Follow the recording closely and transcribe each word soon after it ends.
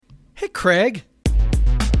Craig.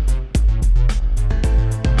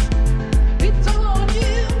 It's on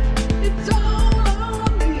you, it's all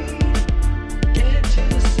on me. Can't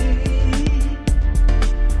you see?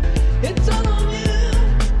 It's on you,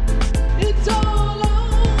 it's all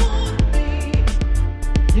on me.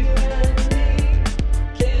 You and me,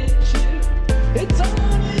 can't you? It's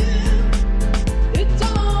on you, it's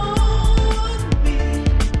on me.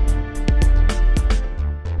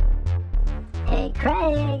 Hey,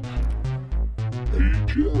 Craig.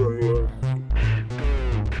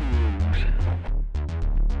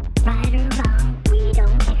 Right or wrong, we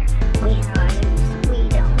don't care. Win or lose, we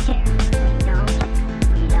don't care. We don't care.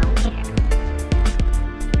 We don't care.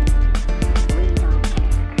 We don't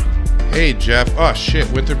care. Hey, Jeff. Oh,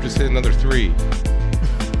 shit. Winthrop just hit another 3.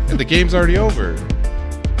 And the game's already over.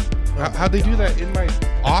 How'd they do that in my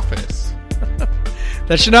office?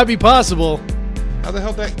 That should not be possible. How the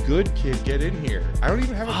hell did that good kid get in here? I don't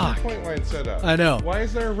even have a 3-point line set up. I know. Why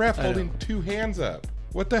is there a ref holding 2 hands up?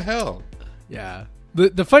 What the hell? Yeah.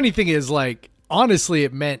 The funny thing is, like, honestly,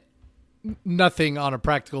 it meant nothing on a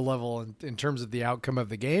practical level in terms of the outcome of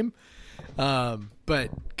the game.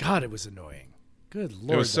 But, God, it was annoying. Good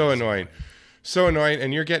Lord. It was so annoying. So annoying.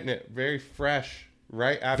 And you're getting it very fresh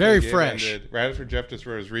right after Very the game fresh. ended, right after Jeff just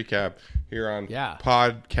wrote his recap here on Yeah.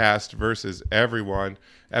 Podcast versus Everyone,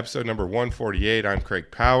 episode number 148. I'm Craig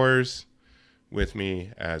Powers. With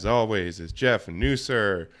me, as always, is Jeff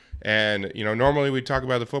Newser. And, you know, normally we talk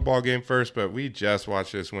about the football game first, but we just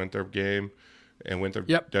watched this Winthrop game and Winthrop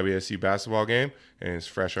WSU basketball game, and it's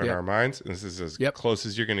fresh on our minds. And this is as close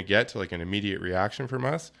as you're going to get to like an immediate reaction from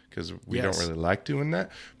us, because we don't really like doing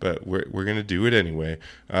that, but we're going to do it anyway.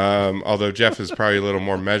 Although Jeff is probably a little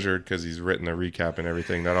more measured because he's written the recap and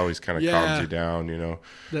everything. That always kind of calms you down, you know.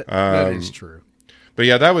 That is true. But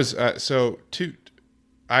yeah, that was I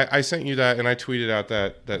sent you that, and I tweeted out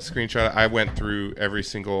that screenshot. I went through every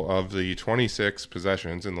single of the 26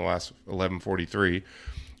 possessions in the last 11:43,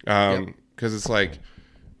 because it's like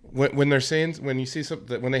when they're saying, when you see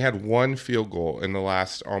something, when they had one field goal in the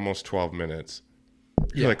last almost 12 minutes,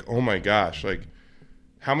 you're like, oh my gosh, like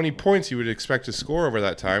how many points you would expect to score over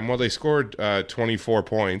that time? Well, they scored 24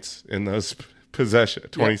 points in those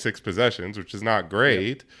 26 possessions, which is not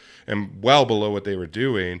great. And well below what they were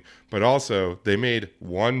doing, but also they made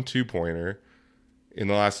 1 2-pointer in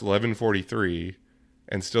the last 11:43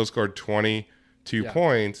 and still scored 22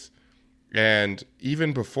 points. And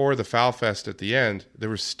even before the foul fest at the end, they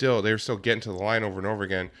were still getting to the line over and over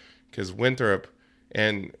again, because Winthrop,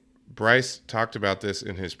 and Bryce talked about this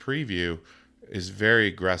in his preview, is very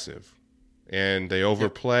aggressive, and they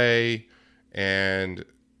overplay and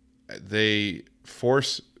they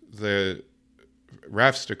force the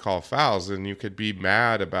refs to call fouls, and you could be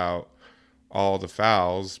mad about all the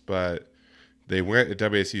fouls, but they went in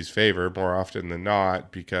WSU's favor more often than not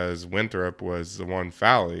because Winthrop was the one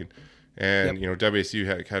fouling. And, you know, WSU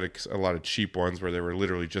had a lot of cheap ones where they were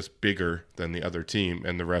literally just bigger than the other team,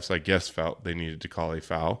 and the refs, I guess, felt they needed to call a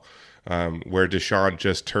foul, where Deshaun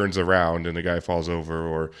just turns around and the guy falls over,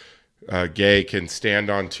 or Gay can stand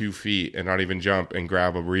on 2 feet and not even jump and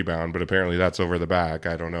grab a rebound, but apparently that's over the back.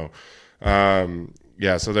 I don't know.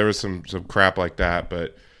 So there was some crap like that,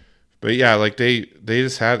 but yeah, like they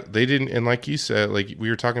didn't, and like you said, like we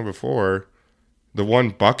were talking before, the one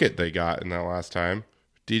bucket they got in that last time,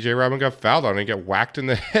 DJ Robin got fouled on and got whacked in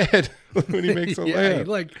the head when he makes a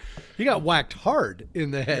layup. He got whacked hard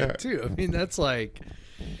in the head too. I mean, that's like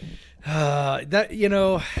that, you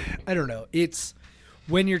know, I don't know. It's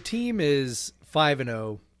when your team is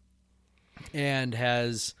 5-0 and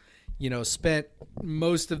has, you know, spent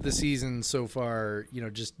most of the season so far, you know,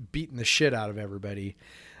 just beating the shit out of everybody.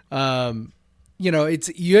 You know, it's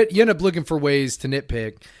you end up looking for ways to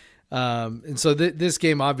nitpick. And so this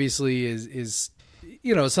game obviously is,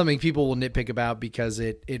 you know, something people will nitpick about because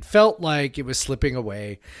it felt like it was slipping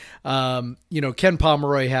away. You know, Ken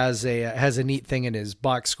Pomeroy has a neat thing in his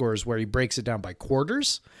box scores where he breaks it down by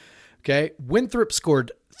quarters. Okay. Winthrop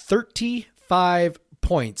scored 35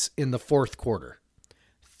 points in the fourth quarter.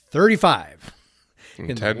 35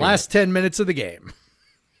 in the last 10 minutes of the game,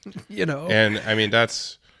 you know? And I mean,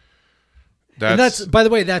 that's, by the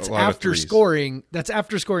way, that's after scoring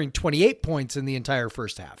 28 points in the entire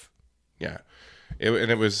first half. Yeah.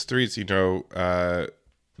 And it was threes, you know,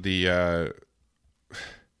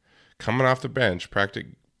 coming off the bench,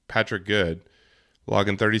 Patrick Good,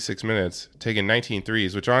 logging 36 minutes, taking 19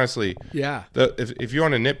 threes, which honestly, if you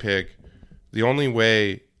want to nitpick, the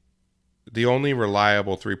only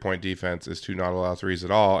reliable 3-point defense is to not allow threes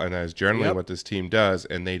at all, and that is generally what this team does,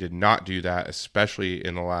 and they did not do that, especially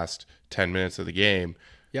in the last 10 minutes of the game,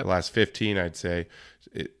 the last 15, I'd say.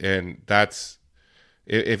 And that's,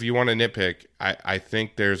 if you want to nitpick, I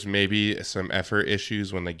think there's maybe some effort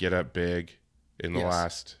issues when they get up big in the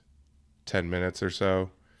last 10 minutes or so.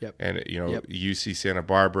 Yep. And, UC Santa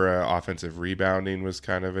Barbara offensive rebounding was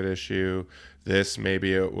kind of an issue. This,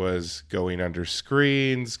 maybe it was going under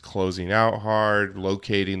screens, closing out hard,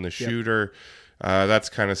 locating the shooter. That's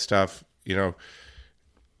kind of stuff,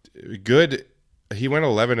 good. He went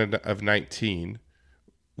 11 of 19,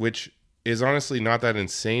 which is honestly not that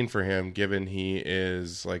insane for him, given he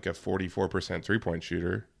is like a 44% 3-point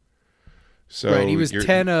shooter. So right, he was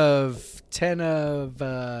 10 of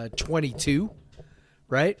 22,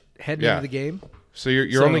 right? Heading into the game. So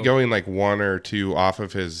you're only going like one or two off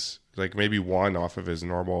of his, like maybe one off of his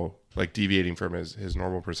normal, like deviating from his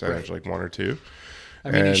normal percentage, like one or two.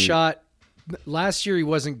 I mean, he shot last year. He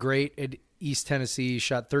wasn't great at East Tennessee. He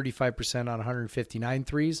shot 35% on 159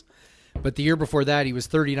 threes. But the year before that, he was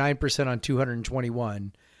 39% on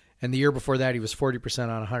 221. And the year before that, he was 40%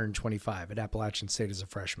 on 125 at Appalachian State as a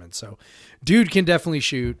freshman. So, dude can definitely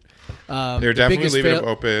shoot. They're definitely leaving him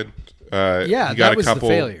open. He got that a was couple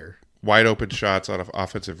the failure. Wide open shots on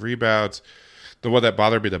offensive rebounds. The one that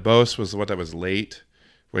bothered me the most was the one that was late,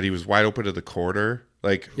 when he was wide open to the quarter.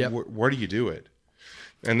 Like, where do you do it?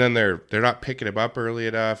 And then they're not picking him up early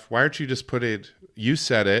enough. Why aren't you just putting? You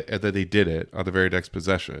said it, and then they did it on the very next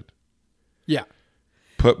possession. Yeah.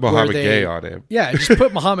 Put Muhammad Gay on him. Yeah, just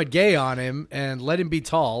put Muhammad Gay on him and let him be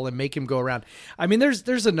tall and make him go around. I mean,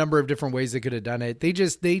 there's a number of different ways they could have done it. They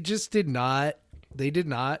just did not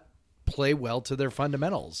play well to their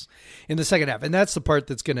fundamentals in the second half. And that's the part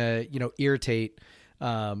that's going to, irritate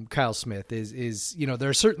Kyle Smith is there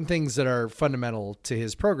are certain things that are fundamental to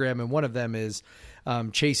his program. And one of them is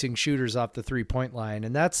chasing shooters off the 3-point line.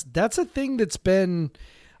 And that's a thing that's been,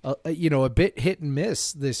 a bit hit and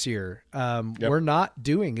miss this year. We're not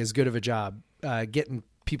doing as good of a job getting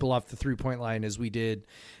people off the 3-point line as we did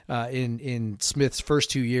in Smith's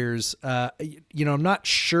first 2 years. I'm not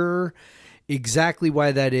sure exactly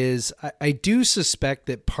why that is. I do suspect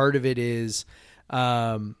that part of it is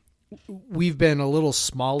we've been a little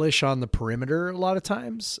smallish on the perimeter a lot of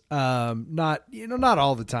times. Not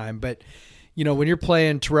all the time, but when you're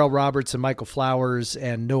playing Terrell Roberts and Michael Flowers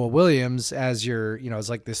and Noah Williams as your, it's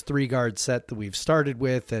like this 3-guard set that we've started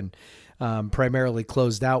with and primarily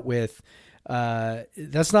closed out with,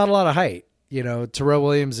 that's not a lot of height. Terrell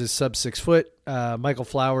Williams is sub 6 foot. Michael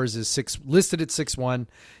Flowers is listed at 6'1",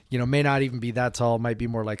 may not even be that tall, might be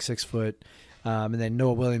more like 6 foot. And then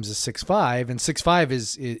Noah Williams is 6'5", and 6'5"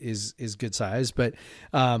 is good size, but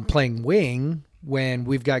playing wing when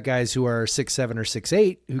we've got guys who are 6'7" or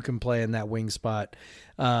 6'8" who can play in that wing spot.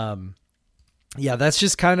 That's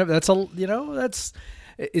just kind of, it's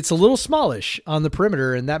a little smallish on the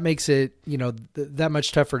perimeter, and that makes it, that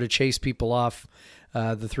much tougher to chase people off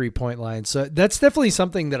the 3-point line. So that's definitely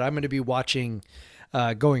something that I'm going to be watching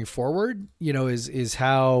going forward, is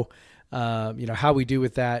how, how we do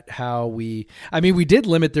with that, we did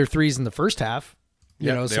limit their threes in the first half,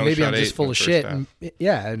 so maybe I'm just full of shit.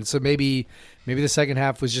 And so maybe the second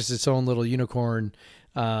half was just its own little unicorn.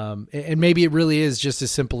 And maybe it really is just as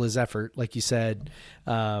simple as effort. Like you said,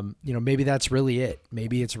 maybe that's really it.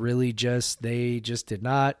 Maybe it's really just, they just did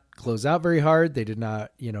not close out very hard. They did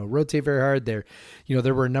not, rotate very hard there.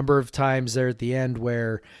 There were a number of times there at the end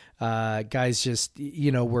where, guys just,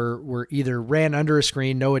 were either ran under a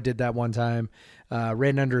screen. Noah did that one time,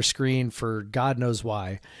 ran under a screen for God knows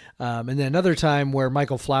why. And then another time where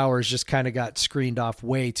Michael Flowers just kind of got screened off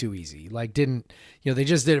way too easy. Like they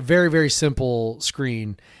just did a very, very simple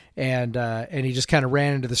screen and he just kind of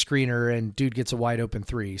ran into the screener and dude gets a wide open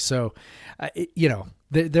 3. So,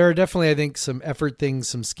 there are definitely, I think, some effort things,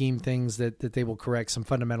 some scheme things that they will correct, some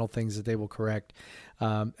fundamental things that they will correct.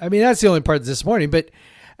 That's the only part that's disappointing, but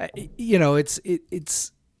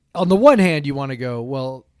it's on the one hand, you want to go,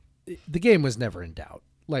 well, the game was never in doubt.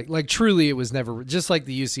 Like truly it was never, just like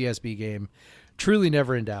the UCSB game, truly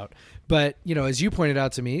never in doubt. But, as you pointed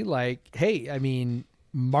out to me, hey,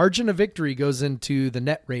 margin of victory goes into the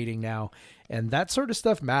net rating now, and that sort of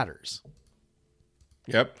stuff matters.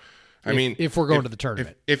 Yep. If we're going to the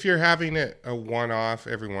tournament, if you're having it a one-off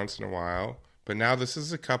every once in a while, but now this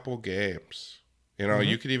is a couple games,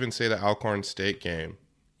 you could even say the Alcorn State game.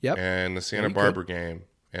 Yep. And the Santa Barbara game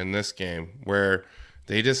and this game where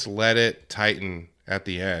they just let it tighten at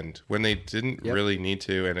the end when they didn't really need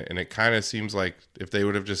to. And it kind of seems like if they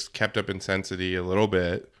would have just kept up intensity a little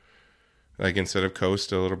bit, like instead of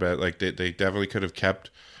coast a little bit, like they definitely could have kept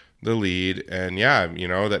the lead. And yeah,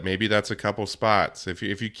 that maybe that's a couple spots. If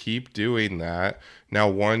you keep doing that, now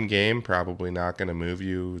one game probably not going to move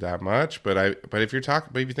you that much. But if you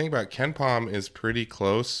think about it, Ken Palm is pretty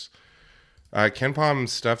close. Ken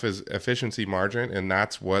Palm's stuff is efficiency margin, and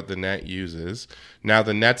that's what the net uses. Now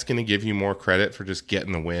the net's going to give you more credit for just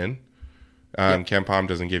getting the win. Ken Palm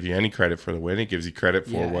doesn't give you any credit for the win. It gives you credit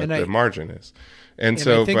for what the margin is. And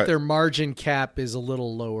so I think their margin cap is a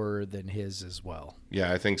little lower than his as well.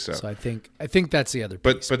 Yeah, I think so. So I think that's the other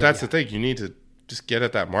piece. But that's the thing. You need to just get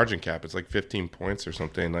at that margin cap. It's like 15 points or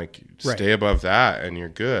something. Like stay above that and you're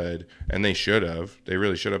good. And they should have. They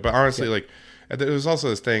really should have. But honestly, like there was also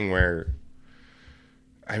this thing where,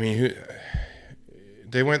 I mean,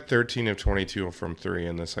 they went 13 of 22 from 3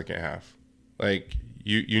 in the second half. Like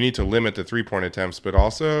you need to limit the 3-point attempts, but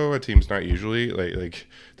also a team's not usually like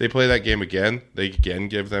they play that game again. They again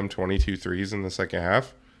give them 22 threes in the second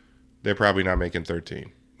half. They're probably not making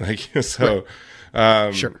 13. Like so,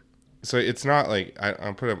 Sure. So it's not like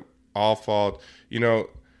I'm putting all fault.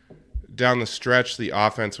 Down the stretch, the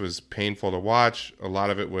offense was painful to watch. A lot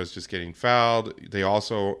of it was just getting fouled. They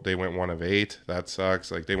went 1 of 8. That sucks.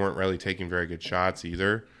 Like they weren't really taking very good shots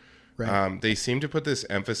either. Right. They seem to put this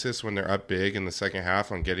emphasis when they're up big in the second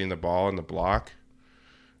half on getting the ball in the block.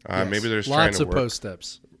 Maybe they're just trying to work. Lots of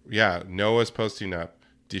post-ups. Yeah, Noah's posting up,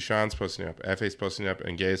 Deshaun's posting up, FA's posting up,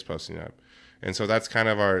 and Gay's posting up. And so that's kind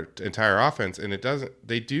of our entire offense. And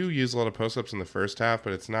they do use a lot of post-ups in the first half,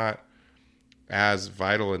 but it's not as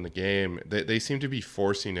vital in the game. They seem to be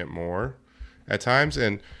forcing it more at times.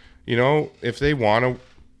 And, if they want to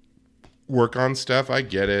work on stuff, I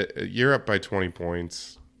get it. You're up by 20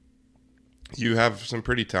 points. You have some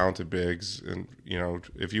pretty talented bigs, and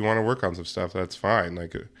if you want to work on some stuff, that's fine.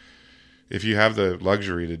 Like, if you have the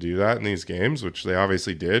luxury to do that in these games, which they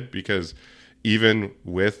obviously did, because even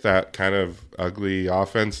with that kind of ugly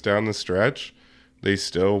offense down the stretch, they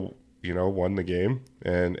still, won the game,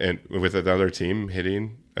 and with another team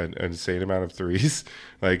hitting an insane amount of threes,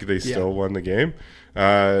 like they still won the game.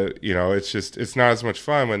 It's not as much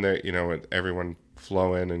fun when when everyone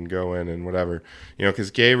flow in and go in and whatever,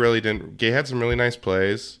 because Gay had some really nice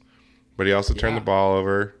plays, but he also turned the ball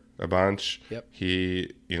over a bunch. Yep.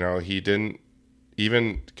 He didn't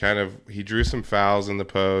even he drew some fouls in the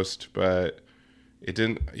post, but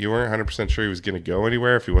you weren't 100% sure he was going to go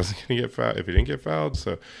anywhere if he wasn't going to get fouled, if he didn't get fouled.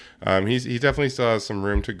 So he definitely still has some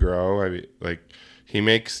room to grow. I mean, like he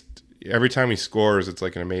makes, every time he scores, it's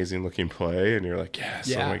like an amazing looking play, and you're like,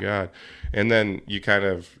 yes, oh my God. And then you kind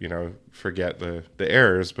of, forget the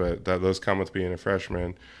errors, but those come with being a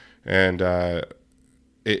freshman. And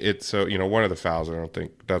it's so, one of the fouls, I don't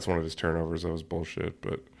think that's one of his turnovers. That was bullshit.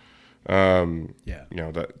 But,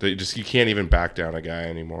 that you can't even back down a guy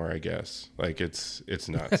anymore, I guess. Like it's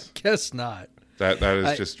nuts. Guess not. That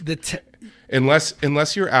is just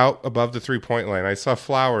unless you're out above the 3-point line. I saw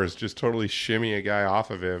Flowers just totally shimmy a guy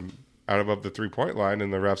off of him out above the 3-point line,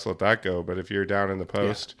 and the refs let that go. But if you're down in the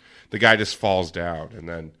post, the guy just falls down, and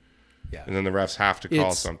then the refs have to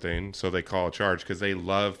call something, so they call a charge because they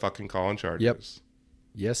love fucking calling charges. Yep.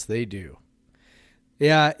 Yes, they do.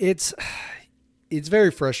 Yeah, it's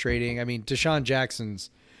very frustrating. I mean, Deshaun Jackson's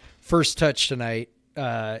first touch tonight,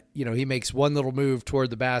 he makes one little move toward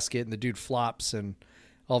the basket and the dude flops, and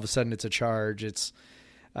all of a sudden it's a charge. It's,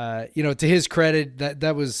 to his credit,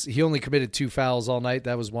 that was, he only committed 2 fouls all night.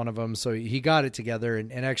 That was one of them. So he got it together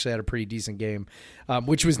and actually had a pretty decent game,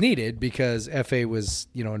 which was needed because FA was,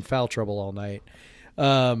 in foul trouble all night.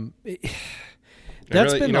 That's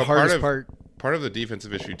been the hardest part. Part of the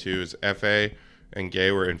defensive issue too is FA and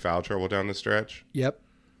Gay were in foul trouble down the stretch. Yep.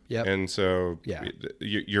 And so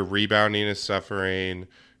your rebounding is suffering,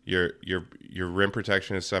 your rim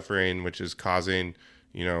protection is suffering, which is causing,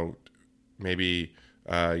 maybe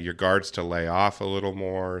your guards to lay off a little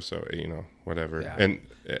more. So, whatever. Yeah. And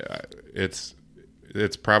it's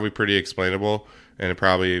probably pretty explainable, and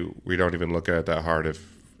we don't even look at it that hard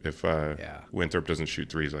if Winthrop doesn't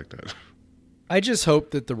shoot threes like that. I just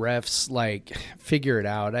hope that the refs figure it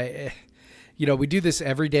out. We do this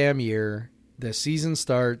every damn year. The season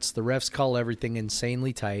starts, the refs call everything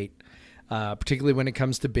insanely tight, particularly when it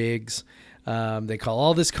comes to bigs. They call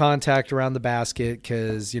all this contact around the basket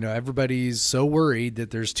because, everybody's so worried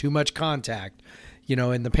that there's too much contact,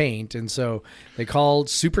 in the paint. And so they call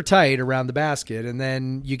super tight around the basket. And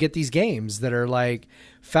then you get these games that are like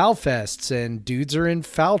foul fests and dudes are in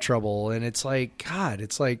foul trouble. And it's like, God,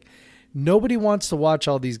 it's like nobody wants to watch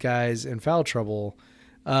all these guys in foul trouble.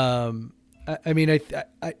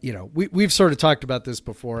 We've sort of talked about this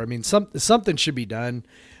before. I mean, something should be done.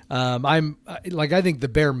 I think the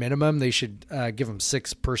bare minimum, they should give them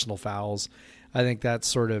 6 personal fouls. I think that's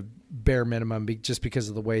sort of bare minimum just because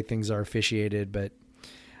of the way things are officiated. But,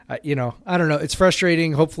 you know, I don't know. It's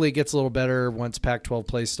frustrating. Hopefully it gets a little better once Pac-12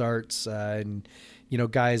 play starts. And, you know,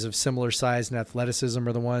 guys of similar size and athleticism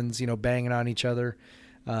are the ones, you know, banging on each other.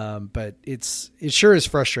 But it sure is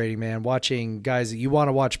frustrating, man, watching guys that you want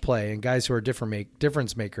to watch play and guys who are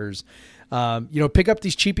difference makers, you know, pick up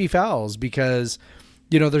these cheapy fouls because,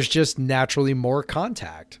 you know, there's just naturally more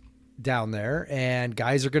contact down there and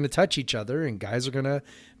guys are going to touch each other and guys are going to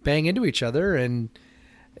bang into each other. And,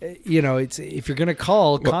 you know, if you're going to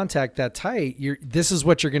call contact that tight, this is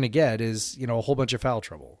what you're going to get is, you know, a whole bunch of foul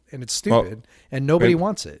trouble, and it's stupid and nobody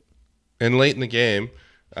wants it. And late in the game,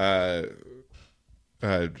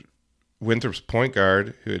 Winthrop's point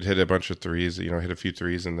guard, who had hit a bunch of threes, you know, hit a few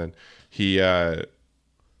threes, and then he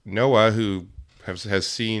Noah, who has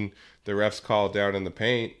seen the refs call down in the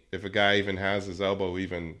paint if a guy even has his elbow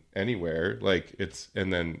even anywhere, like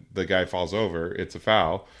and then the guy falls over, it's a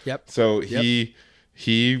foul. Yep. So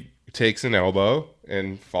he takes an elbow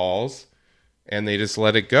and falls, and they just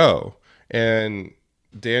let it go. And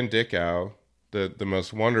Dan Dickow, the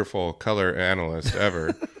most wonderful color analyst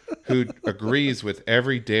ever, who agrees with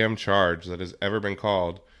every damn charge that has ever been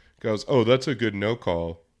called, goes, "Oh, that's a good no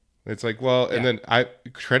call." It's like, well, and then I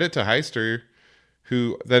credit to Heister,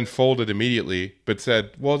 who then folded immediately, but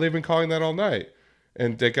said, "Well, they've been calling that all night."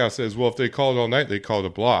 And Dickow says, "Well, if they called it all night, they called a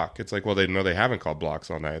block." It's like, well, they haven't called blocks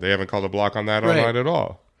all night. They haven't called a block on that all night at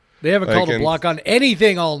all. They haven't called a block on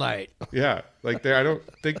anything all night. Yeah, like I don't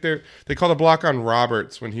think they called a block on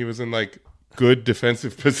Roberts when he was in like good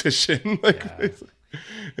defensive position. Like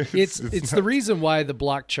it's the reason why the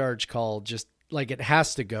block charge call just like it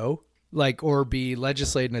has to go, like, or be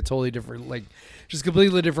legislated in a totally different, like just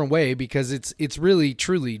completely different way, because it's really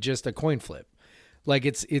truly just a coin flip. Like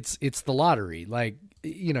it's the lottery. Like,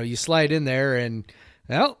 you know, you slide in there and,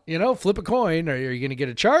 well, you know, flip a coin. Are you going to get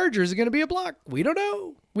a charge or is it going to be a block? We don't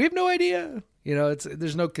know. We have no idea. You know,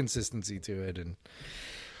 there's no consistency to it. And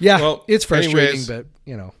yeah, well, it's frustrating, anyways, but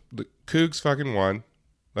you know, the Cougs fucking won.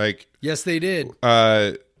 Like, yes, they did.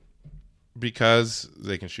 Because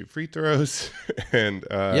they can shoot free throws and,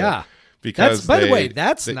 because by the way,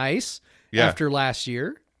 that's nice. Yeah. After last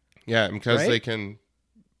year. Yeah. Because they can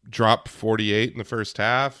drop 48 in the first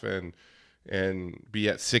half and be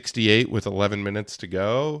at 68 with 11 minutes to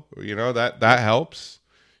go. You know, that helps.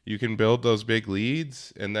 You can build those big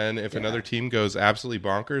leads, and then if another team goes absolutely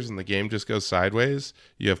bonkers and the game just goes sideways,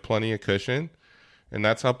 you have plenty of cushion, and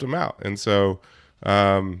that's helped them out. And so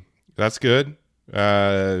that's good.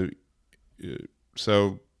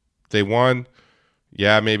 So they won.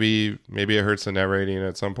 Yeah, maybe it hurts the net rating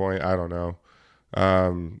at some point. I don't know.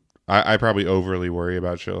 I probably overly worry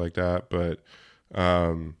about shit like that, but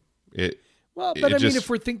if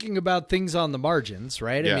we're thinking about things on the margins,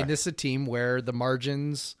 right? I mean, this is a team where the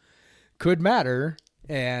margins could matter.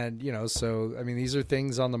 And, you know, so, I mean, these are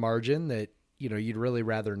things on the margin that, you know, you'd really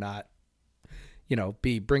rather not, you know,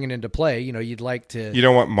 be bringing into play. You know, you'd like to. You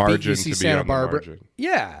don't want margin to be Santa Barbara. On the margin.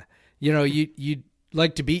 Yeah. You know, you'd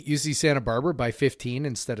like to beat UC Santa Barbara by 15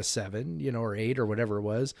 instead of 7, you know, or 8 or whatever it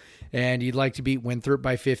was. And you'd like to beat Winthrop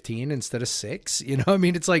by 15 instead of 6. You know, I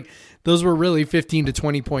mean, it's like those were really 15 to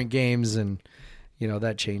 20 point games, and, you know,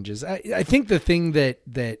 that changes. I think the thing that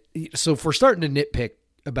so if we're starting to nitpick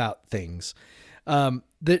about things,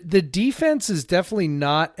 the defense is definitely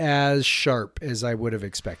not as sharp as I would have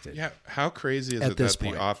expected. Yeah. How crazy is it that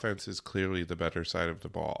the offense is clearly the better side of the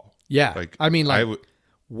ball? Yeah. Like, I mean, like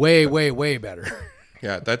way better.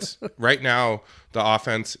 Yeah. That's right now. The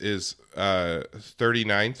offense is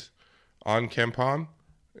 39th on KenPom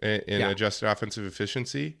in adjusted offensive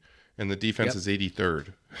efficiency, and the defense is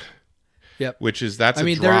 83rd. Yep. That's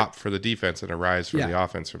a drop for the defense and a rise for the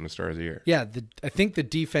offense from the start of the year. Yeah. I think the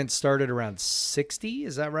defense started around 60.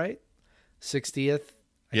 Is that right? 60th?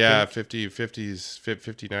 I think. 50s,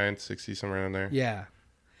 59, 60, somewhere around there. Yeah.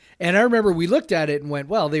 And I remember we looked at it and went,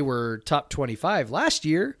 well, they were top 25 last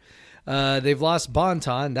year. They've lost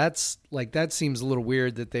Bonton. That seems a little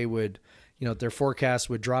weird that they would, you know, their forecast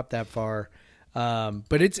would drop that far.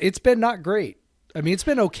 But it's been not great. I mean, it's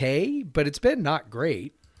been okay, but it's been not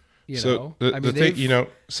great. The thing, you know,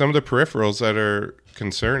 some of the peripherals that are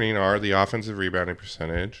concerning are the offensive rebounding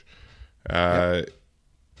percentage. I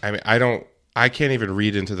mean, I can't even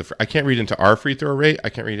read into I can't read into our free throw rate. I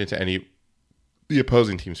can't read into the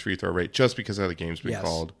opposing team's free throw rate just because how the game's been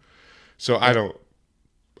called. So I don't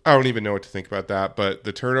even know what to think about that. But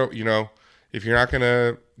the turnover, you know, if you're not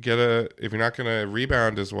gonna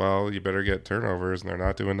rebound as well, you better get turnovers, and they're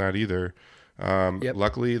not doing that either.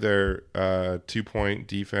 Luckily, their 2-point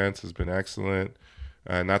defense has been excellent,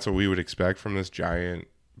 and that's what we would expect from this giant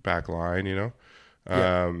back line, Yeah.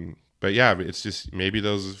 But yeah, it's just maybe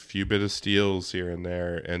those few bit of steals here and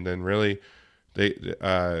there, and then really they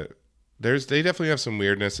they definitely have some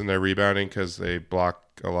weirdness in their rebounding because they block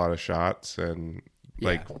a lot of shots and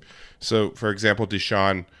so for example,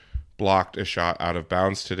 Deshaun blocked a shot out of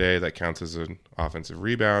bounds today that counts as an offensive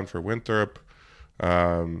rebound for Winthrop.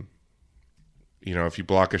 If you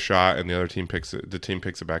block a shot and the other team picks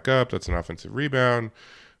it back up, that's an offensive rebound.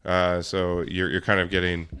 So you're kind of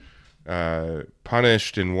getting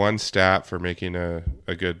punished in one stat for making a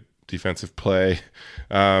good defensive play.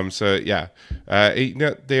 They are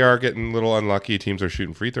getting a little unlucky. Teams are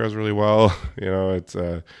shooting free throws really well.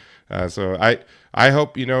 So I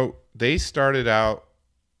hope, they started out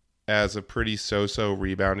as a pretty so-so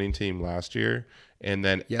rebounding team last year and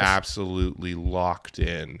then absolutely locked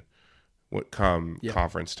in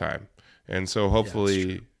conference time. And so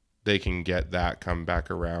hopefully they can get that come back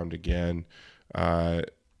around again. They're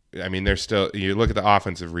still, you look at the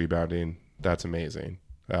offensive rebounding, that's amazing.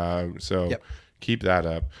 Keep that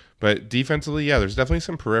up. But defensively, there's definitely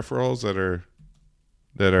some peripherals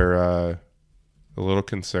that are a little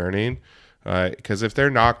concerning. Because if they're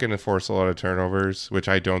not going to force a lot of turnovers, which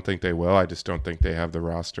I don't think they will, I just don't think they have the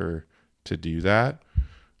roster to do that,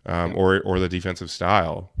 or the defensive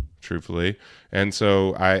style, truthfully. And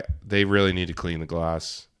so they really need to clean the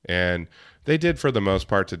glass, and they did for the most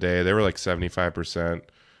part today. They were like 75%.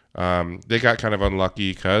 They got kind of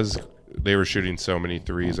unlucky because they were shooting so many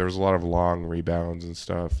threes. There was a lot of long rebounds and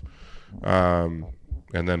stuff, and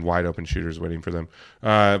then wide open shooters waiting for them.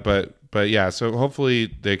 But yeah, so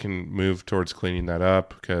hopefully they can move towards cleaning that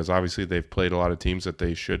up because obviously they've played a lot of teams that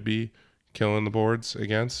they should be killing the boards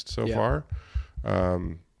against so far.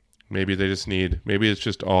 Maybe it's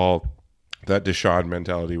just all that Deshaun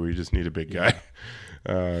mentality where you just need a big guy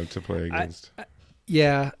to play against. I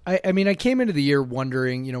came into the year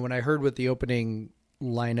wondering, when I heard what the opening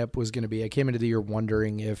lineup was going to be, I came into the year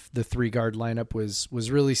wondering if the 3-guard lineup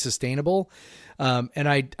was really sustainable. And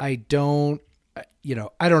I don't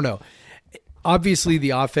know. Obviously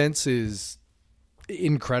the offense is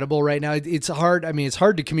incredible right now. It's hard. It's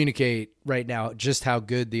hard to communicate right now just how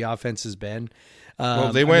good the offense has been.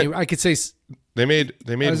 I could say they made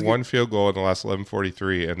one field goal in the last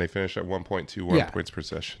 11:43 and they finished at 1.21 points per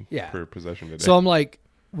possession today. So I'm like,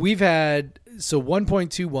 we've had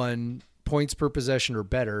 1.21 points per possession or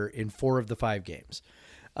better in 4 of the 5 games.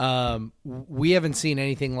 We haven't seen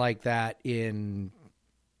anything like that in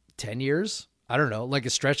 10 years. I don't know, like a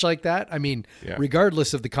stretch like that.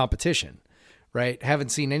 Regardless of the competition, right? Haven't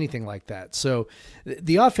seen anything like that. So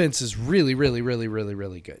the offense is really, really, really, really,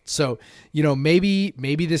 really good. So, maybe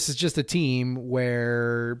this is just a team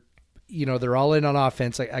where, they're all in on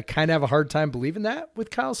offense. I kind of have a hard time believing that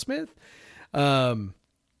with Kyle Smith. So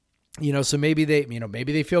maybe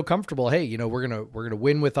they feel comfortable. Hey, we're going to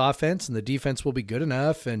win with offense and the defense will be good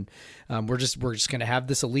enough. And we're just going to have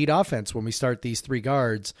this elite offense when we start these 3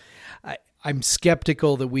 guards. I'm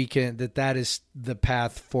skeptical that that is the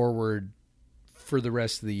path forward for the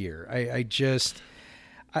rest of the year. I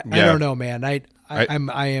don't know, man.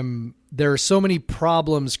 There are so many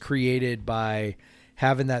problems created by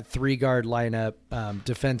having that 3-guard lineup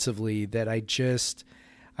defensively that I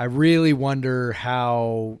really wonder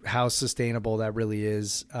how sustainable that really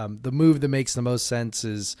is. The move that makes the most sense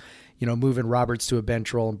is, moving Roberts to a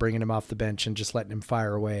bench role and bringing him off the bench and just letting him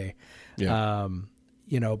fire away. Yeah.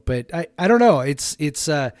 But I don't know. It's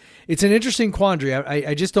an interesting quandary.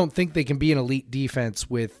 I just don't think they can be an elite defense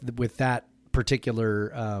with that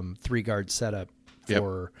particular 3-guard setup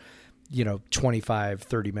for 25,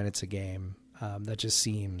 30 minutes a game. That just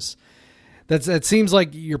seems that seems like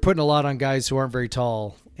you're putting a lot on guys who aren't very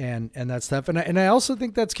tall and that stuff. And I also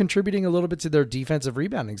think that's contributing a little bit to their defensive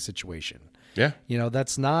rebounding situation. Yeah.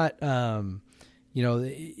 That's not if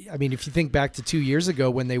you think back to 2 years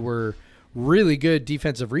ago when they were really good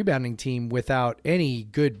defensive rebounding team without any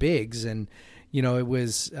good bigs. And, it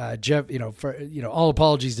was Jeff, all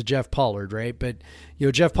apologies to Jeff Pollard, right? But,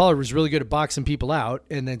 Jeff Pollard was really good at boxing people out,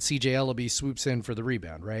 and then CJ Ellaby swoops in for the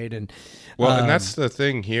rebound, right? And and that's the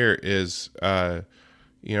thing here is, FA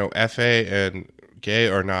and Gay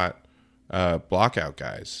are not blockout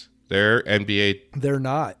guys. They're NBA. They're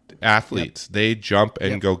not athletes. Yep. They jump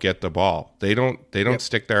and go get the ball. They don't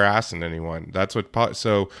stick their ass in anyone. That's what.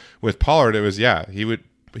 So with Pollard, it was he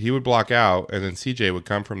would block out, and then CJ would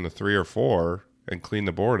come from the 3 or 4 and clean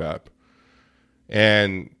the board up.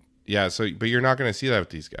 And but you're not going to see that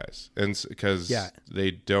with these guys, and because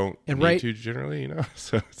they don't need to generally,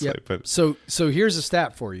 So so here's a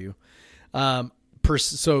stat for you.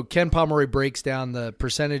 So Ken Pomeroy breaks down the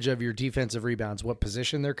percentage of your defensive rebounds, what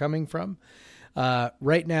position they're coming from.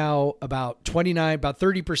 Right now, about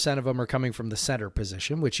 30% of them are coming from the center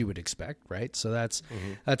position, which you would expect, right? So that's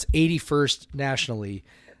 81st nationally.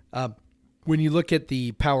 When you look at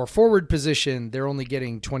the power forward position, they're only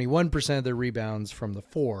getting 21% of their rebounds from the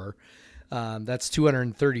four. That's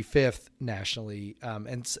 235th nationally.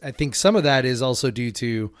 And I think some of that is also due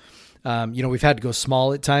to, we've had to go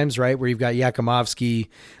small at times, right? Where you've got Yakimovsky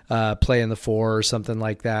playing the four or something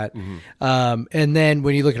like that. And then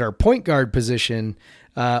when you look at our point guard position,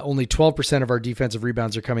 only 12% of our defensive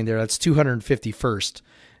rebounds are coming there. That's 251st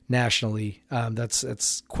nationally.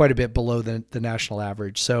 That's quite a bit below the national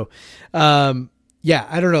average. So, I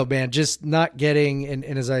don't know, man, just not getting,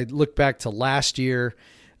 and as I look back to last year,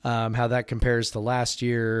 how that compares to last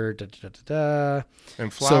year.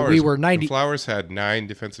 And Flowers, so we were 90. Flowers had 9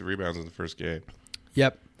 defensive rebounds in the first game.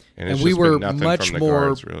 Yep. And we were nothing much from the more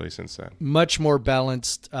guards really since then. Much more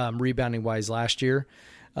balanced rebounding wise last year.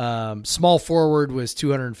 Small forward was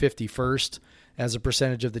 251st as a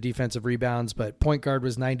percentage of the defensive rebounds, but point guard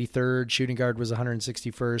was 93rd, shooting guard was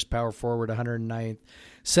 161st, power forward 109th,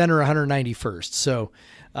 center 191st. So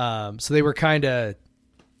they were kind of,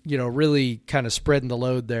 really kind of spreading the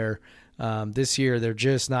load there. This year, they're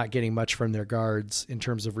just not getting much from their guards in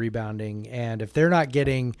terms of rebounding. And if they're not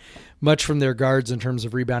getting much from their guards in terms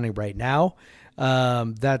of rebounding right now,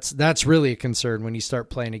 that's really a concern when you start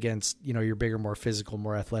playing against, your bigger, more physical,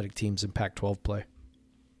 more athletic teams in Pac-12 play.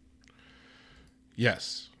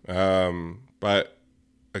 Yes. But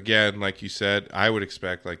again, like you said, I would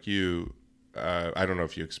expect, like you, I don't know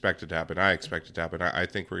if you expect it to happen. I expect it to happen. I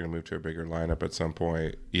think we're going to move to a bigger lineup at some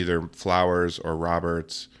point. Either Flowers or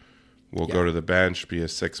Roberts will go to the bench, be a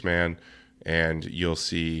 6-man, and you'll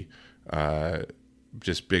see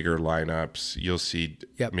just bigger lineups. You'll see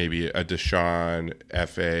maybe a Deshaun,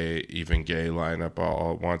 Fa, even Gay lineup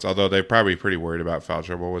all at once, although they're probably pretty worried about foul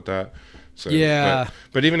trouble with that. So,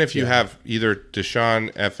 but even if you have either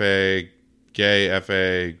Deshaun, Fa, Gay,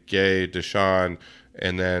 Deshaun,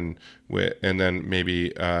 and then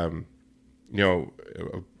maybe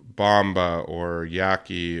Bamba or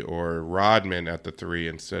Yaki or Rodman at the 3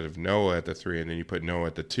 instead of Noah at the 3, and then you put Noah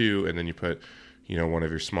at the 2, and then you put one of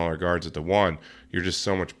your smaller guards at the 1. You're just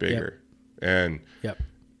so much bigger, and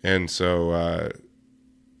so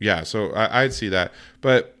so I'd see that.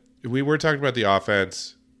 But we were talking about the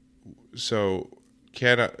offense. So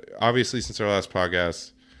obviously since our last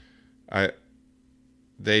podcast,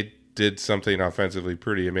 they did something offensively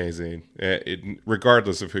pretty amazing,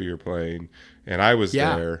 regardless of who you're playing. And I was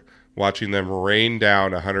there watching them rain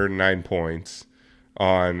down 109 points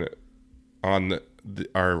on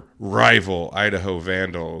our rival Idaho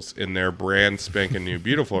Vandals in their brand spanking new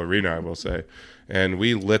beautiful arena, I will say. And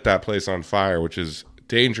we lit that place on fire, which is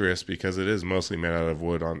dangerous because it is mostly made out of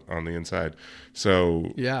wood on the inside.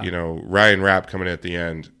 So, Ryan Rapp coming at the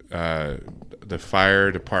end, the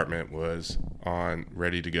fire department was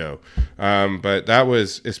ready to go. But that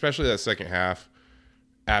was, especially that second half,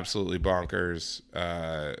 absolutely bonkers.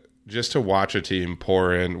 Just to watch a team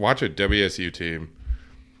watch a WSU team.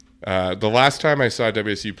 The last time I saw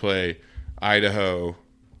WSU play Idaho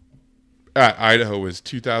was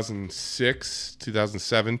 2006,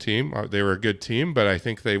 2007 team. They were a good team, but I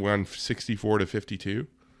think they won 64-52,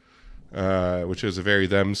 which was a very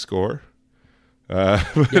them score.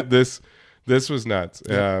 This was nuts.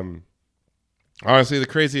 Honestly, the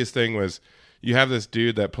craziest thing was you have this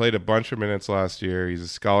dude that played a bunch of minutes last year. He's a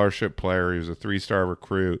scholarship player. He was a 3-star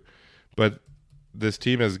recruit, but this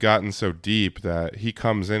team has gotten so deep that he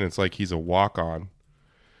comes in. It's like he's a walk-on.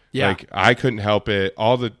 Yeah. Like, I couldn't help it.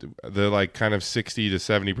 All the like kind of 60 to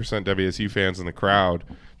 70% WSU fans in the crowd,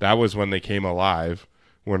 that was when they came alive,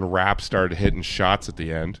 when Rapp started hitting shots at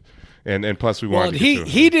the end. And plus we wanted to get to him.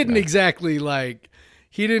 He didn't exactly like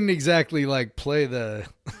play the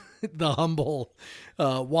the humble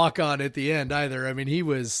walk on at the end either. I mean, he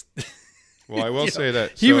was well, I will say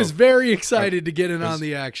that he was very excited to get in on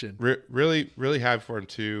the action. Really, really happy for him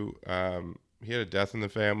too. He had a death in the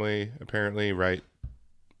family, apparently, right?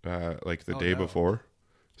 Like the day before.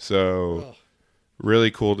 So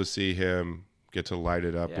really cool to see him get to light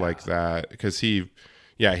it up like that, because he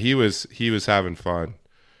was having fun,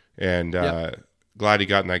 and glad he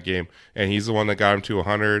got in that game. And he's the one that got him to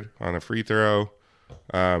 100 on a free throw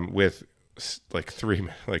with like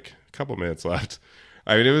a couple minutes left.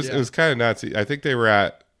 I mean, it was kind of nuts. I think they were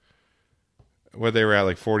at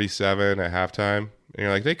like 47 at halftime. And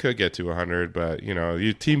you're like, they could get to 100, but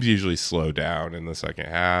teams usually slow down in the second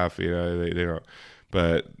half. They don't.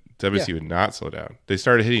 But WSU would not slow down. They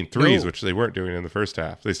started hitting threes, which they weren't doing in the first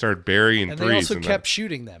half. They started burying threes. And they also kept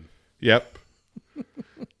shooting them. Yep.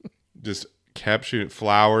 Just kept shooting.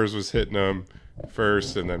 Flowers was hitting them.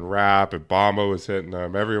 first, and then Rapp and Bomba was hitting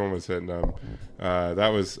them. Everyone was hitting them. That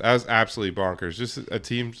was absolutely bonkers. Just a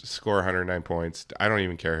team score 109 points. I don't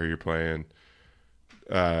even care who you're playing,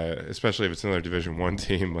 especially if it's another Division I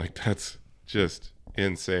team. Like, that's just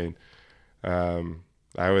insane.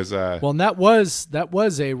 I was Well, and that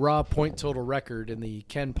was a raw point total record in the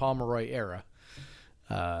Ken Pomeroy era.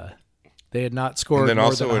 They had not scored then more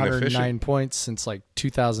also than an 109 points since like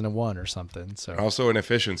 2001 or something. So also an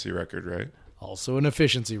efficiency record, right? also an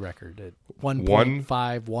efficiency record at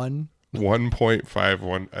 1.51.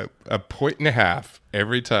 1.51, a point and a half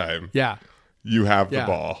every time Yeah, you have the Yeah.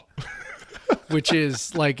 ball. which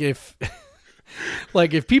is like if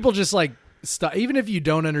people just like stop, even if you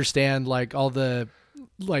don't understand like all the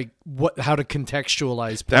how to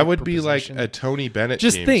contextualize That point would per be possession. like a Tony Bennett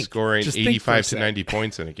Just team think. scoring Just think for a 85 to sec. 90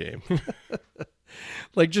 points in a game.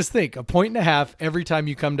 Like, just think, a point and a half every time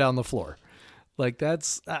you come down the floor. Like,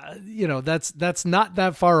 that's that's not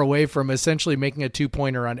that far away from essentially making a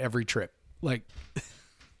 2-pointer on every trip. Like,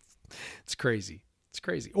 it's crazy. It's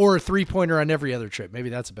crazy. Or a 3-pointer on every other trip. Maybe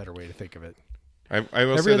that's a better way to think of it. I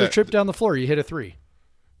will Every say other that, trip down the floor, you hit a 3.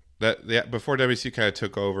 before WC kind of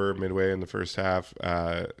took over midway in the first half,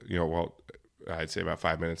 I'd say about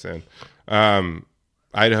 5 minutes in,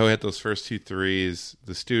 Idaho hit those first 2 threes.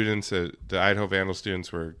 The students, the Idaho Vandal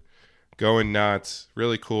students, were going nuts.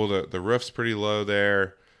 Really cool. The roof's pretty low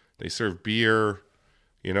there. They serve beer.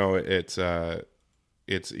 It's a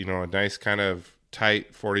nice kind of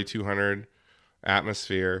tight 4,200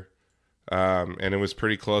 atmosphere. And it was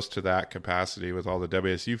pretty close to that capacity with all the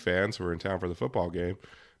WSU fans who were in town for the football game,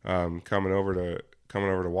 coming over to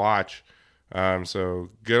watch. So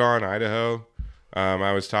good on Idaho.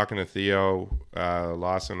 I was talking to Theo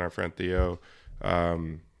Lawson, our friend Theo. I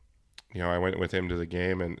went with him to the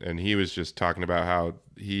game, and he was just talking about how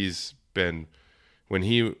he's been when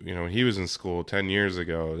he was in school 10 years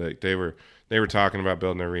ago. They were talking about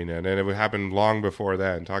building an arena, and it would happen long before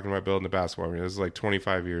that. Talking about building a basketball arena. This is like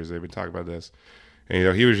 25 years they've been talking about this,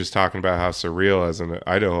 and he was just talking about how surreal as an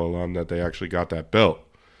Idaho alum that they actually got that built.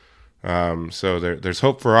 So there's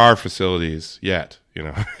hope for our facilities yet,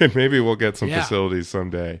 and maybe we'll get some facilities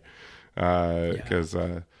someday. Because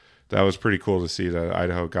that was pretty cool to see that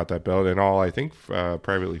Idaho got that built, and all I think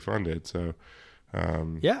privately funded. So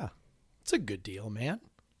Yeah. It's a good deal, man.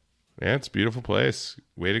 yeah, it's a beautiful place.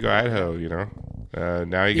 Way to go, Idaho!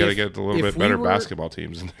 Now you got to get a little bit better basketball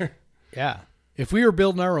teams in there. Yeah. If we were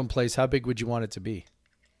building our own place, how big would you want it to be?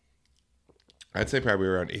 I'd say probably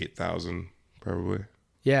around 8,000, probably.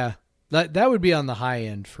 Yeah. That would be on the high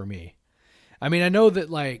end for me. I mean, I know that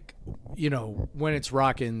when it's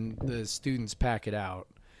rocking, the students pack it out.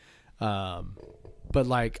 But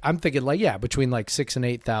I'm thinking between 6,000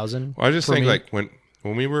 and 8,000. Well, I just think when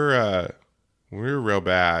we were real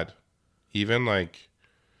bad, even the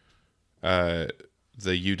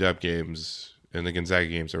UW games and the Gonzaga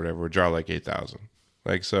games or whatever would draw 8,000.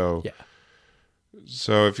 So. Yeah.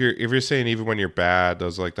 So if you're saying even when you're bad,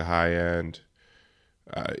 those are the high end.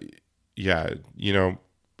 You're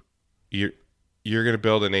going to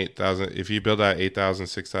build an 8,000. If you build that 8,000,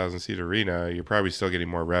 6,000 seat arena, you're probably still getting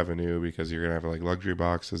more revenue because you're going to have luxury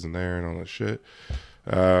boxes in there and all that shit.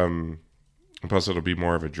 Plus, it'll be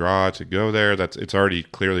more of a draw to go there. It's already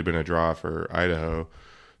clearly been a draw for Idaho.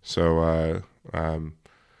 So, I don't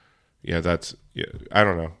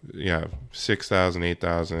know. Yeah, 6,000,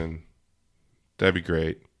 8,000. That'd be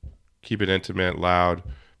great. Keep it intimate, loud.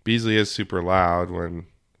 Beasley is super loud when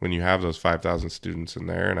you have those 5,000 students in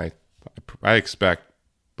there, and I expect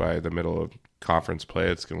by the middle of conference play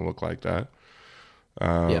it's going to look like that.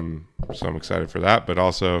 So I'm excited for that. But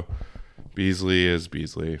also, Beasley is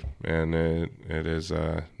Beasley, and it is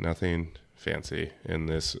nothing fancy in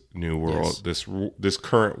this new world, this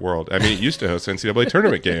current world. I mean, it used to host NCAA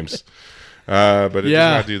tournament games, but it does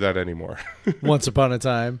not do that anymore. Once upon a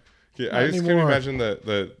time. Yeah, I just couldn't imagine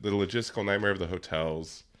the logistical nightmare of the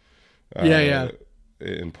hotels.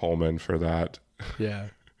 In Pullman for that. Yeah.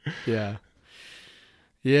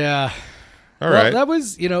 All right. That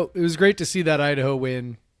was, it was great to see that Idaho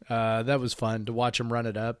win. That was fun to watch them run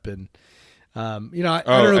it up. And, I don't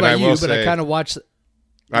know about you, but I kind of watched.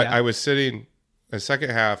 I was sitting the second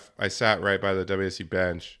half. I sat right by the WSU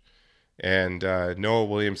bench, and Noah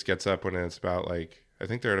Williams gets up when it's about I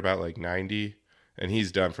think they're at about 90, and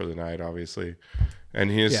he's done for the night, obviously. And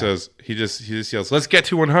he just says, he just yells, "Let's get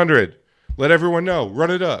to 100. Let everyone know. Run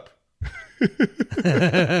it up."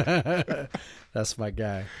 That's my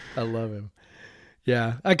guy. I love him.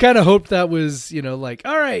 Yeah. I kind of hoped that was,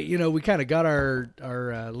 all right, we kind of got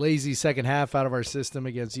our lazy second half out of our system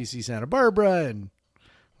against UC Santa Barbara, and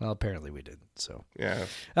Well, apparently we didn't. So Yeah.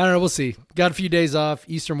 I don't know. We'll see. Got a few days off.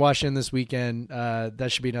 Eastern Washington this weekend.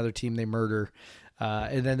 That should be another team they murder,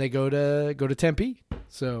 and then they go to Tempe.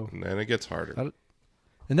 So And then it gets harder.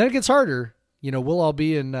 and then it gets harder. We'll all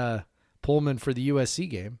be in Pullman for the USC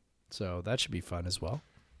game, so that should be fun as well.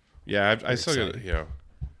 Yeah, I still get,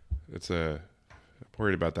 exciting. I'm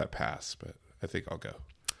worried about that pass, but I think I'll go.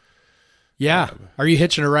 Yeah. Are you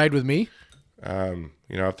hitching a ride with me?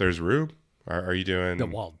 If there's room, are you doing? No,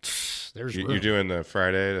 well, there's room. You're doing the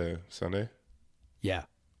Friday to Sunday. Yeah.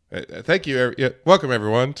 Thank you. Welcome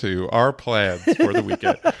everyone to our plans for the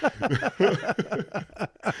weekend.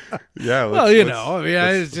 Yeah.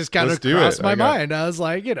 It's just kind of crossed my mind. I was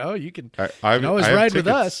like, you can always ride with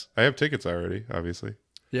us. I have tickets already, obviously.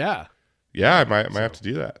 Yeah. Yeah, I might have to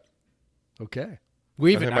do that. Okay.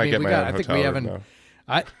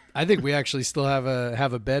 I think we actually still have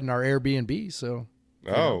a bed in our Airbnb. So.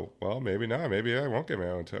 Oh, well, maybe not. Maybe I won't get my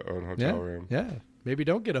own hotel room. Yeah. Maybe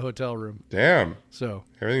don't get a hotel room. Damn. So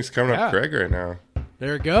everything's coming up Craig right now.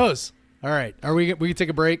 There it goes. All right. We can take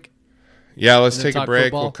a break? Yeah, let's take a break.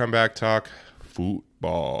 Football? We'll come back, talk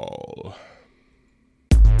football.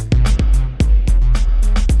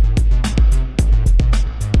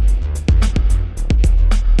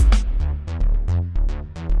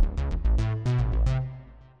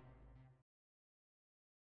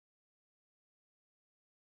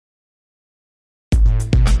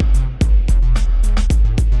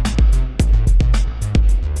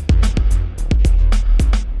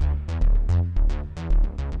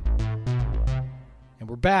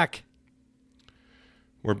 Back.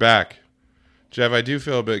 We're back. Jeff, I do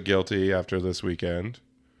feel a bit guilty after this weekend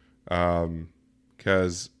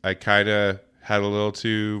because I kind of had a little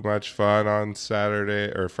too much fun on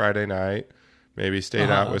Saturday or Friday night. Maybe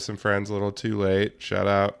stayed out with some friends a little too late. Shout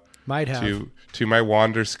out to my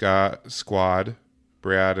Wander squad,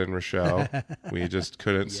 Brad and Rochelle. We just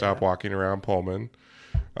couldn't stop walking around Pullman.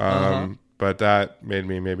 But that made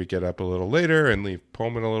me maybe get up a little later and leave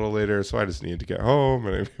Pullman a little later. So I just needed to get home,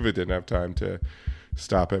 and I didn't have time to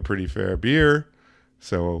stop at Pretty Fair Beer.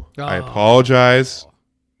 So I apologize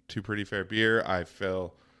to Pretty Fair Beer. I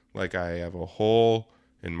feel like I have a hole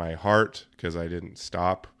in my heart because I didn't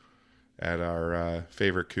stop at our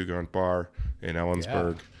favorite Cougon bar in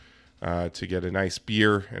Ellensburg to get a nice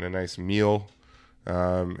beer and a nice meal.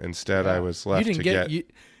 Instead, I was left to get...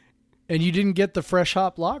 And you didn't get the fresh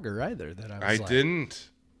hop lager either. I didn't.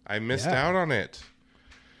 I missed out on it.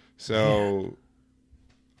 So,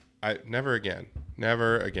 never again.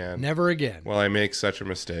 Will I make such a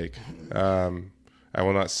mistake. I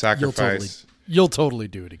will not sacrifice. You'll totally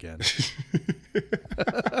do it again.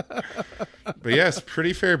 But yes,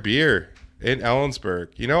 Pretty Fair Beer in Ellensburg.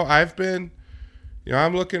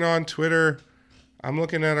 I'm looking on Twitter. I'm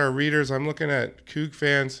looking at our readers. I'm looking at Coug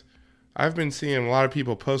fans. I've been seeing a lot of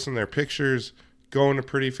people posting their pictures, going to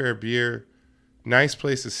Pretty Fair Beer. Nice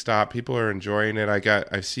place to stop. People are enjoying it.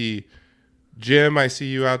 I see Jim, I see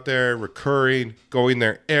you out there recurring, going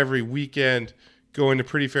there every weekend, going to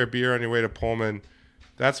Pretty Fair Beer on your way to Pullman.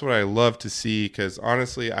 That's what I love to see because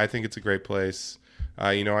honestly, I think it's a great place.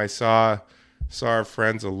 I saw our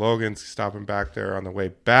friends at Logan's stopping back there on the way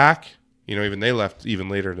back. Even they left even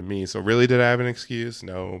later than me. So really, did I have an excuse?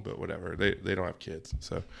 No, but whatever. They don't have kids.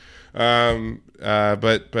 So, but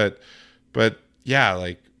yeah,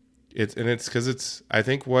 like it's because I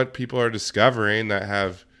think what people are discovering that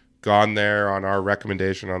have gone there on our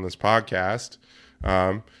recommendation on this podcast,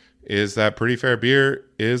 is that Pretty Fair Beer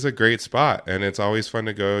is a great spot, and it's always fun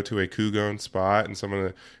to go to a Cougon spot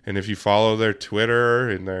and if you follow their Twitter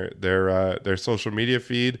and their social media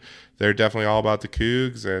feed, they're definitely all about the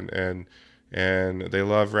Cougs and they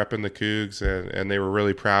love repping the Cougs and they were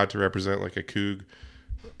really proud to represent like a Coug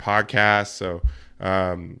podcast. So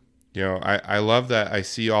I love that I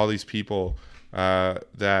see all these people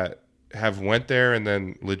that have went there and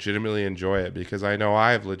then legitimately enjoy it, because I know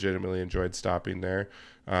I've legitimately enjoyed stopping there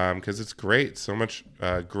because it's great. So much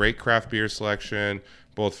great craft beer selection,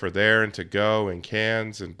 both for there and to go, and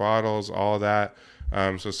cans and bottles, all of that.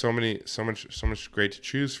 So much great to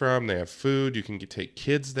choose from. They have food. You can take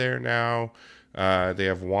kids there now. They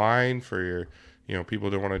have wine for your, people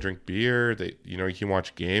that want to drink beer. You can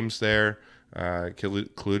watch games there,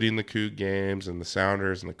 including the Coug games and the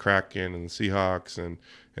Sounders and the Kraken and the Seahawks and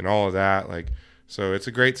all of that. So it's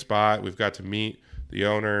a great spot. We've got to meet the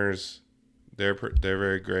owners. They're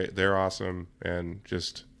very great. They're awesome. And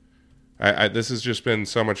just, this has just been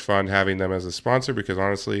so much fun having them as a sponsor, because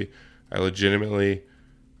honestly, I legitimately,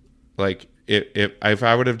 if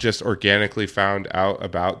I would have just organically found out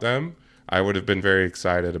about them, I would have been very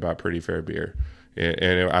excited about Pretty Fair Beer.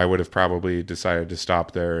 and I would have probably decided to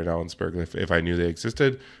stop there in Ellensburg if I knew they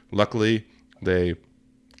existed. Luckily, they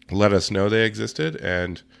let us know they existed,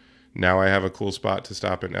 and now I have a cool spot to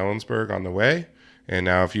stop in Ellensburg on the way. And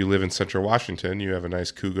now if you live in Central Washington, you have a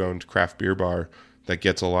nice Coug-owned craft beer bar that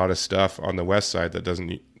gets a lot of stuff on the west side that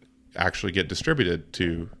doesn't actually get distributed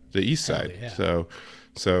to the east side. Yeah.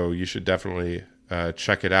 So you should definitely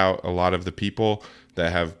check it out. A lot of the people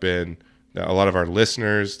that have been, a lot of our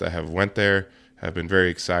listeners that have went there have been very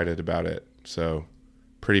excited about it. So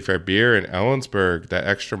Pretty Fair Beer in Ellensburg, that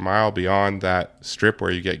extra mile beyond that strip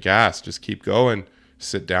where you get gas. Just keep going,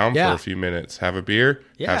 sit down for a few minutes, have a beer,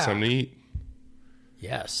 have something to eat.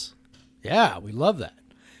 Yes. Yeah, we love that.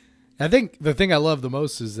 I think the thing I love the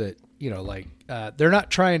most is that, they're not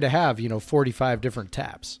trying to have, 45 different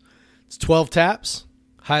taps. It's 12 taps,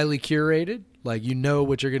 highly curated. Like,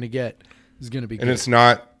 what you're going to get is going to be good. And it's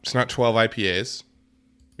not 12 IPAs.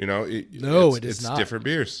 It is not. It's different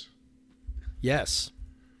beers. Yes.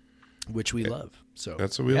 Which we love. So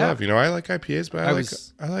that's what we love. I like IPAs, but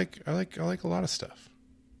I like a lot of stuff.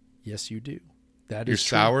 Yes, you do. That Your is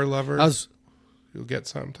true. sour lovers. You'll get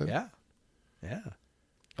something. Yeah. Yeah.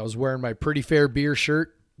 I was wearing my Pretty Fair Beer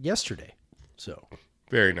shirt yesterday. So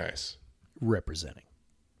very nice. Representing.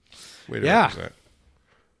 Way to represent.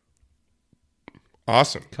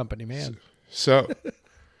 Awesome. Company man. So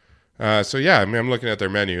yeah, I mean, I'm looking at their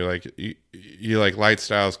menu. Like you like light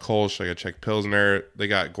styles, Kolsch, like a Czech Pilsner. They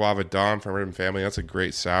got Guava Dawn from Urban Family. That's a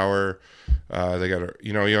great sour. They got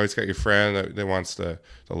you always got your friend that wants the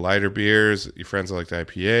lighter beers. Your friends that like the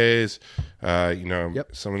IPAs.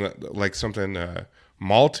 Someone that like something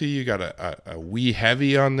malty. You got a wee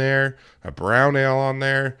heavy on there, a brown ale on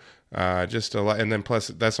there. Just a lot, and then plus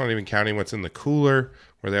that's not even counting what's in the cooler,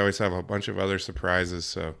 where they always have a bunch of other surprises.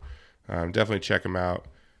 So definitely check them out.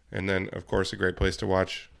 And then, of course, a great place to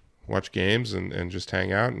watch games and just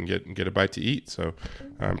hang out and get a bite to eat. So,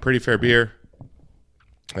 Pretty Fair Beer.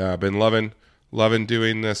 Been loving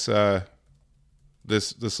doing this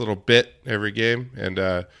this little bit every game and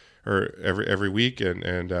or every week,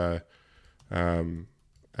 and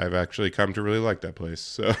I've actually come to really like that place.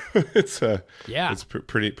 So it's it's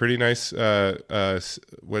pretty nice. What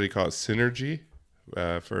do you call it? Synergy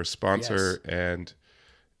for a sponsor and.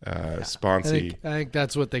 Sponsy. I think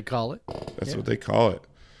that's what they call it. That's what they call it.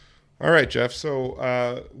 All right, Jeff.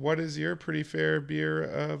 So, what is your Pretty Fair Beer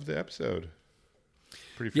of the episode?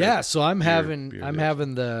 Pretty Fair. So I'm having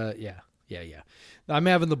the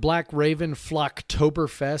Black Raven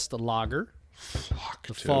Flocktoberfest lager,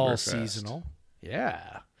 the fall seasonal.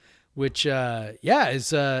 Yeah, which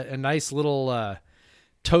is a nice little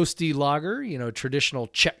toasty lager. Traditional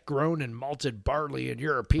Czech grown and malted barley and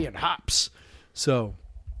European hops. So.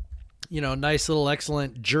 Nice little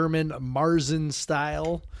excellent German Marzen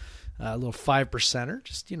style, little 5%er.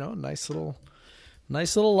 Just nice little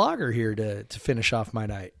lager here to finish off my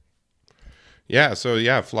night. Yeah, so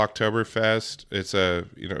Flocktoberfest. It's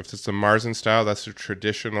if it's the Marzen style, that's the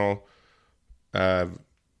traditional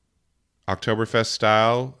Oktoberfest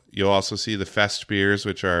style. You'll also see the Fest beers,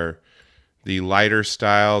 which are the lighter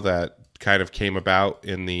style that kind of came about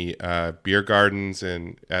in the beer gardens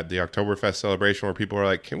and at the Oktoberfest celebration, where people were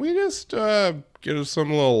like, can we just get us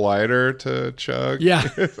some a little lighter to chug? Yeah.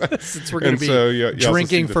 Since we're going to be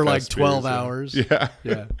drinking for like 12 hours. Yeah.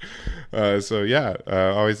 Yeah. Always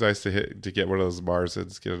nice to get one of those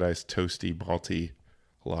Marzens, get a nice toasty, malty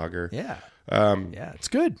lager. Yeah. It's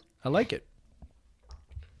good. I like it.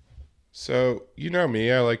 So,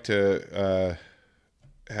 me, I like to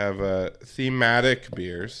have thematic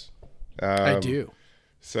beers. I do.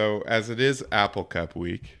 So as it is Apple Cup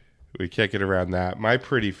week, we can't get around that. My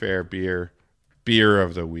Pretty Fair beer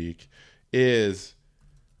of the week is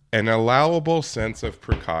an allowable sense of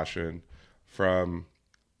precaution from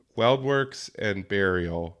Weldworks and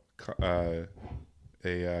Burial, a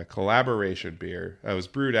collaboration beer that was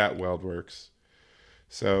brewed at Weldworks.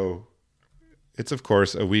 So it's, of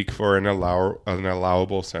course, a week for an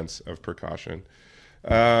allowable sense of precaution.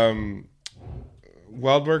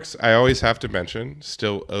 Weldworks, I always have to mention,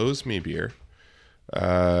 still owes me beer.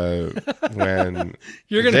 When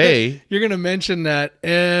you're gonna mention that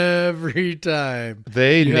every time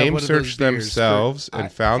they name searched themselves and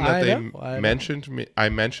found that they mentioned me. I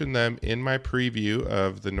mentioned them in my preview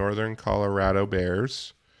of the Northern Colorado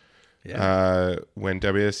Bears. Yeah. When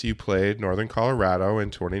WSU played Northern Colorado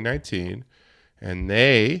in 2019, and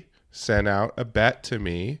they sent out a bet to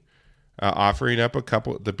me, offering up a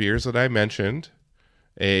couple of the beers that I mentioned.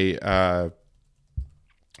 Now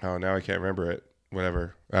I can't remember it.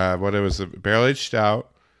 Whatever. What it was, a barrel-aged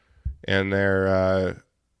stout and their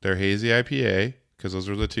hazy IPA, because those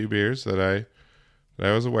were the two beers that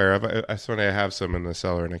that I was aware of. I swear I have some in the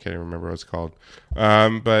cellar, and I can't even remember what it's called.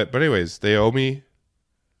 But anyways, they owe me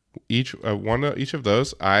each of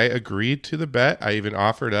those. I agreed to the bet. I even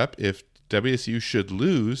offered up, if WSU should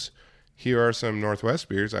lose, here are some Northwest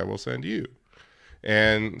beers I will send you.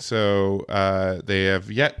 And so they have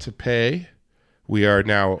yet to pay. We are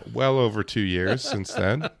now well over 2 years since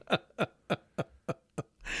then.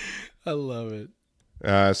 I love it.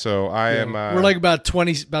 So I am. We're like about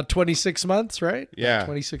 26 months, right? Yeah, about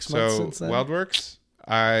 26 months since then. WeldWorks,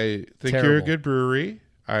 I think you're a good brewery.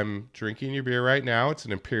 I'm drinking your beer right now. It's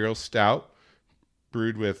an Imperial Stout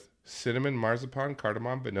brewed with cinnamon, marzipan,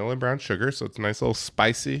 cardamom, vanilla, and brown sugar. So it's a nice little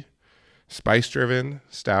spicy, spice-driven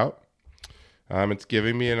stout. It's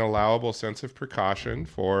giving me an allowable sense of precaution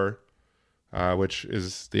for, which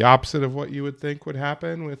is the opposite of what you would think would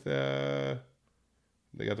happen with. They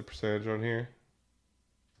got the percentage on here.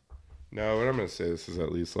 No, but I'm going to say this is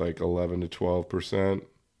at least like 11 to 12%.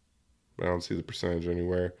 I don't see the percentage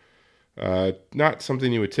anywhere. Not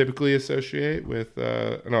something you would typically associate with.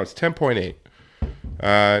 No, it's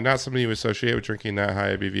 10.8. Not something you would associate with drinking that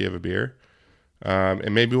high ABV of a beer.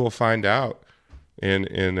 And maybe we'll find out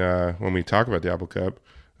in when we talk about the Apple Cup.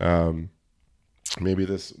 Maybe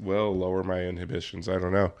this will lower my inhibitions. I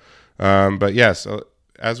don't know. But yes,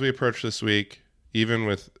 as we approach this week, even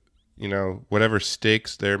with whatever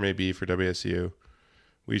stakes there may be for WSU,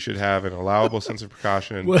 we should have an allowable sense of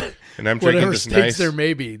precaution. And I'm drinking whatever this stakes nice. there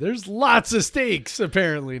may be. There's lots of stakes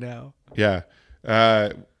apparently now. Yeah.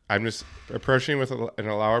 I'm just approaching with an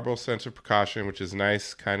allowable sense of precaution, which is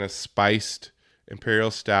nice, kind of spiced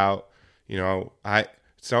Imperial Stout.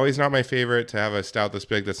 It's always not my favorite to have a stout this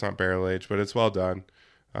big that's not barrel aged, but it's well done.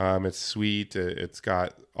 It's sweet. It's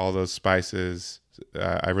got all those spices.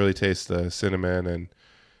 I really taste the cinnamon and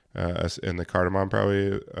the cardamom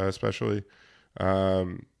probably especially. Yeah,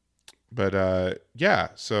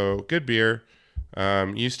 so good beer.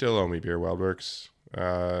 You still owe me beer, WeldWorks.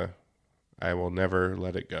 I will never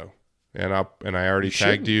let it go. And I already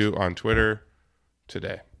tagged you on Twitter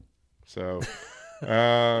today. So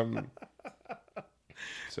I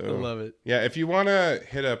love it. Yeah, if you want to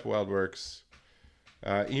hit up WeldWorks,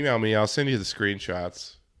 email me. I'll send you the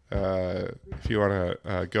screenshots if you want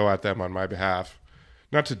to go at them on my behalf.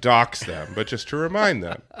 Not to dox them, but just to remind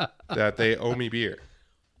them that they owe me beer.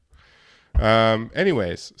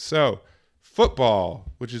 Anyways, so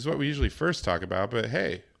football, which is what we usually first talk about, but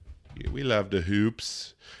hey, we love the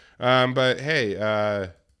hoops. But hey,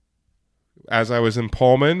 as I was in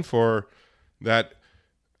Pullman for that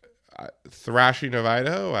thrashing of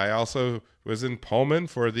Idaho, I also was in Pullman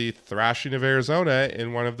for the thrashing of Arizona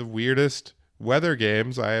in one of the weirdest weather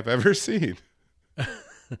games I have ever seen.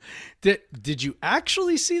 Did you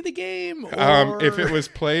actually see the game? Or... If it was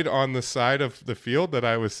played on the side of the field that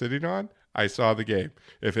I was sitting on, I saw the game.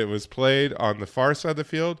 If it was played on the far side of the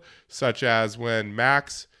field, such as when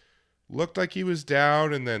Max looked like he was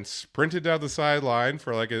down and then sprinted down the sideline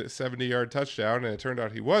for like a 70-yard touchdown, and it turned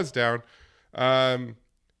out he was down,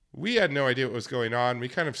 we had no idea what was going on. We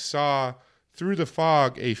kind of saw through the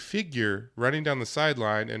fog a figure running down the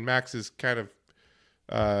sideline, and Max's kind of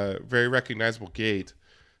very recognizable gait.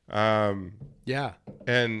 Yeah.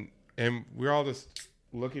 And we're all just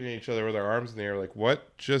looking at each other with our arms in the air like,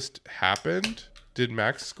 what just happened? Did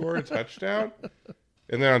Max score a touchdown?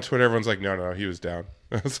 And then on Twitter, everyone's like, no, he was down.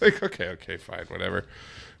 I was like, okay, fine, whatever.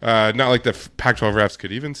 Not like the Pac-12 refs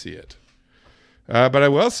could even see it. But I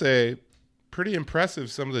will say, pretty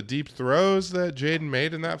impressive some of the deep throws that Jaden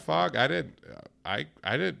made in that fog. I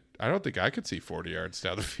don't think I could see 40 yards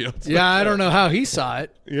down the field. Yeah, I don't know how he saw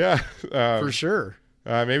it. Yeah. For sure.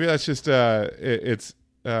 Maybe that's just it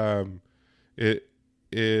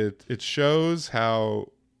shows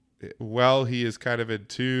how well he is kind of in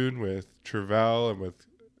tune with Travell and with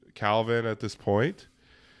Calvin at this point.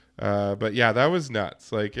 But yeah, that was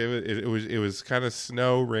nuts. Like it was kind of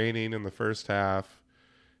snow raining in the first half,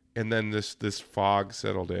 and then this fog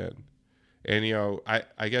settled in. And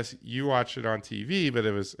I guess you watched it on TV, but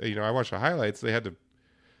it was I watched the highlights. They had to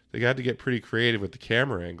get pretty creative with the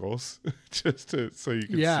camera angles so you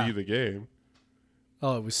could see the game.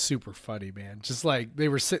 Oh, it was super funny, man. Just like they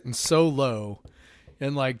were sitting so low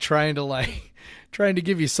and like trying to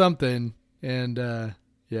give you something. And that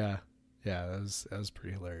was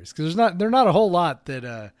pretty hilarious. Because there's not a whole lot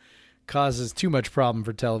that causes too much problem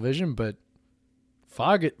for television, but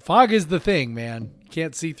fog is the thing, man. You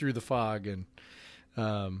can't see through the fog, and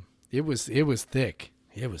it was thick.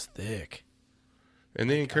 It was thick. And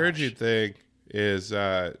the encouraging thing is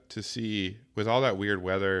to see, with all that weird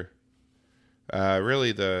weather,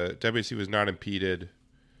 really the WC was not impeded.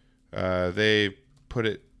 They put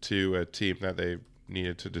it to a team that they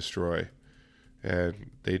needed to destroy,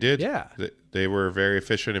 and they did. Yeah. They were very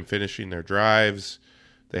efficient in finishing their drives.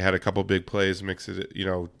 They had a couple big plays,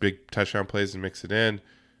 big touchdown plays and mix it in.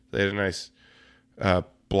 They had a nice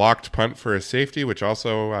blocked punt for a safety, which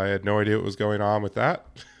also I had no idea what was going on with that,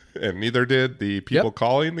 and neither did the people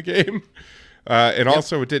calling the game. And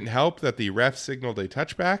also, it didn't help that the ref signaled a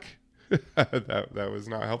touchback. that was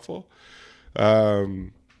not helpful.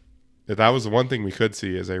 That was the one thing we could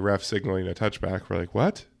see is a ref signaling a touchback. We're like,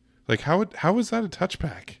 what? Like, how is that a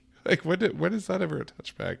touchback? Like, when is that ever a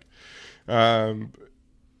touchback?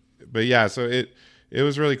 But yeah, so it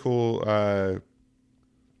was really cool.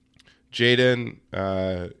 Jaden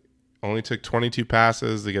only took 22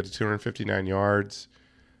 passes. They got to 259 yards.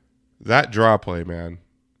 That draw play, man.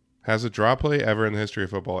 Has a draw play ever in the history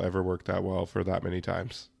of football ever worked that well for that many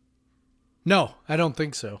times? No, I don't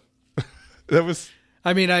think so. That was...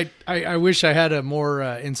 I mean, I wish I had a more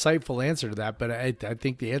insightful answer to that, but I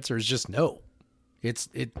think the answer is just no. This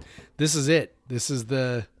is it. This is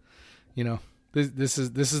the, this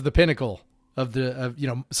is the pinnacle of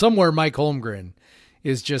somewhere Mike Holmgren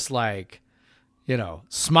is just like,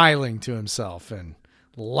 smiling to himself and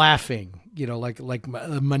laughing, like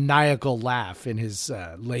a maniacal laugh in his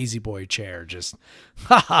lazy boy chair. Just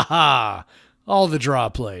ha ha ha! All the draw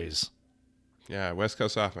plays. Yeah, West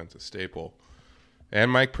Coast offense, a staple. And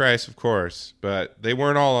Mike Price, of course, but they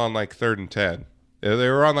weren't all on like 3rd and 10. They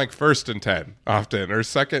were on like 1st and 10 often, or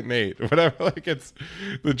 2nd and 8, whatever. Like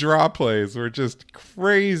the draw plays were just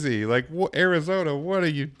crazy. Like Arizona, what are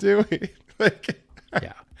you doing?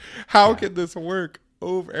 How can this work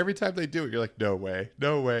over every time they do it? You're like, no way.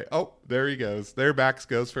 Oh, there he goes. Their backs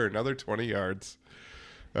goes for another 20 yards.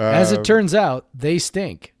 As it turns out, they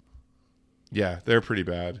stink. Yeah, they're pretty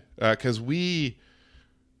bad. Because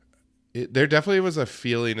there definitely was a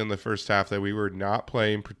feeling in the first half that we were not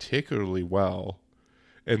playing particularly well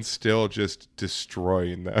and still just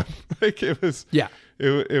destroying them. Like it was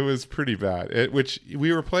pretty bad. Which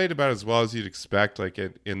we were playing about as well as you'd expect, like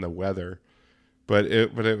in the weather. But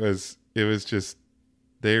it was just,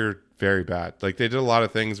 they're very bad. Like they did a lot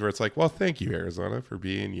of things where it's like, well, thank you, Arizona, for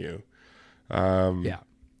being you. And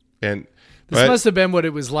this must have been what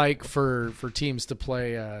it was like for teams to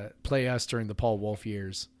play us during the Paul Wolf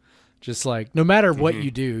years. Just like, no matter what you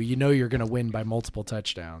do, you're going to win by multiple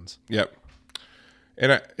touchdowns. Yep.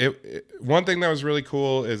 And one thing that was really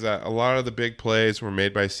cool is that a lot of the big plays were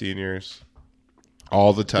made by seniors.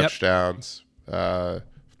 All the touchdowns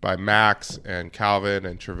by Max and Calvin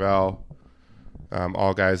and Travell,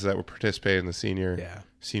 all guys that were participating in the senior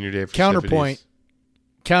day festivities.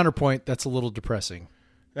 Counterpoint, that's a little depressing.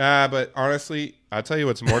 But honestly, I'll tell you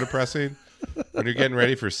what's more depressing. When you're getting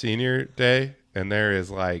ready for senior day and there is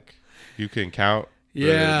like, you can count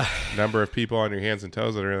the number of people on your hands and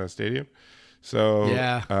toes that are in that stadium. So,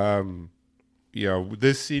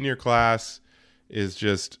 this senior class is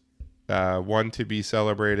just one to be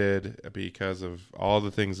celebrated because of all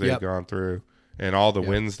the things they've gone through and all the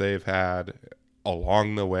wins they've had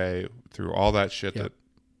along the way through all that shit that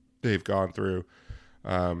they've gone through.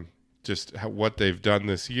 Just what they've done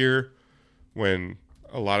this year when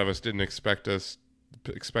a lot of us didn't expect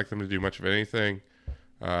them to do much of anything.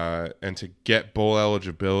 And to get bowl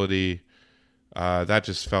eligibility, that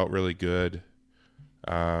just felt really good.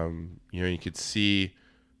 You could see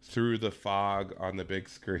through the fog on the big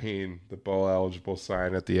screen the bowl eligible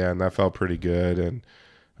sign at the end. That felt pretty good.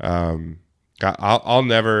 And I'll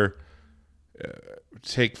never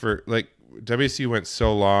take for, like, WSU went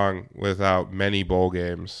so long without many bowl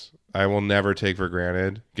games. I will never take for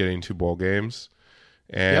granted getting 2 bowl games,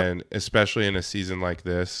 and especially in a season like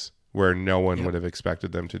this, where no one would have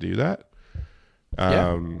expected them to do that.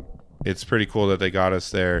 It's pretty cool that they got us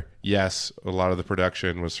there. Yes, a lot of the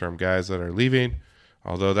production was from guys that are leaving,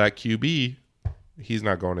 although that QB, he's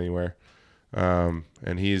not going anywhere. And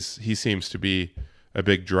he seems to be a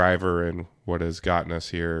big driver in what has gotten us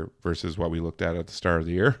here versus what we looked at the start of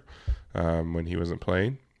the year when he wasn't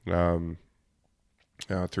playing through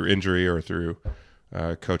injury or through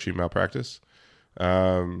coaching malpractice.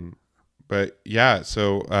 But yeah,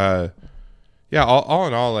 so all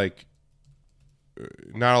in all, like,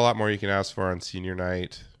 not a lot more you can ask for on senior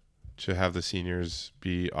night to have the seniors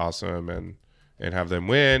be awesome and have them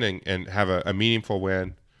win and have a meaningful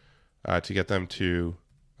win to get them to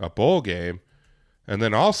a bowl game. And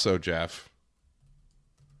then also, Jeff,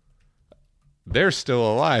 they're still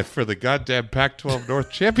alive for the goddamn Pac-12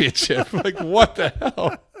 North Championship. Like, what the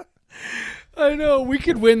hell? I know. We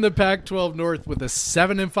could win the Pac-12 North with a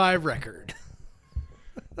 7-5 record.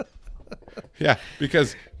 Yeah,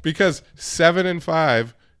 because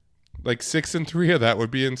 7-5, like 6-3 of that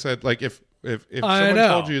would be inside. Like, if if I someone know.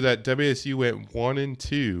 told you that WSU went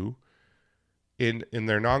 1-2 in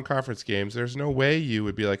their non-conference games, there's no way you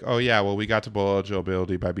would be like, oh yeah, well we got to bowl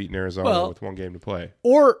eligibility by beating Arizona Well, with one game to play.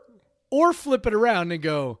 Or flip it around and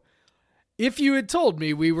go, if you had told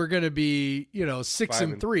me we were going to be,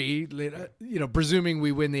 6-3, presuming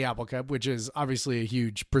we win the Apple Cup, which is obviously a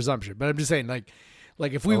huge presumption, but I'm just saying, like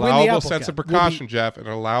if we win the Allowable Apple sense Cup, of precaution, Jeff. An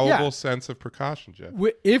allowable sense of precaution, Jeff.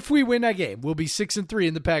 If we win that game, we'll be 6-3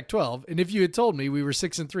 in the Pac-12. And if you had told me we were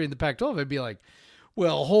 6-3 in the Pac-12, I'd be like,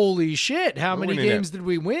 well, holy shit! How many games did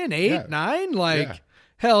we win? 8, 9?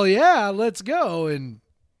 Hell yeah, let's go! And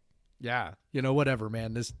yeah, whatever,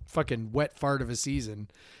 man. This fucking wet fart of a season.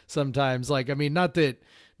 Sometimes, not that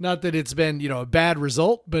it's been a bad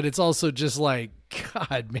result, but it's also just like,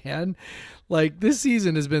 God, man, this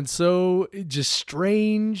season has been so just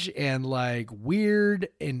strange and weird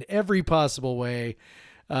in every possible way.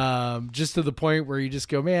 Just to the point where you just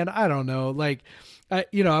go, man, I don't know. I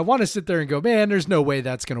want to sit there and go, man, there's no way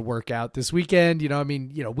that's going to work out this weekend. We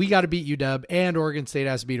got to beat UW and Oregon State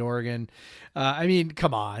has to beat Oregon.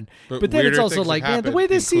 Come on. But then it's also man, the way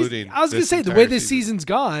this season, I was going to say, the way this season's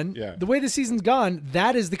gone,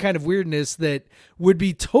 that is the kind of weirdness that would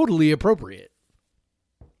be totally appropriate.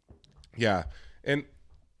 Yeah. And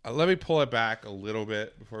let me pull it back a little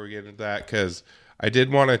bit before we get into that, because I did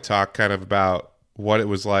want to talk kind of about what it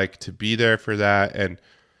was like to be there for that, and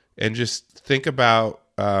just think about,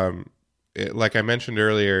 like I mentioned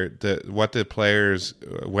earlier, what the players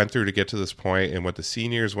went through to get to this point, and what the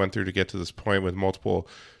seniors went through to get to this point with multiple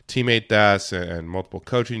teammate deaths and multiple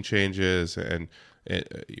coaching changes, and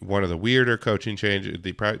one of the weirder coaching changes,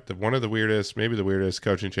 one of the weirdest, maybe the weirdest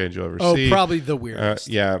coaching change you'll ever see. Oh, probably the weirdest.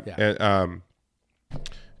 And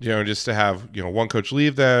just to have one coach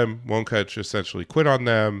leave them, one coach essentially quit on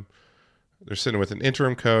them. They're sitting with an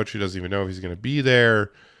interim coach who doesn't even know if he's going to be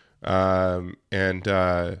there. It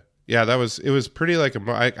was pretty I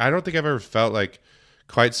don't think I've ever felt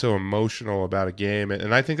quite so emotional about a game.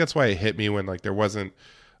 And I think that's why it hit me when there wasn't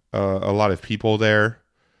a lot of people there.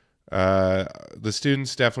 The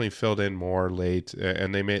students definitely filled in more late,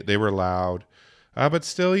 and they were loud. But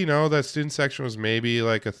still, that student section was maybe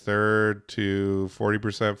a third to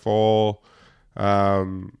 40% full.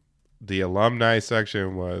 The alumni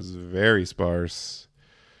section was very sparse.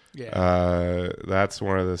 Yeah. That's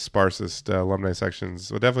one of the sparsest alumni sections.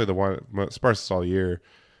 Well, definitely the one sparsest all year.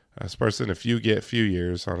 Sparse in a few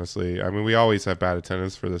years, honestly. We always have bad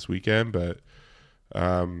attendance for this weekend, but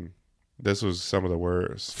this was some of the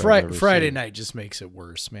worst. Friday night just makes it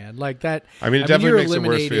worse, man. It definitely makes it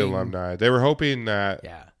worse for the alumni. They were hoping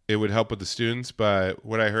that it would help with the students, but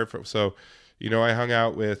what I heard I hung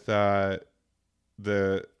out with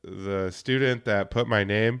the student that put my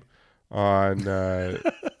name on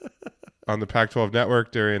on the Pac-12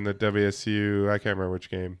 network during the WSU, I can't remember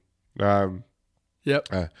which game. Yep.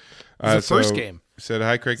 The first game. He said,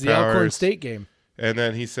 "Hi, Craig the Powers." The Alcorn State game. And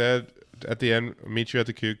then he said at the end, "Meet you at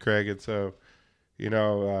the Coug, Craig." And so,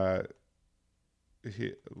 I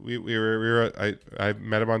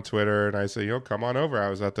met him on Twitter, and I said, come on over. I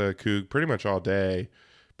was at the Coug pretty much all day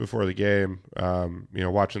before the game,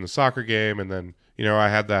 watching the soccer game, and then I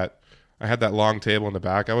had that long table in the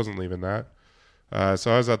back. I wasn't leaving that,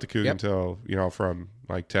 so I was at the Coug until from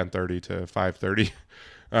 10:30 to 5:30.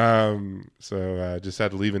 So just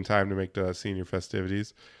had to leave in time to make the senior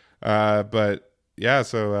festivities. But yeah,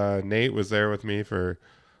 so Nate was there with me for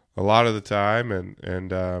a lot of the time,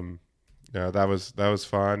 and that was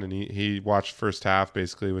fun. And he watched first half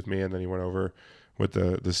basically with me, and then he went over with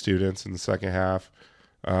the students in the second half.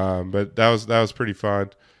 But that was pretty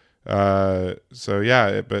fun. But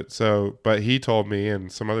he told me,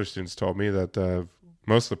 and some other students told me, that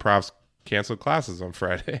most of the profs canceled classes on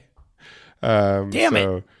Friday. Damn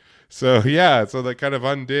it. So that kind of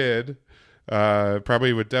undid.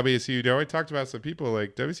 Probably with WSU, I talked about some people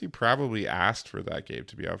WSU probably asked for that game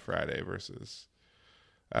to be on Friday versus.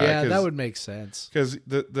 That would make sense. Because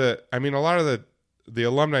a lot of the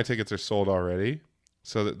alumni tickets are sold already,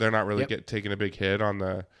 so that they're not really taking a big hit on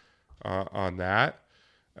that.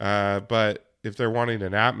 But if they're wanting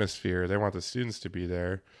an atmosphere, they want the students to be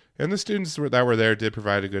there, and the students that were there did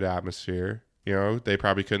provide a good atmosphere. They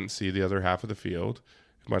probably couldn't see the other half of the field,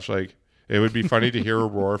 much like it would be funny to hear a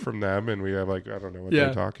roar from them, and we have I don't know what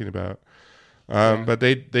they're talking about. But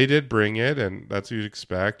they did bring it, and that's what you'd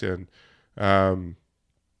expect. And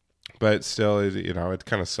but still, it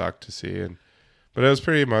kind of sucked to see, but it was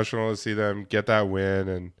pretty emotional to see them get that win,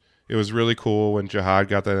 and it was really cool when Jihad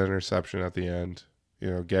got that interception at the end.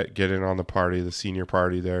 Get in on the party, the senior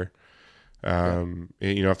party there.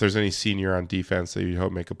 If there's any senior on defense that you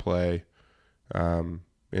hope make a play,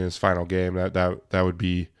 in his final game. That would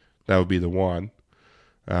be the one.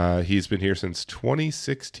 He's been here since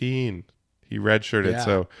 2016. He redshirted. Yeah.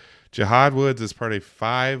 So Jihad Woods is part of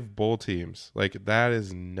 5 bowl teams. Like, that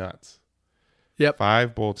is nuts. Yep.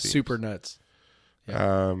 5 bowl teams. Super nuts.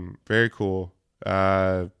 Very cool.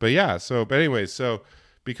 But anyways, so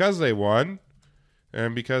because they won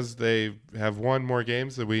and because they have won more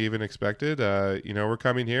games than we even expected, we're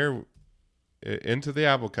coming here into the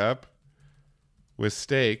Apple Cup with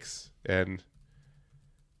stakes, and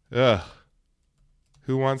who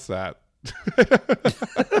wants that?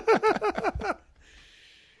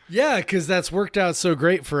 Yeah, because that's worked out so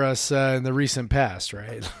great for us in the recent past,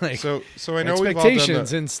 right? Like, So I know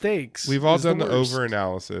expectations and stakes. we've all is done the worst. over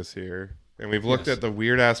analysis here, and we've looked Yes. at the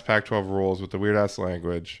weird ass Pac-12 rules with the weird ass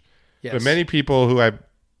language. Yes. But many people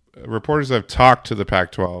reporters have talked to the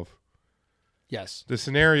Pac-12. Yes. The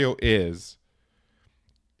scenario is,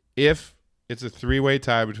 if it's a 3-way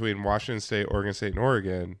tie between Washington State, Oregon State, and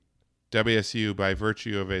Oregon, WSU, by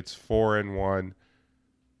virtue of its 4-1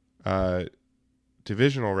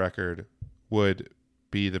 divisional record, would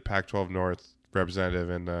be the Pac-12 North representative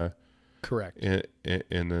in the Correct. in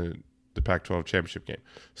the Pac-12 championship game.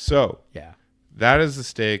 So Yeah. that is the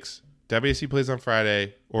stakes. WSU plays on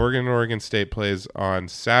Friday. Oregon State plays on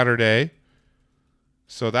Saturday.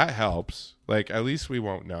 So that helps. Like, at least we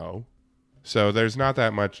won't know. So there's not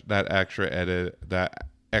that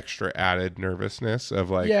extra added nervousness of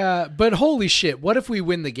like, Yeah, but holy shit, what if we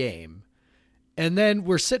win the game? And then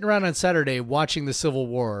we're sitting around on Saturday watching the Civil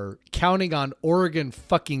War, counting on Oregon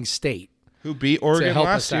fucking State. who beat Oregon help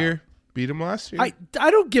last us out. year? Beat them last year? I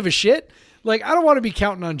don't give a shit. Like, I don't want to be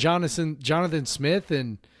counting on Jonathan Smith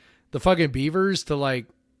and the fucking Beavers to like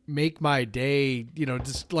make my day,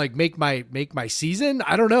 just like make my season.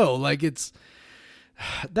 I don't know. Like,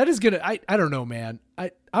 that is gonna. I don't know, man.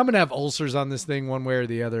 I'm gonna have ulcers on this thing one way or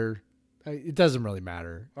the other. It doesn't really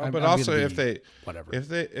matter. But also, if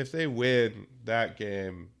they win that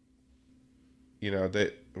game,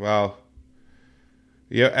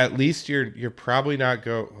 at least you're probably not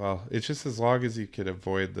it's just as long as you can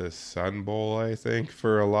avoid the Sun Bowl, I think,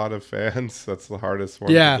 for a lot of fans. That's the hardest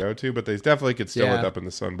one to go to, but they definitely could still end up in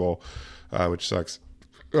the Sun Bowl, which sucks.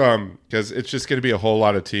 Because it's just going to be a whole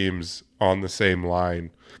lot of teams on the same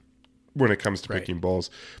line when it comes to picking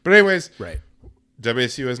bowls. But anyways,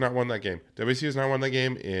 WSU has not won that game. WSU has not won that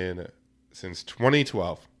game since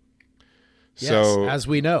 2012. Yes, So as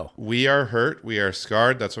we know, we are hurt. We are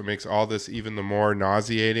scarred. That's what makes all this even the more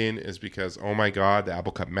nauseating, is because, oh my God, the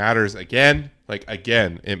Apple Cup matters again. Like,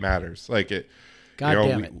 again, it matters. Like, it. God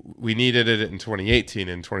damn it. We needed it in 2018,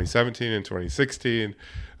 in 2017, in 2016,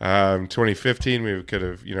 2015. We could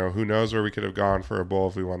have, who knows where we could have gone for a bowl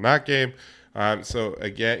if we won that game. So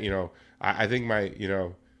again, I think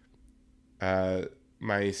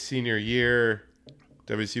my senior year,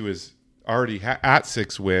 WSU was already at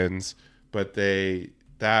 6 wins, but there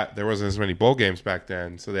wasn't as many bowl games back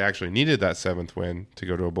then, so they actually needed that 7th win to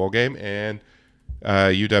go to a bowl game, and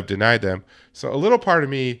UW denied them. So a little part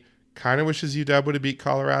of me kind of wishes UW would have beat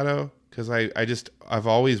Colorado, because I've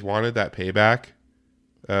always wanted that payback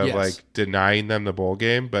of like denying them the bowl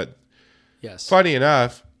game. But funny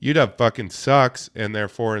enough, UW fucking sucks, and they're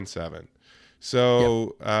 4-7.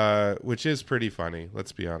 So, which is pretty funny.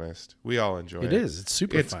 Let's be honest. We all enjoy it. It is. It's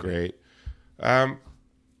super It's funny. great.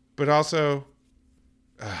 But also,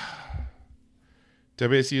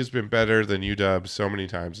 WSU has been better than UW so many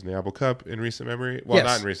times in the Apple Cup in recent memory. Well,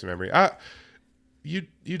 not in recent memory.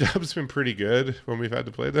 UW's been pretty good when we've had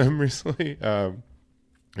to play them recently.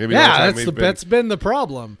 That's been the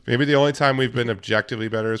problem. Maybe the only time we've been objectively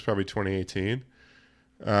better is probably 2018,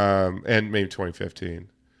 and maybe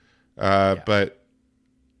 2015. But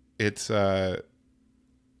it's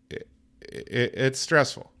it's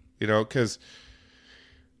stressful, because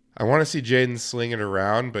I want to see Jaden sling it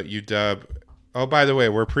around, but UW. Oh, by the way,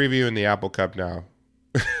 we're previewing the Apple Cup now.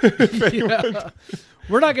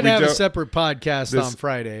 We're not going to have a separate podcast on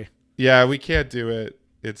Friday. Yeah, we can't do it.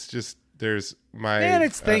 It's just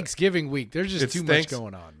it's Thanksgiving week. There's just too much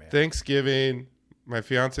going on, man. Thanksgiving. My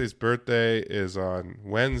fiance's birthday is on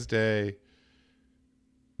Wednesday.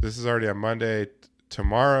 This is already on Monday.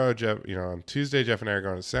 Tomorrow, Jeff, on Tuesday, Jeff and I are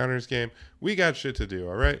going to Sounders game. We got shit to do,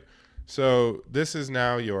 all right? So this is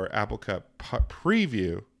now your Apple Cup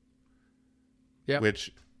preview,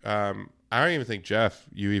 which I don't even think, Jeff,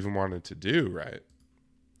 you even wanted to do, right?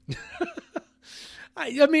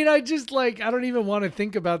 I mean, I don't even want to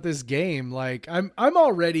think about this game. Like, I'm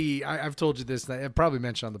already, I've told you this, I probably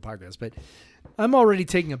mentioned on the podcast, but I'm already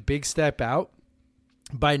taking a big step out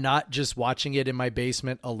by not just watching it in my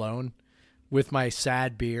basement alone with my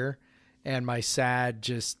sad beer and my sad,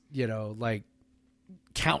 just, like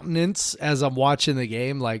countenance as I'm watching the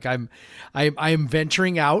game. Like I am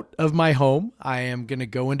venturing out of my home. I am going to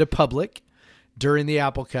go into public during the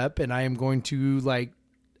Apple Cup, and I am going to like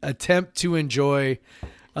attempt to enjoy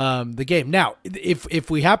the game. Now, if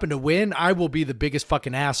we happen to win, I will be the biggest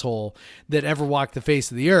fucking asshole that ever walked the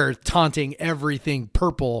face of the earth, taunting everything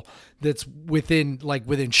purple that's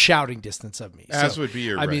within shouting distance of me. As So, would be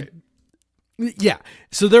your I right. mean, yeah.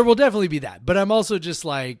 So there will definitely be that, but I'm also just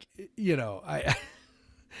like,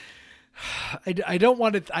 I don't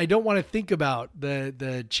want to think about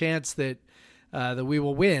the chance that we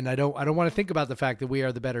will win. I don't want to think about the fact that we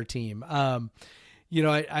are the better team. I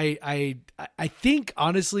think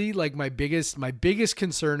honestly, like my biggest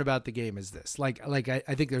concern about the game is this.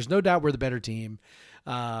 I think there's no doubt we're the better team.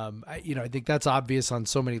 I think that's obvious on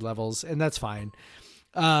so many levels, and that's fine.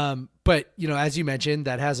 But as you mentioned,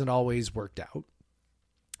 that hasn't always worked out.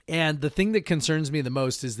 And the thing that concerns me the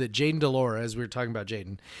most is that Jaden Delora, as we were talking about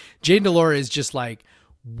Jaden Delora is just like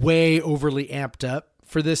way overly amped up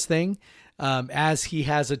for this thing, as he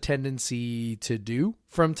has a tendency to do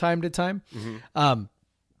from time to time. Mm-hmm.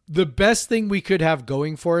 The best thing we could have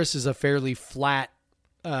going for us is a fairly flat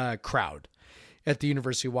crowd at the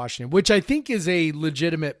University of Washington, which I think is a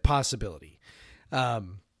legitimate possibility. That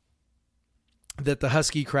the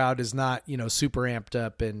Husky crowd is not, super amped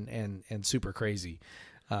up and super crazy.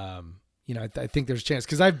 I think there's a chance,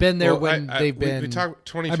 because I've been there they've been. We talked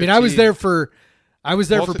 2015. I mean, I was there for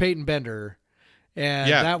Peyton Bender, and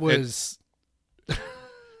that was.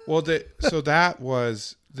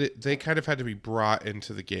 They kind of had to be brought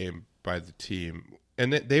into the game by the team,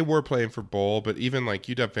 and they were playing for bowl. But even like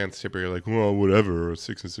UW fans typically are like, well, whatever, a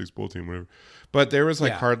 6-6 bowl team, whatever. But there was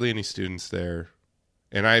hardly any students there,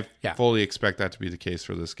 and I fully expect that to be the case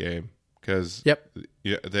for this game, because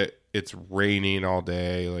it's raining all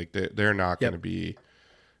day. Like they're not going to be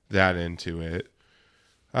that into it.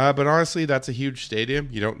 But honestly, that's a huge stadium.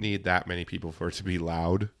 You don't need that many people for it to be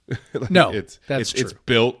loud. That's true. It's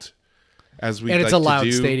built as we and like it's a loud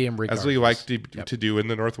to do, stadium, regardless. as we like to do in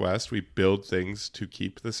the Northwest. We build things to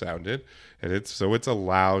keep the sound in, and it's a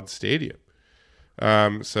loud stadium.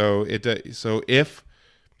 So if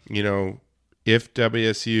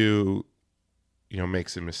WSU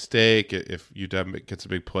makes a mistake, if UW gets a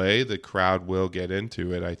big play, the crowd will get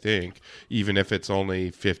into it, I think, even if it's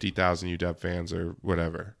only 50,000 UW fans or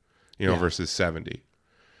whatever, versus 70.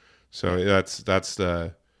 So that's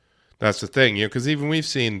the thing, because even we've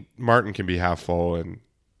seen Martin can be half full, and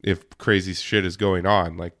if crazy shit is going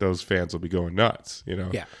on, like those fans will be going nuts,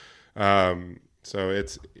 Yeah. So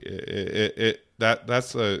that's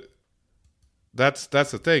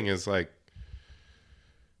the thing, is like,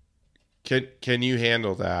 Can you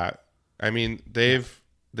handle that? I mean, they've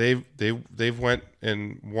went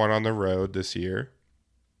and won on the road this year,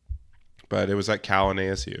 but it was at Cal and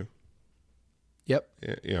ASU. Yep.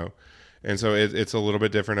 And so it's a little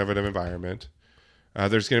bit different of an environment.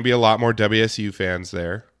 There's going to be a lot more WSU fans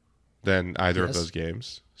there than either of those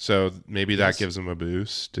games, so maybe that gives them a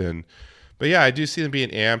boost. But yeah, I do see them being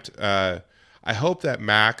amped. I hope that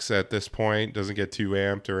Max at this point doesn't get too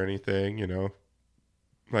amped or anything.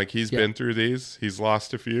 Like he's been through these. He's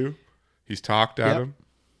lost a few. He's talked at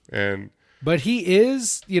him, but he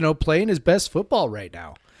is, playing his best football right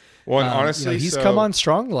now. Well, and honestly, he's come on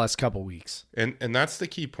strong the last couple weeks. And that's the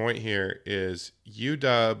key point here, is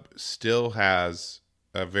UW still has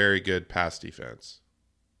a very good pass defense.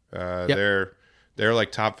 They're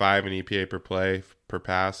like top 5 in EPA per play per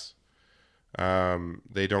pass.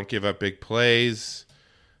 They don't give up big plays.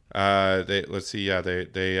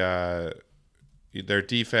 Their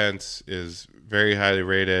defense is very highly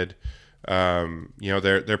rated.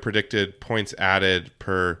 Their predicted points added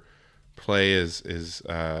per play is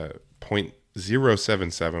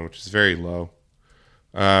 0.077, which is very low.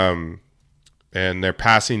 And their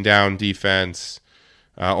passing down defense,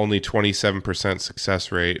 only 27%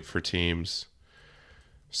 success rate for teams.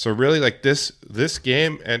 So really, like this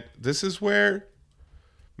game, and this is where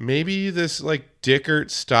maybe this like Dickert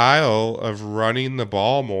style of running the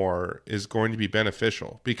ball more is going to be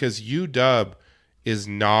beneficial, because UW is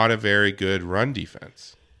not a very good run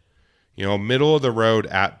defense. Middle of the road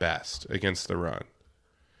at best against the run.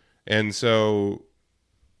 And so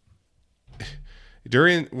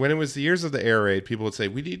when it was the years of the air raid, people would say,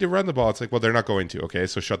 we need to run the ball. It's like, well, they're not going to. Okay,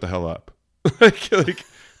 so shut the hell up. like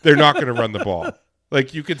they're not going to run the ball.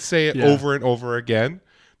 Like you could say it over and over again.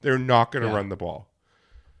 They're not going to run the ball.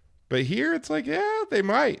 But here it's like, they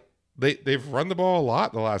might. They've run the ball a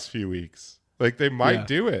lot the last few weeks. Like they might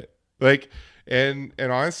do it. Like and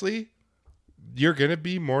honestly, you're going to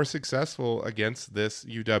be more successful against this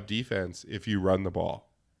UW defense if you run the ball.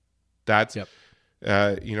 That's, Yep.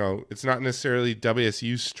 It's not necessarily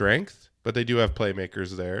WSU's strength, but they do have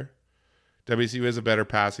playmakers there. WSU is a better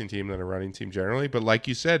passing team than a running team generally. But like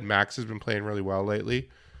you said, Max has been playing really well lately.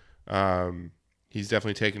 He's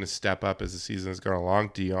definitely taken a step up as the season has gone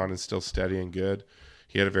along. Dion is still steady and good.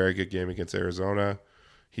 He had a very good game against Arizona.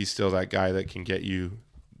 He's still that guy that can get you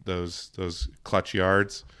those clutch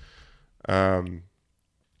yards. And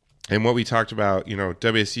what we talked about,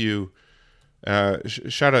 WSU,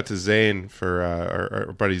 shout out to Zane for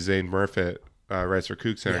our buddy Zane Murfitt, writes for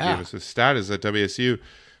Kook Center. Yeah. Gave us a stat is that WSU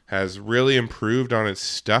has really improved on its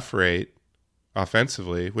stuff rate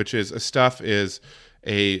offensively, which is a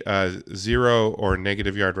 0 or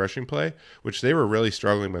negative yard rushing play, which they were really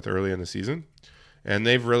struggling with early in the season. And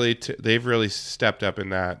they've really stepped up in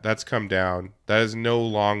that. That's come down. That is no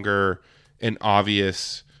longer an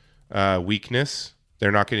obvious weakness.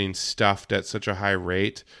 They're not getting stuffed at such a high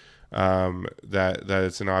rate that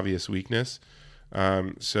it's an obvious weakness.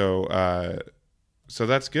 So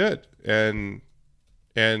that's good. And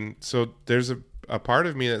so there's a part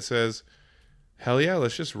of me that says, hell yeah,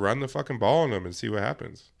 let's just run the fucking ball on them and see what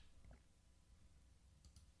happens.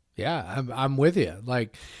 Yeah, I'm with you.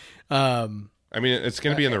 Like, I mean, it's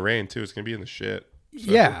going to be in the rain too. It's going to be in the shit.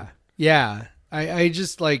 So. Yeah. I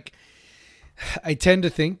just like, I tend to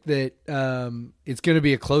think that it's going to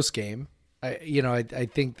be a close game. I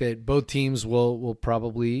think that both teams will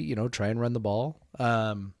probably, try and run the ball.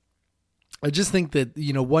 I just think that,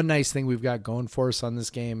 one nice thing we've got going for us on this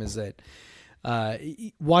game is that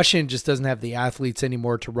Washington just doesn't have the athletes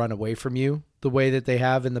anymore to run away from you the way that they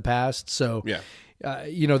have in the past. So, yeah.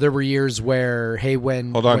 There were years where, hey,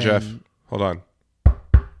 Hold on, Jeff. Hold on.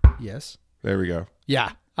 Yes. There we go.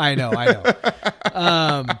 Yeah, I know.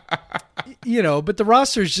 But the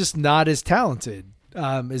roster is just not as talented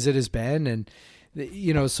as it has been. And,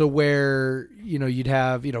 so where, you'd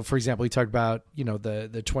have, for example, we talked about,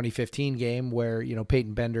 the 2015 game where,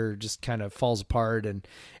 Peyton Bender just kind of falls apart and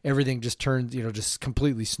everything just turns, just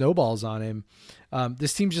completely snowballs on him.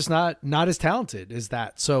 This team's just not as talented as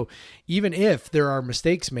that. So even if there are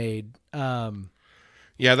mistakes made,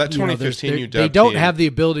 yeah, that 2015 UW they don't team, have the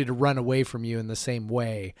ability to run away from you in the same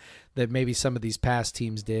way that maybe some of these past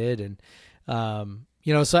teams did. And,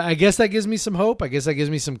 so I guess that gives me some hope. I guess that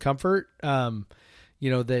gives me some comfort. That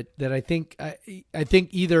I think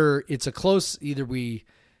either it's it's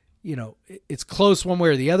close one way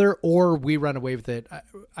or the other, or we run away with it.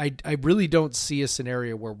 I really don't see a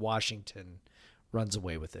scenario where Washington runs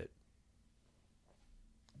away with it.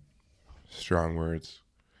 Strong words.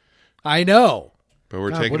 I know. But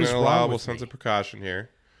we're God, taking what an is wrong allowable with sense me? of precaution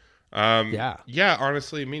here. Yeah,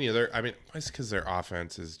 honestly, me neither. I mean, it's because their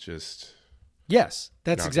offense is just... Yes,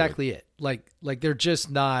 that's Not exactly it. Like they're just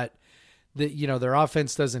not... their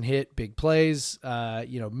offense doesn't hit big plays.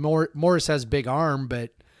 Morris has big arm,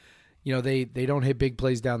 but they don't hit big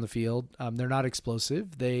plays down the field. They're not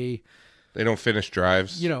explosive. They don't finish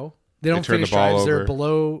drives. they don't turn finish the ball drives. over.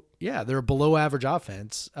 They're a below average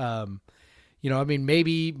offense.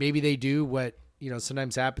 Maybe they do what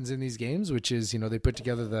sometimes happens in these games, which is they put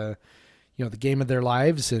together the game of their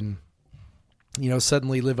lives and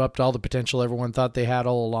suddenly live up to all the potential everyone thought they had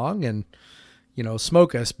all along and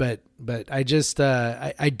smoke us. But I just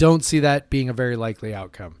I don't see that being a very likely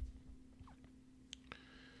outcome.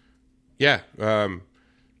 Yeah.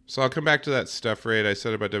 So I'll come back to that stuff rate I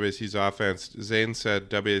said about WSU's offense. Zane said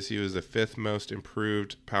WSU is the 5th most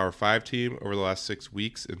improved Power 5 team over the last 6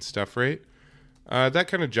 weeks in stuff rate. That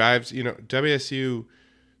kind of jives. WSU,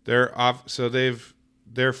 they're off. So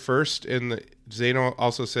they're first in the. Zane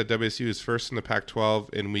also said WSU is first in the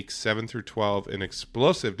Pac-12 in weeks 7 through 12 in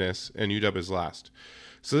explosiveness, and UW is last.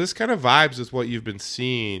 So this kind of vibes with what you've been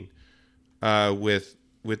seeing with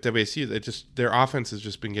WSU. Their offense has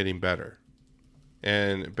just been getting better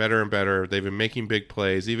and better and better. They've been making big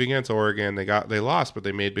plays. Even against Oregon, they lost, but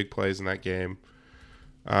they made big plays in that game.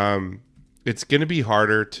 It's going to be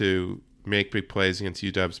harder to make big plays against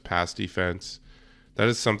UW's pass defense. That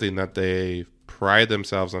is something that they pride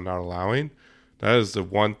themselves on not allowing. That is the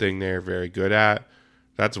one thing they're very good at.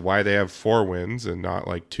 That's why they have 4 wins and not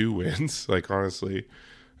like 2 wins. Like, honestly,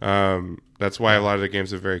 that's why a lot of the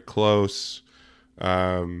games are very close.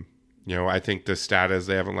 I think the stat is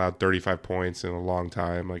they haven't allowed 35 points in a long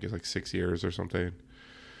time. Like, it's like 6 years or something.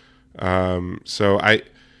 I'm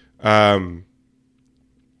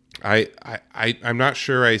not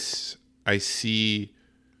sure I see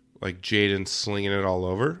like Jaden slinging it all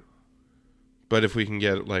over, but if we can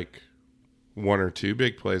get like 1 or 2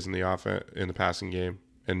 big plays in the offense in the passing game,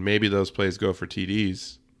 and maybe those plays go for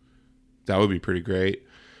TDs, That would be pretty great.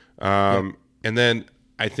 And then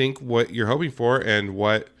I think what you're hoping for and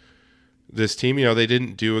what this team, they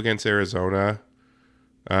didn't do against Arizona.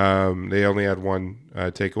 They only had one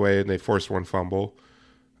takeaway and they forced one fumble.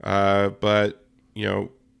 But UW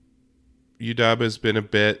has been a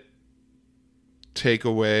bit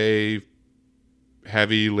takeaway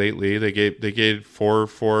heavy lately. They gave four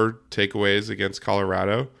takeaways against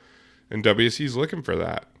Colorado, and WSU's looking for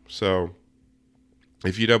that. So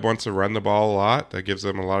if UW wants to run the ball a lot, that gives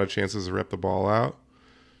them a lot of chances to rip the ball out.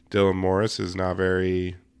 Dylan Morris is not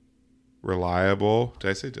very reliable. Did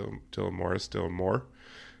I say Dylan Morris? Dylan Moore?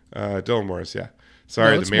 Dylan Morris, yeah.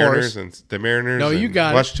 Sorry, No, the Mariners Morris. The Mariners. No, you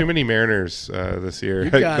got watched too many Mariners this year.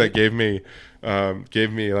 That gave me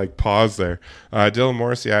like pause there. Dylan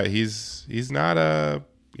Morris, yeah, he's not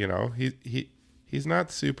he's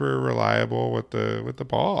not super reliable with the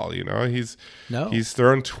ball. He's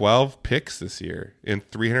thrown 12 picks this year in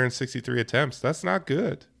 363 attempts. That's not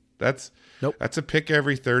good. That's a pick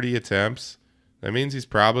every 30 attempts. That means he's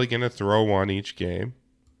probably going to throw one each game,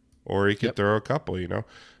 or he could throw a couple.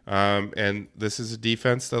 And this is a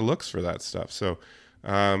defense that looks for that stuff. So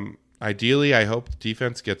ideally, I hope the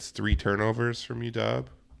defense gets 3 turnovers from UW.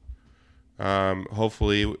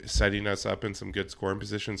 Hopefully setting us up in some good scoring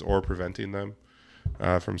positions or preventing them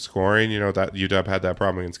from scoring. That UW had that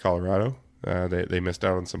problem against Colorado. They missed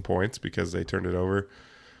out on some points because they turned it over,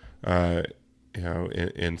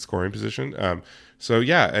 in scoring position.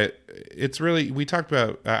 It's really, we talked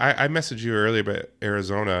about, I messaged you earlier about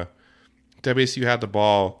Arizona. WSU had the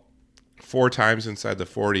ball 4 times inside the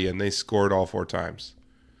 40, and they scored all 4 times.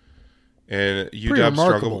 And UW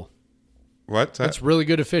struggled. What? That's really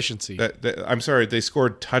good efficiency. I'm sorry, they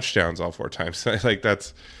scored touchdowns all 4 times. Like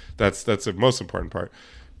that's the most important part.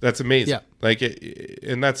 That's amazing. Yeah.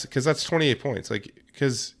 And that's because that's 28 points. Like,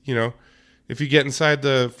 because if you get inside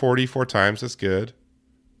the 40 4 times, that's good.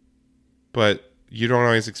 But you don't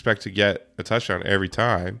always expect to get a touchdown every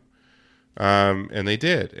time. And they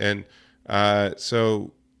did. And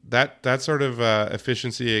so that sort of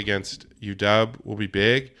efficiency against UW will be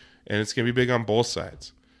big, and it's going to be big on both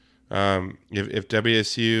sides. If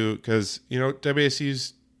WSU, because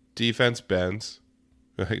WSU's defense bends,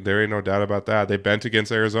 there ain't no doubt about that. They bent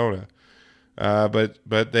against Arizona, but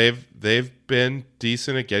they've been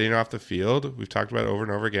decent at getting off the field. We've talked about it over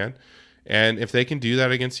and over again, and if they can do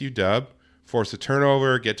that against UW, force a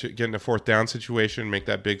turnover, get in a 4th down situation, make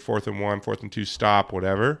that big 4th and 1, 4th and 2 stop,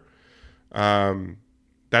 whatever.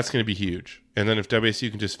 That's going to be huge. And then if WSU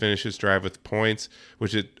can just finish its drive with points,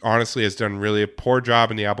 which it honestly has done really a poor job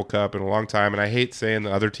in the Apple Cup in a long time. And I hate saying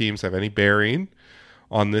the other teams have any bearing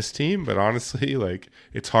on this team, but honestly, like,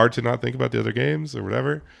 it's hard to not think about the other games or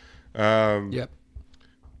whatever.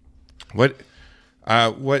 What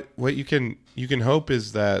you can hope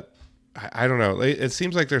is that, I don't know. It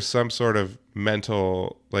seems like there's some sort of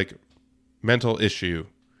mental issue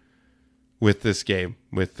with this game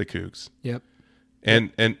with the Cougs. Yep.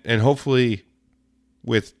 And hopefully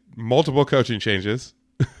with multiple coaching changes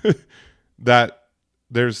that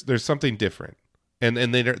there's something different. And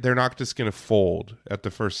they're not just going to fold at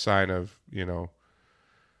the first sign of,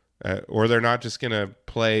 or they're not just going to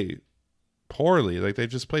play poorly. Like, they've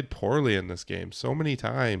just played poorly in this game so many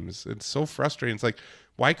times. It's so frustrating. It's like,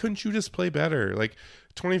 why couldn't you just play better? Like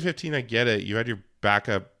 2015, I get it. You had your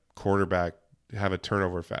backup quarterback have a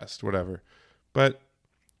turnover fest, whatever. But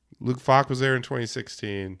Luke Falk was there in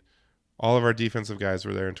 2016. All of our defensive guys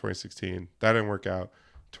were there in 2016. That didn't work out.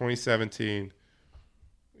 2017,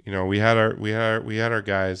 we had our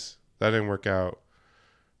guys. That didn't work out.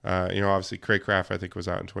 Obviously Craig Kraft, I think, was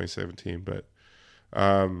out in 2017, but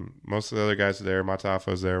most of the other guys are there.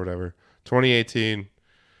 Matafo's there, whatever. 2018,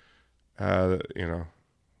 I'll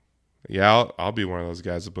be one of those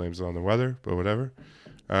guys that blames it on the weather, but whatever.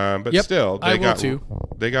 But still,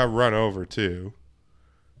 they got run over too.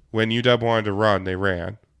 When UW wanted to run, they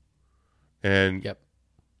ran. And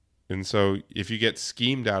so if you get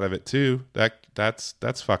schemed out of it too,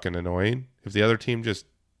 that's fucking annoying. If the other team just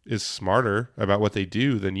is smarter about what they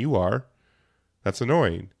do than you are, that's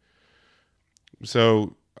annoying.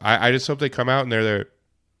 So I just hope they come out and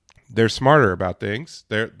they're smarter about things.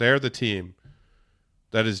 They're the team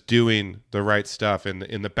that is doing the right stuff in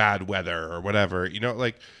the bad weather or whatever.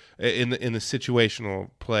 Like in the situational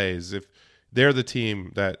plays. If they're the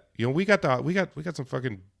team that we got some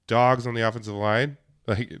fucking dogs on the offensive line,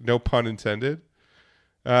 like, no pun intended.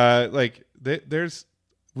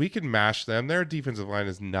 We can mash them. Their defensive line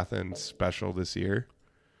is nothing special this year.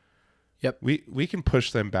 Yep. We can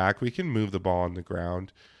push them back. We can move the ball on the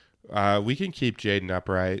ground. We can keep Jaden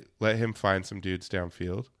upright. Let him find some dudes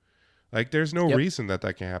downfield. Like, there's no Yep. reason that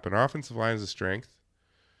can happen. Our offensive line is a strength,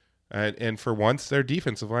 and for once, their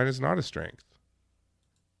defensive line is not a strength.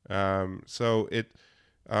 So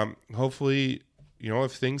hopefully,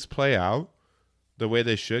 if things play out the way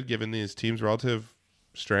they should, given these teams' relative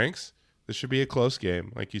strengths, this should be a close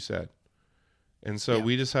game, like you said. And so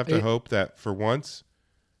we just have to hope that for once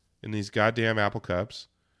in these goddamn Apple Cups,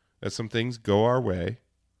 that some things go our way,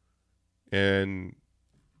 and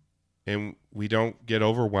we don't get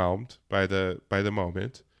overwhelmed by the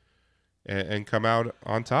moment, and come out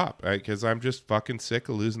on top. Because I'm just fucking sick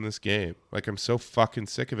of losing this game. Like, I'm so fucking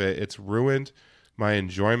sick of it. It's ruined my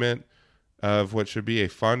enjoyment of what should be a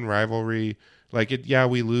fun rivalry. Like,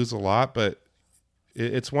 we lose a lot, but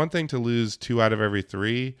it's one thing to lose 2 out of every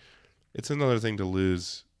 3. It's another thing to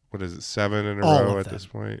lose, 7 in a row at this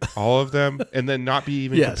point? All of them? And then not be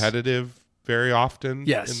even competitive very often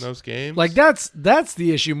in those games? Like, that's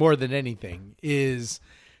the issue more than anything, is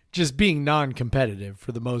just being non-competitive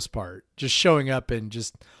for the most part. Just showing up and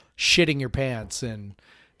just shitting your pants and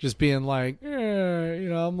just being like,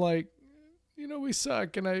 I'm like, we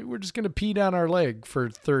suck, and we're just going to pee down our leg for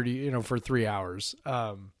 3 hours.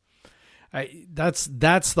 That's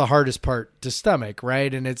the hardest part to stomach,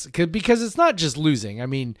 right? And it's because it's not just losing. I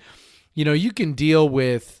mean, you can deal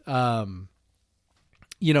with, so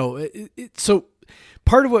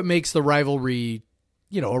part of what makes the rivalry,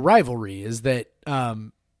 a rivalry is that,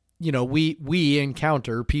 we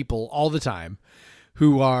encounter people all the time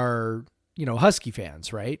who are, Husky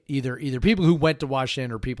fans, right? Either people who went to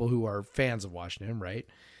Washington or people who are fans of Washington, right?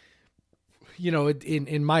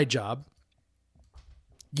 In my job,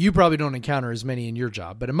 you probably don't encounter as many in your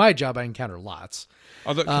job, but in my job, I encounter lots.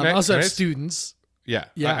 Although, I also have students. Yeah.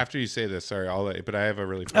 After you say this, sorry, but I have a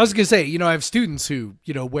really. I was gonna say, I have students who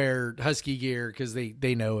wear Husky gear because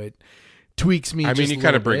they know it tweaks me. I mean, you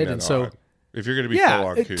kind of bring that and so on. If you're going to be full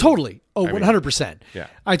on Coug. Totally. Oh, 100%. Yeah.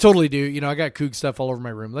 I totally do. I got Coug stuff all over my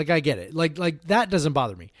room. Like, I get it. Like that doesn't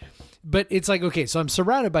bother me. But it's like, okay, so I'm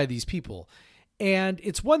surrounded by these people. And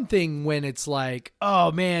it's one thing when it's like,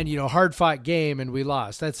 oh man, hard fought game and we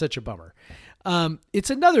lost. That's such a bummer. It's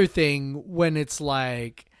another thing when it's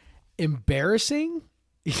like embarrassing,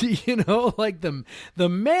 like the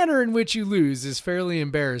manner in which you lose is fairly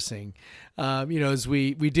embarrassing. As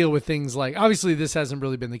we deal with things like, obviously this hasn't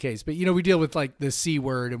really been the case, but we deal with like the C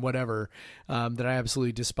word and whatever, that I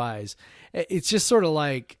absolutely despise. It's just sort of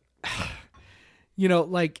like,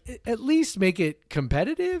 like at least make it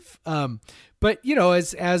competitive. But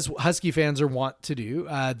as Husky fans are wont to do,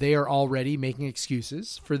 they are already making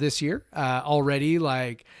excuses for this year, already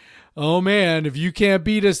like, oh man, if you can't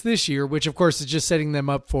beat us this year, which of course is just setting them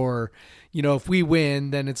up for, if we win,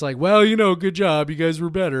 then it's like, well, good job. You guys were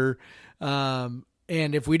better. And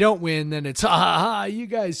if we don't win, then it's, you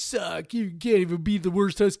guys suck. You can't even beat the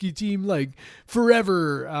worst Husky team like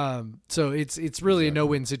forever. So it's really a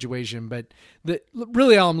no-win situation, but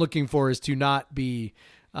really all I'm looking for is to not be,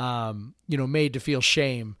 made to feel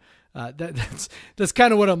shame. That's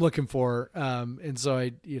kind of what I'm looking for. And so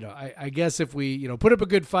I guess if we, put up a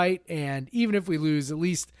good fight, and even if we lose, at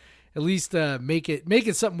least make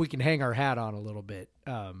it something we can hang our hat on a little bit.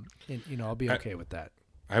 And I'll be okay with that.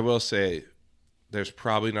 I will say there's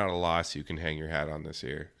probably not a loss you can hang your hat on this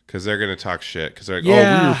year, because they're going to talk shit, because they're like,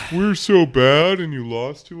 oh, we're so bad and you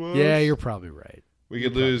lost to us. Yeah, you're probably right. We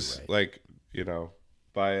could lose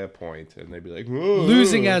by a point, and they'd be like, whoa.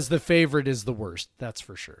 Losing as the favorite is the worst. That's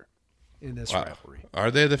for sure in this rivalry. Are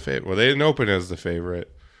they the favorite? Well, they didn't open as the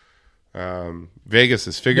favorite. Vegas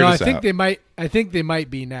has figured this out. I think they might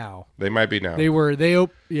be now. They might be now. They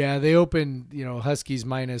opened, Huskies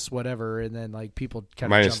minus whatever, and then like people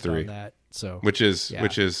kind of jumped on that. So which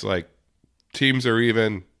is like teams are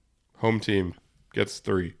even, home team gets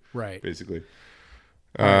 3. Right. Basically.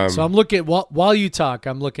 Right, so I'm looking while you talk,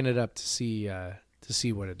 I'm looking it up to see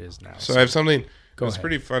what it is now. So I have something that's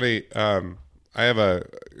pretty funny. I have a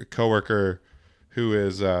coworker who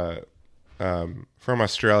is from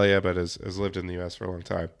Australia, but has lived in the U.S. for a long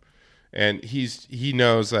time, and he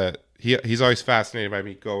knows that he's always fascinated by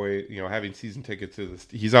me going, having season tickets to this.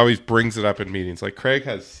 He's always brings it up in meetings, like Craig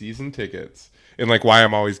has season tickets, and like why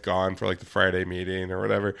I'm always gone for like the Friday meeting or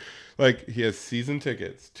whatever. Like he has season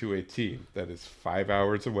tickets to a team that is 5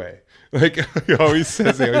 hours away. Like he always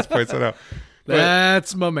points that out.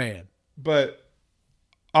 That's my man. But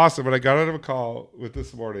awesome. When I got out of a call with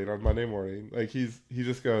this morning on Monday morning, like he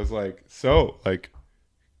just goes like, so like,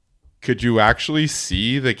 could you actually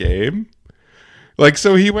see the game? Like,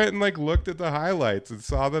 so he went and like looked at the highlights and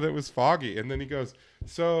saw that it was foggy. And then he goes,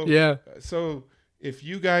 so if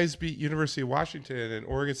you guys beat University of Washington and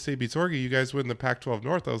Oregon State beats Oregon, you guys win the Pac-12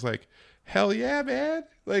 North. I was like, hell yeah, man.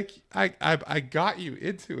 Like I got you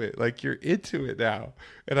into it. Like you're into it now.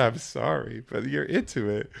 And I'm sorry, but you're into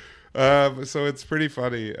it. So it's pretty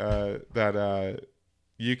funny that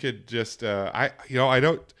you could just I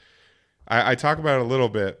talk about it a little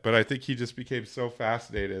bit, but I think he just became so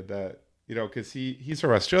fascinated that, because he's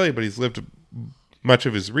from Australia, but he's lived much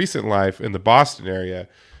of his recent life in the Boston area,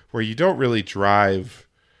 where you don't really drive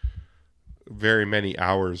very many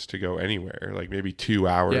hours to go anywhere, like maybe 2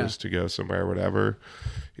 hours to go somewhere or whatever,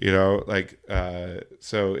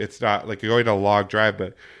 so it's not like going a long drive,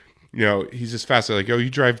 but he's just fascinated. Like, oh, you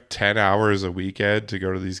drive 10 hours a weekend to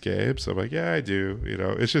go to these games? I'm like, yeah, I do.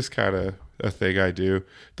 It's just kind of a thing I do.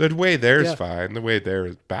 The way there's fine. The way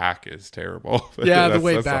there back is terrible. Yeah, the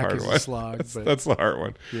way back is a slog. That's the hard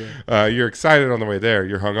one. Yeah. You're excited on the way there.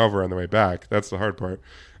 You're hungover on the way back. That's the hard part.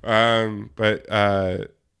 But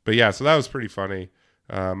yeah, so that was pretty funny.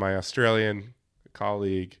 My Australian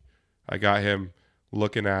colleague, I got him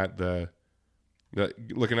looking at the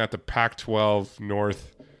Pac-12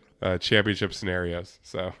 North championship scenarios.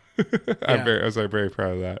 So I was very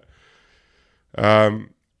proud of that.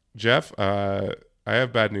 Jeff, I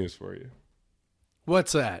have bad news for you.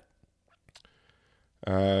 What's that?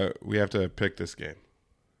 We have to pick this game.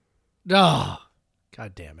 Oh,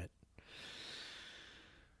 God damn it.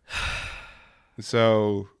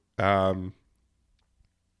 So,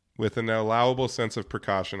 with an allowable sense of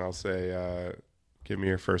precaution, I'll say, give me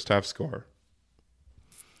your first half score.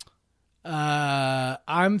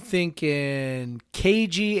 I'm thinking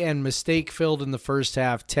cagey and mistake filled in the first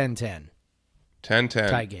half, 10-10. 10-10.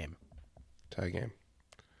 Tie game.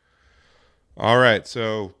 All right,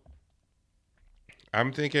 so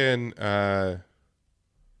I'm thinking,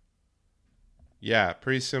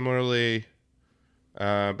 pretty similarly,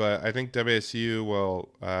 but I think WSU will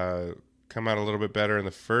come out a little bit better in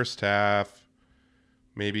the first half.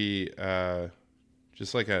 Maybe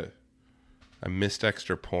just like a missed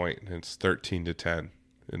extra point, and it's 13-10,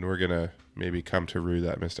 and we're gonna maybe come to rue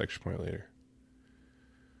that missed extra point later.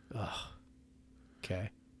 Ugh.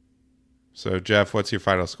 Okay. So, Jeff, what's your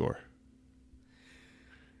final score?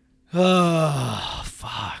 Oh,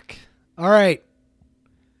 fuck. All right.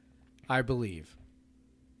 I believe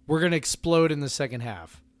we're going to explode in the second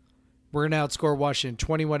half. We're going to outscore Washington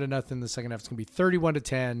 21-0 in the second half. It's going to be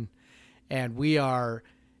 31-10, and we are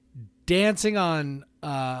dancing on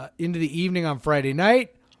into the evening on Friday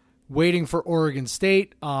night, waiting for Oregon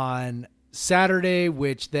State on Saturday,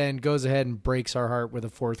 which then goes ahead and breaks our heart with a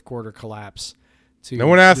fourth quarter collapse. No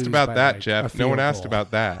one asked about that, Jeff. No one asked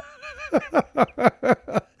about that.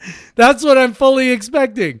 That's what I'm fully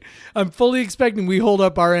expecting. I'm fully expecting we hold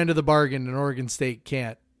up our end of the bargain and Oregon State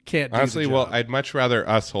can't Honestly, do the well, job. I'd much rather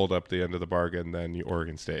us hold up the end of the bargain than you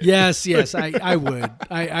Oregon State. Yes, I would.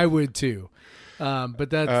 I would too. But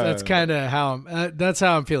that's kind of how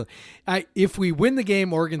I'm feeling. If we win the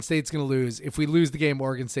game, Oregon State's going to lose. If we lose the game,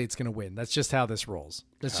 Oregon State's going to win. That's just how this rolls.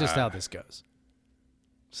 That's just how this goes.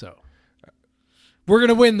 So we're going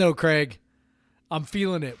to win though, Craig. I'm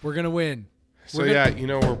feeling it. We're going to win. So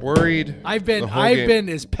we're worried. I've been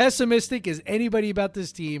as pessimistic as anybody about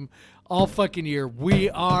this team all fucking year. We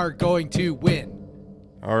are going to win.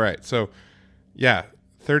 All right. So,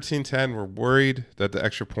 13-10. We're worried that the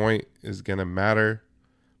extra point is going to matter,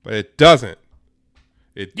 but it doesn't.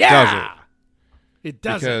 It doesn't. It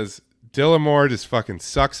doesn't. Because Dylan Moore just fucking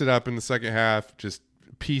sucks it up in the second half. Just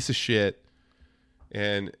piece of shit.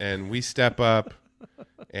 And we step up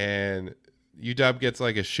and UW gets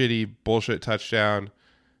like a shitty bullshit touchdown,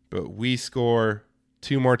 but we score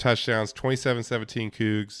 2 more touchdowns, 27-17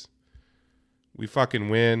 Cougs. We fucking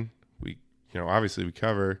win. We, obviously we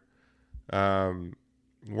cover.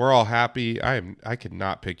 We're all happy. I could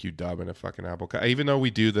not pick UW in a fucking apple cup, even though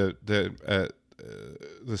we do the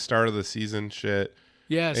start of the season shit.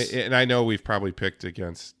 Yes, and I know we've probably picked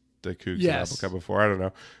against the Cougs in apple cup before. I don't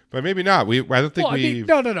know, but maybe not. I don't think we.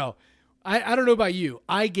 No. I don't know about you.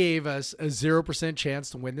 I gave us a 0%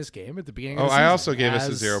 chance to win this game at the beginning of the season. I also gave us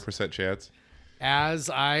a 0% chance. As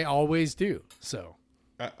I always do. So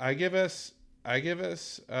I give us a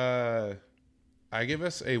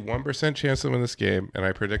 1% chance to win this game, and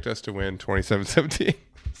I predict us to win 27-17.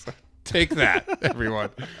 So take that,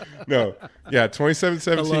 everyone. No. Yeah,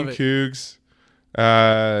 27-17 Cougs.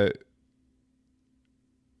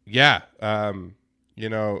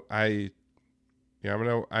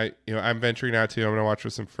 I'm venturing out too. I'm gonna watch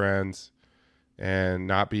with some friends and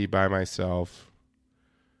not be by myself.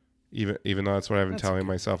 Even though that's what I've been telling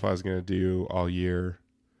myself I was gonna do all year.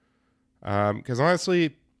 Because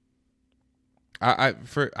honestly, I'm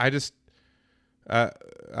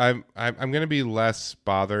gonna be less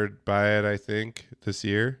bothered by it, I think, this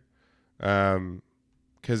year.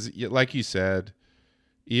 Because like you said,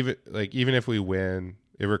 even if we win,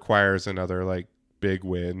 it requires another like big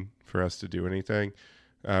win for us to do anything.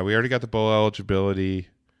 We already got the bowl eligibility,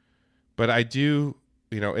 but I do,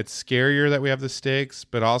 it's scarier that we have the stakes,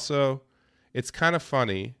 but also it's kind of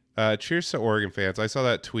funny. Cheers to Oregon fans. I saw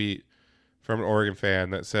that tweet from an Oregon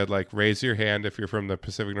fan that said, like, raise your hand if you're from the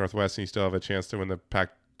Pacific Northwest and you still have a chance to win the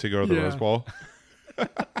pack to go to the Rose Bowl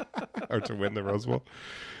or to win the Rose Bowl.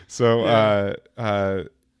 So,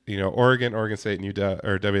 Oregon State and UW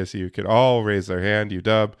or WSU could all raise their hand.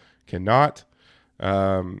 UW cannot.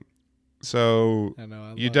 So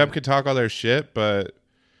UW could talk all their shit, but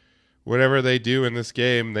whatever they do in this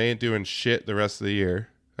game, they ain't doing shit the rest of the year.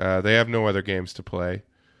 They have no other games to play.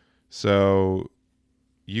 So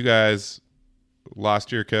you guys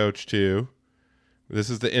lost your coach too. This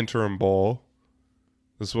is the interim bowl.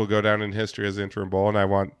 This will go down in history as the interim bowl, and I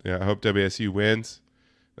hope WSU wins.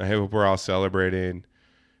 I hope we're all celebrating,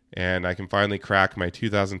 and I can finally crack my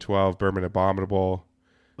 2012 Bourbon Abominable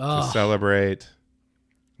to celebrate.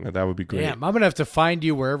 That would be great. Damn, I'm gonna have to find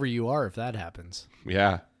you wherever you are if that happens.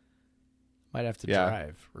 Yeah, might have to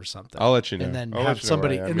drive or something. I'll let you know, and then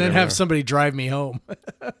have somebody drive me home.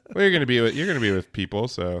 Well, you're gonna be with people,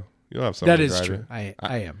 so you'll have somebody. That is drive true. you.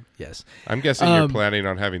 I am. Yes. I'm guessing you're planning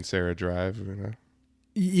on having Sarah drive.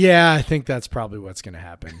 Yeah, I think that's probably what's going to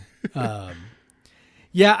happen.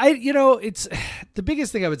 It's the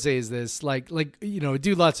biggest thing I would say is this,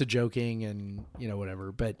 do lots of joking and,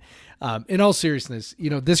 whatever. But in all seriousness,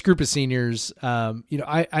 this group of seniors, I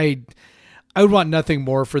would want nothing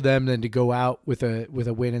more for them than to go out with a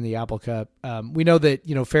win in the Apple Cup. We know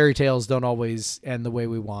that, fairy tales don't always end the way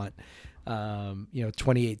we want.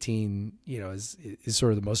 2018, is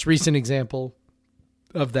sort of the most recent example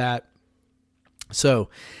of that. So,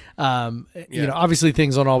 obviously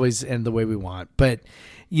things don't always end the way we want, but,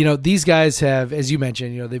 these guys have, as you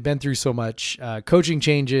mentioned, they've been through so much, coaching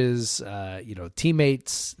changes,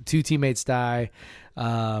 teammates, 2 teammates die.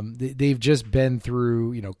 They've just been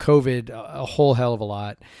through, COVID, a whole hell of a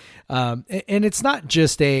lot. And it's not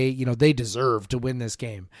just they deserve to win this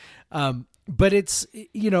game. But it's,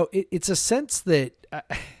 it's a sense that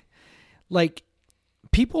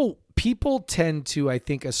people tend to, I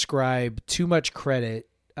think, ascribe too much credit,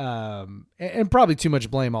 and probably too much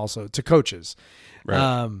blame also to coaches.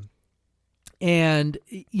 Right.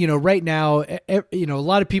 Right now, a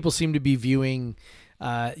lot of people seem to be viewing,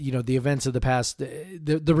 the events of the past,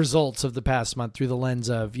 the results of the past month through the lens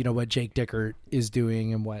of, what Jake Dickert is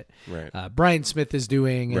doing and what Brian Smith is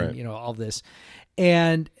doing and, all this.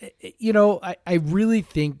 And, I really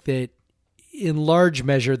think that in large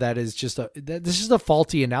measure, this is a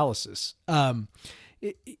faulty analysis.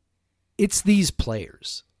 It's these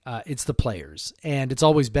players. It's the players, and it's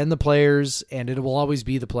always been the players, and it will always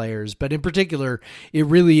be the players. But in particular, it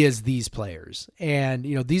really is these players. And,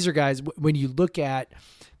 these are guys, when you look at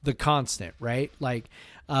the constant, right? Like,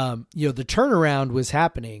 the turnaround was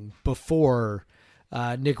happening before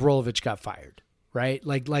Nick Rolovich got fired, right?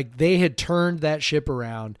 Like they had turned that ship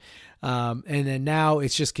around. And then now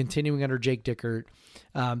it's just continuing under Jake Dickert.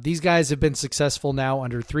 These guys have been successful now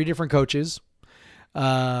under 3 different coaches,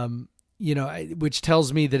 which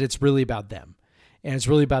tells me that it's really about them and it's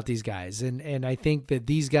really about these guys. And I think that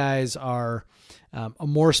these guys are a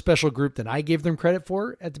more special group than I gave them credit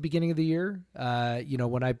for at the beginning of the year.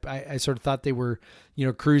 When I sort of thought they were,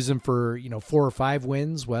 cruising for, 4 or 5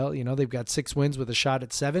 wins. Well, they've got 6 wins with a shot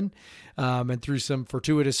at 7. And through some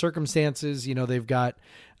fortuitous circumstances, they've got,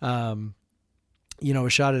 a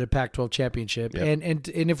shot at a Pac-12 championship. Yep.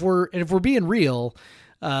 And if we're being real,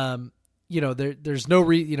 there's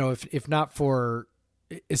no if not for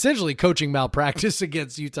essentially coaching malpractice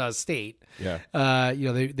against Utah State,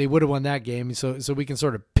 they would have won that game. So we can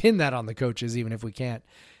sort of pin that on the coaches, even if we can't,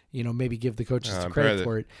 maybe give the coaches the credit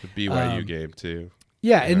for it. The BYU game too.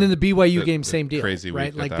 Yeah. And then the BYU game, same deal, crazy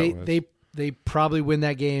right? Week like they probably win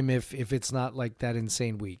that game if it's not like that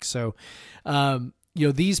insane week. So,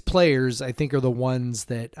 these players, I think, are the ones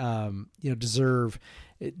that, deserve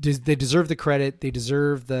the credit. They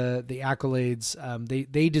deserve the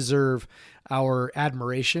accolades. They deserve our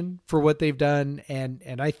admiration for what they've done.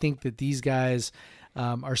 And I think that these guys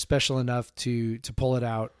are special enough to pull it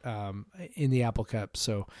out in the Apple Cup.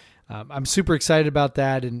 So I'm super excited about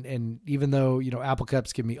that. And even though, Apple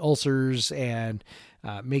Cups give me ulcers and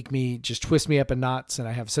make me just twist me up in knots, and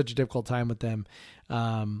I have such a difficult time with them,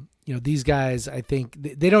 these guys, I think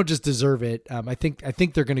they don't just deserve it. I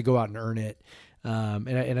think they're going to go out and earn it.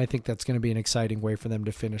 And I think that's going to be an exciting way for them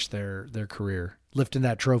to finish their career, lifting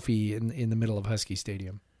that trophy in the middle of Husky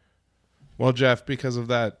Stadium. Well, Jeff, because of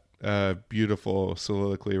that beautiful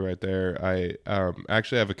soliloquy right there. I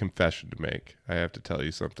actually have a confession to make. I have to tell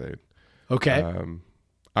you something. Okay.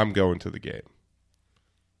 I'm going to the game.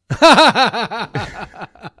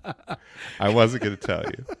 I wasn't going to tell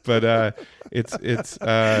you, but it's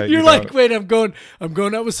You're like, wait, I'm going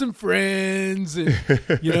out with some friends, and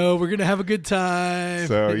we're gonna have a good time.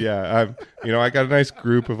 So yeah, I got a nice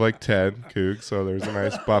group of like 10 Cougs, so there's a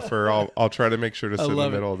nice buffer. I'll try to make sure to sit in the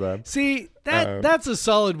middle of them. See, that's a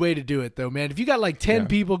solid way to do it, though, man. If you got like 10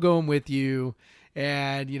 people going with you,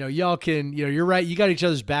 and y'all can, you're right. You got each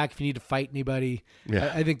other's back if you need to fight anybody.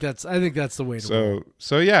 Yeah, I think that's the way to roll.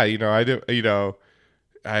 So yeah, I do.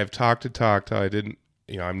 I have talked. I didn't.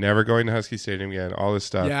 I'm never going to Husky Stadium again. All this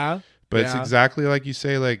stuff. Yeah, but it's exactly like you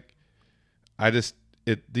say. Like,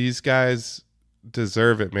 these guys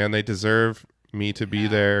deserve it, man. They deserve me to be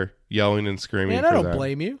there yelling and screaming. Man, for I don't them.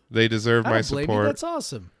 blame you. They deserve my support. That's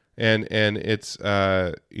awesome. And it's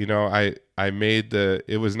I made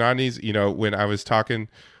it was not easy, when I was talking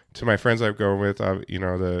to my friends I'm going with,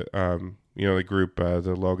 the group,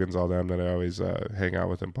 the Logans, all them that I always hang out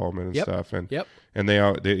with in Pullman and stuff, and they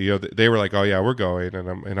were like, oh yeah, we're going,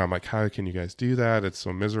 and I'm like, how can you guys do that? It's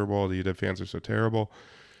so miserable. The UW fans are so terrible.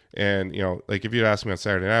 And like if you'd asked me on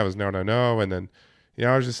Saturday night, I was no, and then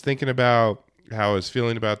I was just thinking about how I was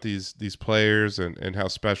feeling about these players and how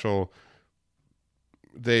special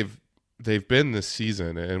they've been this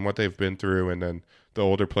season and what they've been through, and then the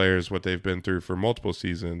older players, what they've been through for multiple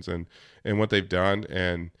seasons and what they've done.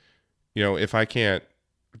 And if I can't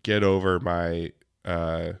get over my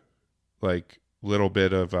like little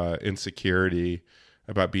bit of insecurity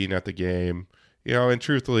about being at the game, and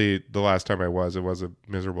truthfully the last time it was a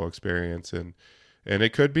miserable experience, and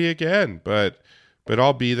it could be again, but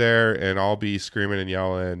I'll be there, and I'll be screaming and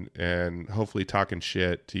yelling and hopefully talking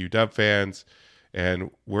shit to UW fans.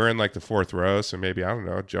 And we're in like the fourth row, so maybe, I don't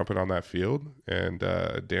know, jumping on that field and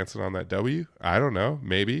dancing on that W. I don't know.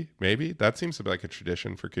 Maybe. That seems to be like a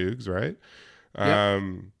tradition for Cougs, right?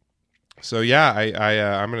 Yep. So yeah,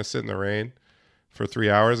 I'm gonna sit in the rain for 3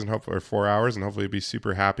 hours or 4 hours, and hopefully be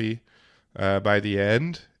super happy by the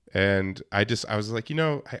end. And I was like,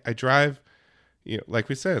 I drive, like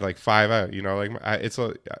we said, like 5 hours.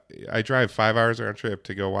 I drive 5 hours round trip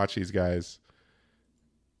to go watch these guys.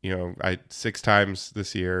 6 times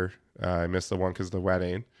this year. I missed the one because of the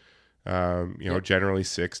wedding. Generally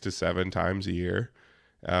 6 to 7 times a year.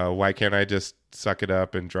 Why can't I just suck it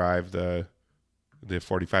up and drive the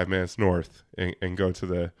 45 minutes north and go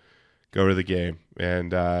to the game?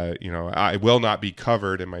 And I will not be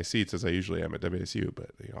covered in my seats as I usually am at WSU, but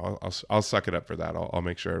I'll suck it up for that. I'll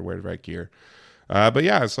make sure I wear the right gear. But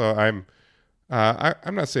yeah, so I'm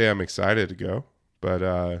not saying I'm excited to go,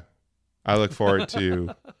 but I look forward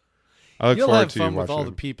to. You'll have fun with all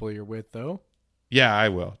the people you're with, though. Yeah, I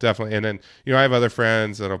will definitely. And then I have other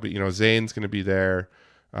friends that'll be. Zane's going to be there.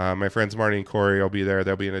 My friends Marty and Corey will be there.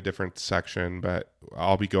 They'll be in a different section, but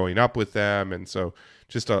I'll be going up with them. And so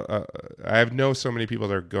I have so many people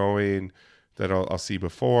that are going that I'll see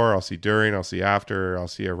before, I'll see during, I'll see after, I'll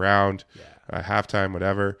see around, halftime,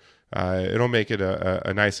 whatever. It'll make it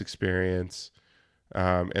a nice experience.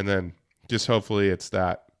 And then just hopefully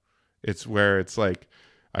it's where it's like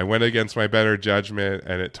I went against my better judgment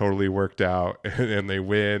and it totally worked out, and they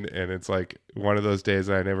win, and it's like one of those days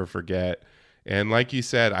that I never forget. And like you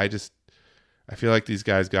said, I feel like these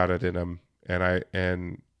guys got it in them,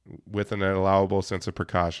 and with an allowable sense of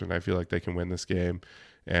precaution, I feel like they can win this game,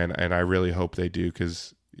 and I really hope they do,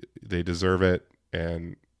 because they deserve it,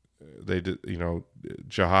 and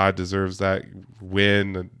Jihad deserves that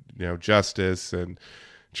win, Justice and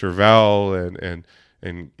Travell and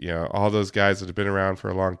all those guys that have been around for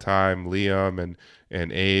a long time, Liam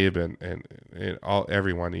and Abe and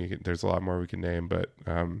everyone. There's a lot more we can name, but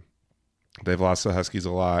they've lost the Huskies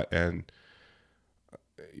a lot, and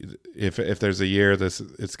if there's a year,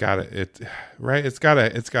 it's gotta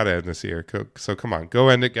end this year. So come on, go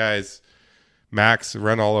end it, guys. Max,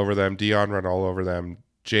 run all over them. Dion, run all over them.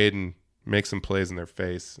 Jaden, make some plays in their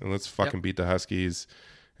face, and let's fucking beat the Huskies.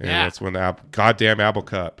 And let's win the goddamn Apple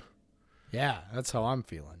Cup. Yeah, that's how I'm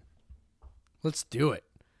feeling. Let's do it.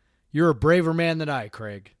 You're a braver man than I,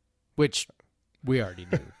 Craig, which we already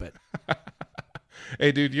knew, but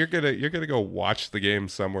hey, dude, you're gonna go watch the game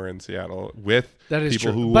somewhere in Seattle with that is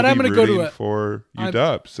people true. who but will I'm be gonna go rooting to for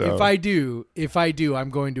UW. So if I do, I'm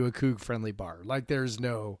going to a Coug friendly bar. Like there's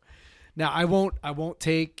no. Now I won't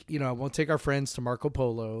take our friends to Marco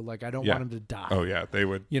Polo. Like I don't want them to die. Oh yeah, they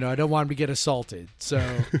would. I don't want them to get assaulted. So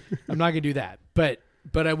I'm not gonna do that.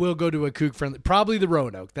 But I will go to a Coug friendly, probably the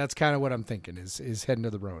Roanoke. That's kind of what I'm thinking is heading to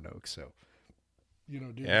the Roanoke. So, do a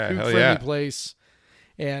Coug friendly place.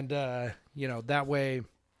 and that way,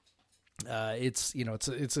 it's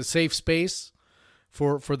it's a safe space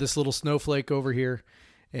for this little snowflake over here,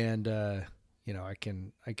 and I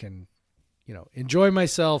can enjoy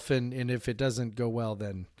myself, and if it doesn't go well,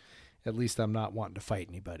 then at least I'm not wanting to fight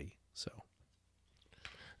anybody. So.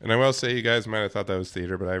 And I will say, you guys might have thought that was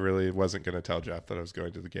theater, but I really wasn't going to tell Jeff that I was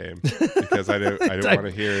going to the game because I didn't want to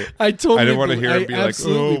hear it. I didn't want to hear him be like,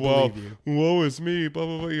 absolutely "Oh well, believe woe is me," blah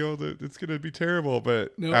blah blah. It's going to be terrible.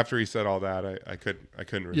 But Nope. after he said all that, I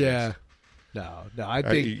couldn't resist. Yeah. No. I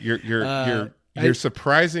think Your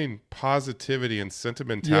surprising positivity and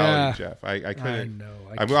sentimentality, Yeah. Jeff. I couldn't. I know.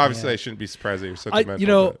 Obviously can't. I shouldn't be surprised that you're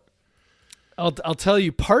sentimental. But I'll tell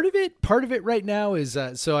you part of it right now is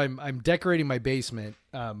so I'm decorating my basement.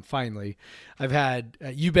 Finally, I've had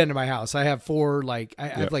you've been to my house. I have I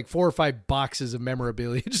have like 4 or 5 boxes of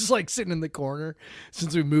memorabilia just like sitting in the corner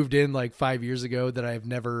since we moved in like 5 years ago that I have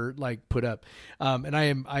never like put up. And I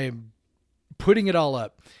am putting it all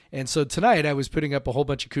up. And so tonight I was putting up a whole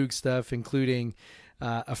bunch of Coug stuff, including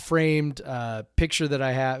a framed picture that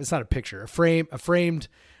I have. It's not a picture, a framed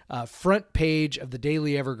front page of the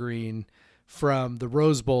Daily Evergreen from the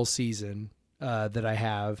Rose Bowl season that I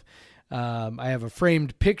have. I have a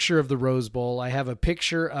framed picture of the Rose Bowl. I have a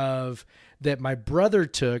picture that my brother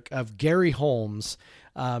took of Gary Holmes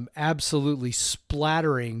absolutely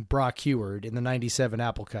splattering Brock Heward in the 97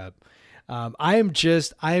 Apple Cup. I am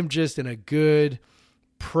just in a good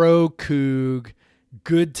pro Coug,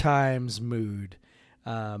 good times mood,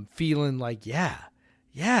 feeling like,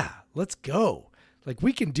 yeah, let's go. Like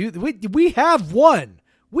we can do, we have won.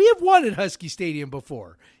 We have won at Husky Stadium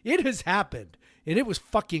before. It has happened, and it was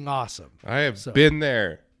fucking awesome. I have been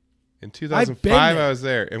there. In 2005, I was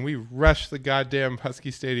there, and we rushed the goddamn Husky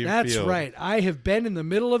Stadium field. That's right. I have been in the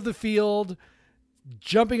middle of the field,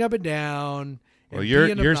 jumping up and down. Well, and your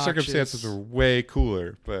being obnoxious. circumstances were way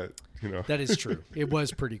cooler, but That is true. It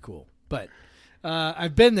was pretty cool. But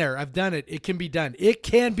I've been there. I've done it. It can be done. It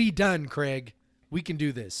can be done, Craig. We can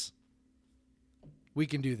do this. We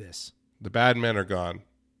can do this. The bad men are gone.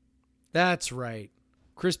 That's right.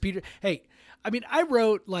 Chris Peter. Hey, I mean, I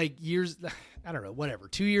wrote like years, I don't know, whatever,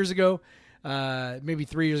 2 years ago, maybe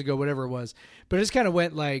 3 years ago, whatever it was. But it just kind of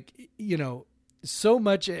went like, so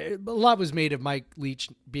much, a lot was made of Mike Leach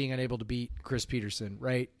being unable to beat Chris Peterson,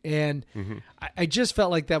 right? And I just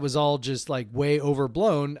felt like that was all just like way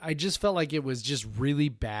overblown. I just felt like it was just really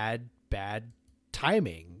bad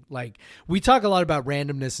timing. Like we talk a lot about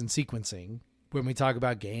randomness and sequencing when we talk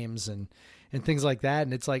about games and things like that.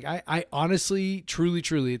 And it's like, I honestly,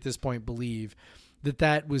 truly at this point believe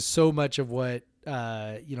that was so much of what,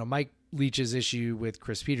 Mike Leach's issue with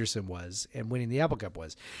Chris Peterson was and winning the Apple Cup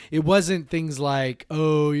was. It wasn't things like,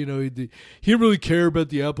 he didn't really care about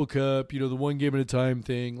the Apple Cup, the one game at a time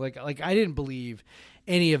thing. Like I didn't believe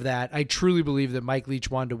any of that. I truly believe that Mike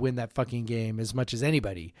Leach wanted to win that fucking game as much as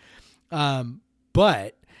anybody.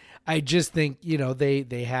 But I just think,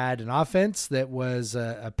 they had an offense that was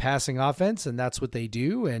a passing offense, and that's what they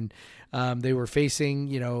do. And they were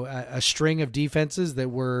facing, a string of defenses that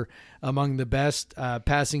were among the best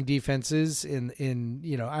passing defenses in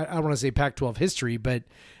I don't want to say Pac-12 history, but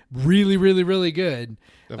really, really, really good.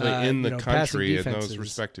 Definitely in the country in those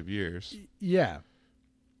respective years. Yeah.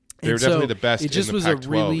 They were definitely the best in the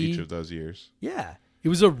Pac-12 each of those years. Yeah. It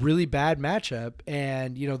was a really bad matchup,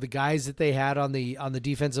 and the guys that they had on the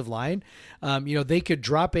defensive line, they could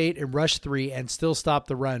drop 8 and rush 3 and still stop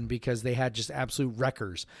the run because they had just absolute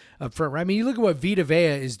wreckers up front. I mean, you look at what Vita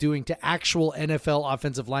Vea is doing to actual NFL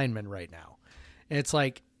offensive linemen right now, and it's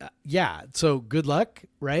like, so good luck,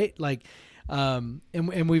 right? Like, and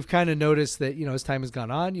we've kind of noticed that as time has gone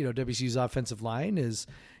on, WCU's offensive line is,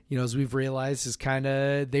 as we've realized, is kind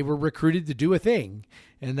of, they were recruited to do a thing,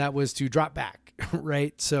 and that was to drop back.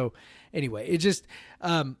 Right. So anyway, it just,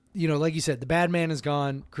 like you said, the bad man is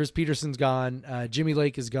gone. Chris Peterson's gone. Jimmy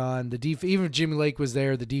Lake is gone. Even if Jimmy Lake was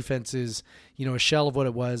there, the defense is, a shell of what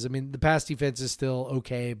it was. I mean, the pass defense is still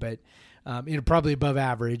okay, but, probably above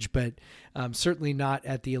average, but certainly not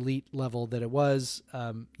at the elite level that it was.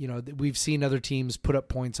 We've seen other teams put up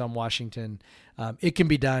points on Washington. It can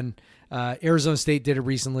be done. Arizona State did it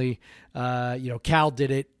recently. Cal did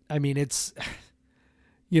it. I mean, it's...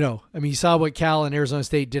 you saw what Cal and Arizona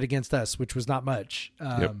State did against us, which was not much.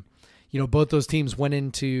 Both those teams went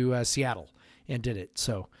into Seattle and did it.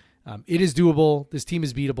 So it is doable. This team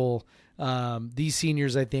is beatable. These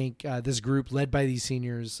seniors, I think, this group led by these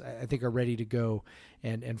seniors, I think are ready to go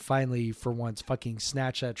and finally, for once, fucking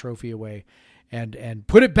snatch that trophy away and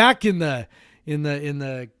put it back in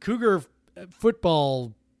the Cougar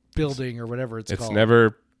football building or whatever it's called. It's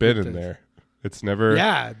never been in there. It's never.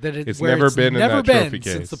 Yeah, that It's where never been in never that been trophy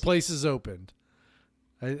case. since the place is opened.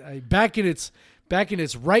 Back in its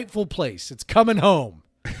rightful place. It's coming home.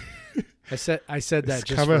 I said that It's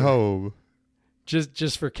just coming for, home.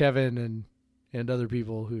 just for Kevin and other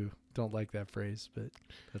people who don't like that phrase, but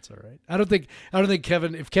that's all right. I don't think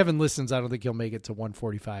Kevin, if Kevin listens, I don't think he'll make it to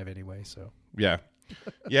 145 anyway. So Yeah.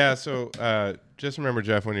 Yeah. So just remember,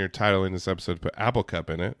 Jeff, when you're titling this episode, put Apple Cup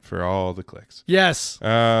in it for all the clicks. yes,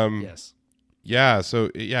 yes, Yeah. So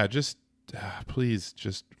yeah, just please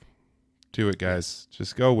just do it, guys.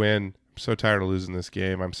 Just go win. I'm so tired of losing this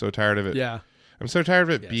game. I'm so tired of it. yeah, I'm so tired of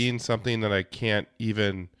it Yes. being something that I can't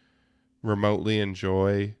even remotely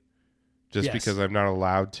enjoy just Yes. because I'm not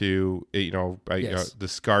allowed to, Yes. the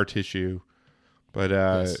scar tissue. But,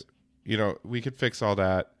 Yes. we could fix all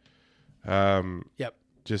that Yep.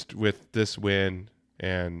 just with this win.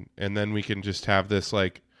 And then we can just have this,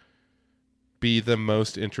 like, be the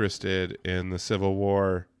most interested in the Civil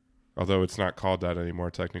War, although it's not called that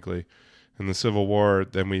anymore, technically, in the Civil War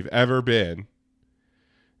than we've ever been.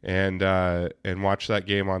 And watch that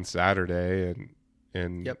game on Saturday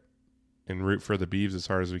and Yep. and root for the Beavs as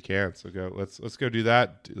hard as we can. So let's go do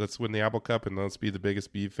that. Let's win the Apple Cup and let's be the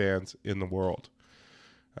biggest Beav fans in the world.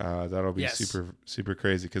 That'll be Yes. super super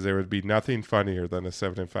crazy because there would be nothing funnier than a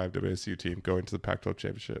 7-5 WSU team going to the Pac-12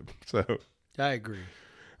 championship. So I agree.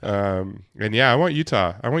 and yeah, I want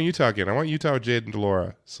Utah. I want Utah again. I want Utah with Jaden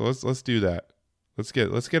DeLora. So let's do that. Let's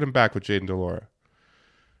get him back with Jaden DeLora.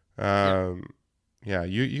 Yeah,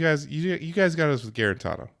 you guys got us with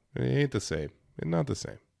Garantano. It ain't the same. It's not the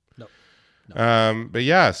same. No. But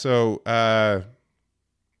yeah, so yeah,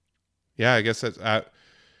 I guess that's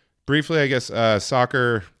briefly. I guess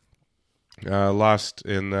soccer lost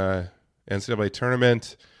in the NCAA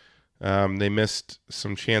tournament. They missed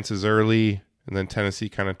some chances early, and then Tennessee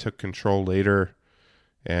kind of took control later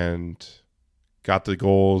and got the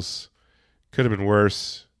goals. Could have been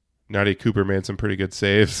worse. Nadia Cooper made some pretty good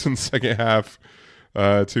saves in the second half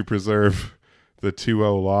to preserve the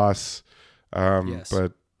 2-0 loss. Yes.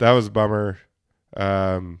 But that was a bummer.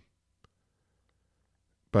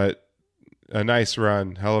 But a nice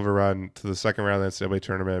run, hell of a run to the second round of the NCAA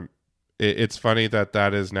tournament. It's funny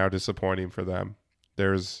that is now disappointing for them.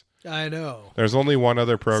 There's only one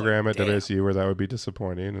other program at WSU where that would be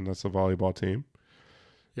disappointing, and that's the volleyball team.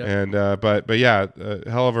 Yep. And but yeah,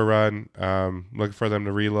 hell of a run. Looking for them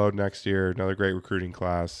to reload next year. Another great recruiting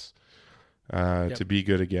class to be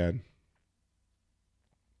good again.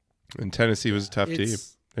 And Tennessee was a tough team.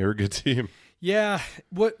 They were a good team. Yeah.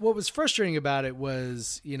 What was frustrating about it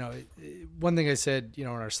was, one thing I said, in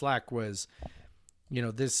our Slack was,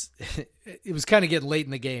 this, it was kind of getting late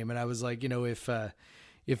in the game. And I was like,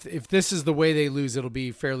 if this is the way they lose, it'll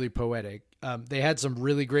be fairly poetic. They had some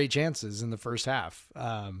really great chances in the first half.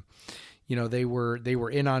 They were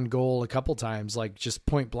in on goal a couple times, like just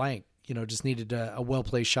point blank, just needed a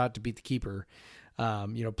well-placed shot to beat the keeper.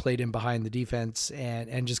 Played in behind the defense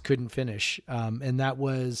and just couldn't finish. And that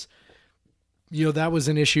was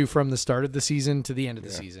an issue from the start of the season to the end of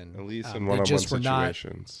the season. At least in one-on-one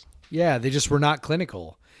situations. They just were not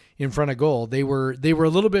clinical in front of goal. They were a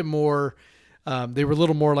little bit more, they were a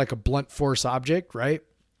little more like a blunt force object, right?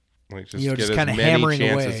 Like just get just as kind of many hammering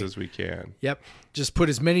chances away as we can. Yep. Just put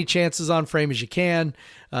as many chances on frame as you can,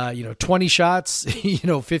 20 shots,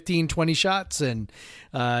 15, 20 shots. And,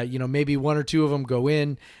 maybe one or two of them go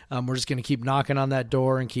in. We're just going to keep knocking on that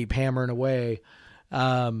door and keep hammering away.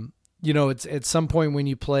 It's at some point when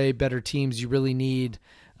you play better teams, you really need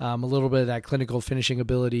a little bit of that clinical finishing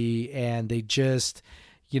ability. And they just,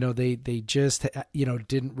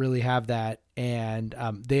 didn't really have that. And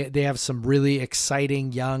they have some really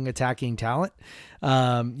exciting young attacking talent.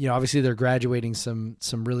 Obviously they're graduating some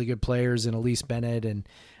really good players in Elise Bennett and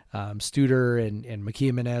Studer and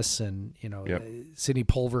Makia Menes and Sydney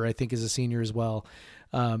Pulver I think is a senior as well.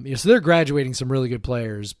 So they're graduating some really good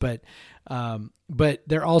players, but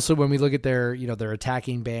they're also, when we look at their their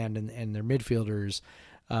attacking band and their midfielders,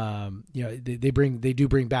 they do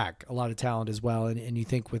bring back a lot of talent as well. And you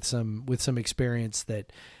think with some experience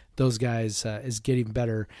that those guys is getting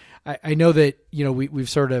better. I know that, we've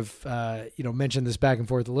sort of, mentioned this back and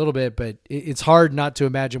forth a little bit, but it's hard not to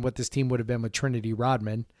imagine what this team would have been with Trinity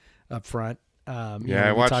Rodman up front.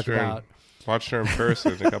 I watched her in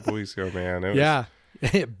person a couple weeks ago, man. It was,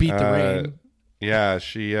 beat the rain. Yeah,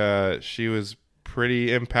 she was pretty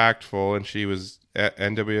impactful, and she was at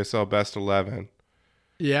NWSL Best 11.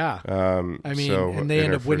 Yeah. And they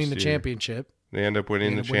end up winning the championship. They end up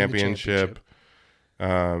winning the championship.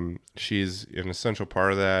 She's an essential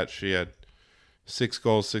part of that. She had 6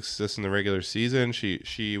 goals, 6 assists in the regular season.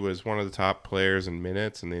 She was one of the top players in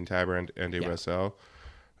minutes in the entire NWSL.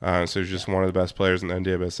 So she's just one of the best players in the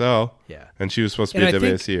NWSL. Yeah. And she was supposed to be And at I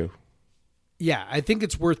think- WSU. Yeah, I think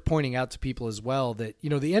it's worth pointing out to people as well that,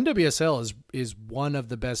 you know, the NWSL is one of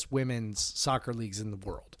the best women's soccer leagues in the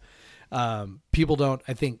world. People don't,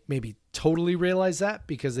 I think, maybe totally realize that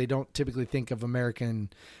because they don't typically think of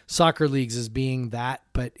American soccer leagues as being that.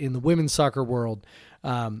 But in the women's soccer world,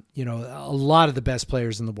 you know, a lot of the best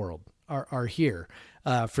players in the world are here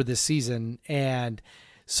for this season. And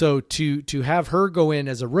so to have her go in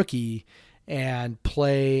as a rookie and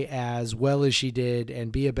play as well as she did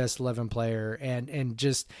and be a best 11 player and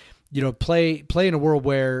just, you know, play in a world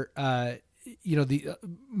where, you know, the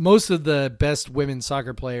most of the best women's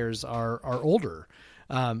soccer players are older.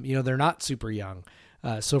 You know, they're not super young.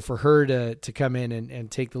 So for her to come in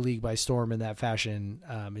and take the league by storm in that fashion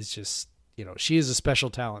is just, you know, she is a special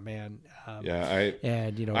talent, man.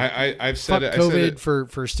 And you know, I've fuck said it. COVID I said it,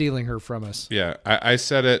 for stealing her from us. Yeah, I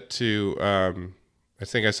said it to. I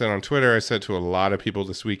think I said on Twitter. I said to a lot of people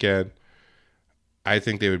this weekend. I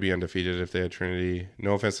think they would be undefeated if they had Trinity.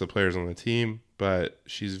 No offense to the players on the team, but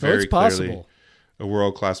she's very clearly a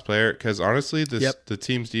world-class player. Because honestly, the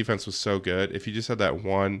team's defense was so good. If you just had that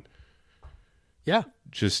one,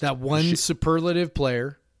 just that one superlative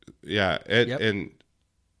player, and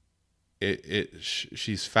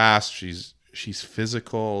she's fast. She's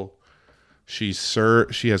physical. She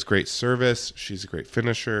has great service. She's a great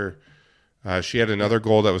finisher. She had another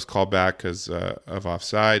goal that was called back because of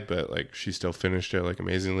offside, but like she still finished it like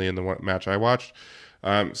amazingly in the one match I watched.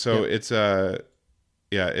 It's a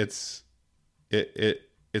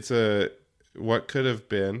what could have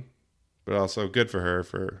been, but also good for her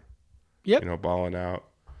for you know, balling out.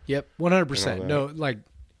 100%. No, like,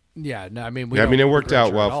 yeah, no, I mean, it worked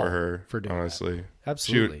out well for her, honestly. That.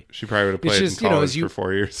 Absolutely. She probably would have played in college for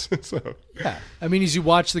 4 years. So. Yeah. I mean, as you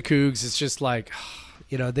watch the Cougs, it's just like,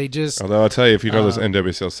 you know, they just. Although I'll tell you, if you know those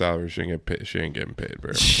NWSL salaries, she ain't getting paid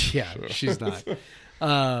very much. Yeah, so. She's not.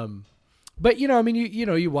 But you know, I mean,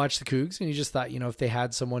 you watch the Cougs, and you just thought, you know, if they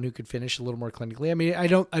had someone who could finish a little more clinically. I mean, I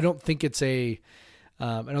don't think it's a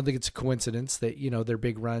coincidence that, you know, their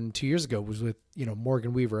big run 2 years ago was with, you know,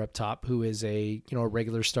 Morgan Weaver up top, who is a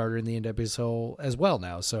regular starter in the NWSL as well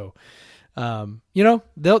now. So. You know,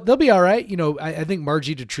 they'll be all right. You know, I think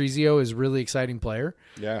Margie Detrizio is a really exciting player.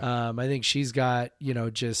 Yeah. I think she's got, you know,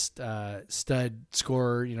 just stud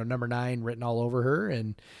scorer, you know, number 9 written all over her.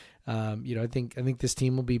 And, you know, I think this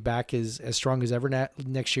team will be back as strong as ever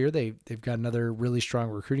next year. They've got another really strong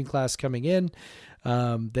recruiting class coming in.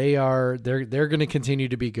 They're going to continue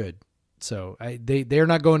to be good. So they're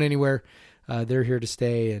not going anywhere. They're here to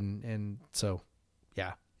stay. And so,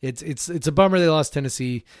 yeah. It's a bummer they lost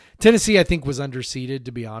Tennessee. Tennessee, I think, was underseeded,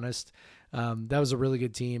 to be honest. That was a really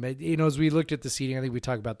good team. You know, as we looked at the seeding, I think we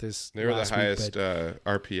talked about this. They were the highest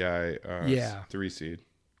RPI 3 seed.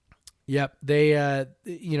 Yep. They,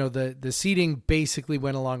 you know, the seeding basically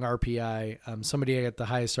went along RPI. Somebody got the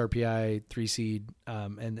highest RPI 3 seed.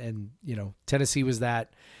 And, you know, Tennessee was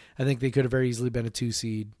that. I think they could have very easily been a 2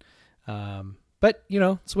 seed. But, you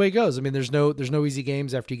know, it's the way it goes. I mean, there's no easy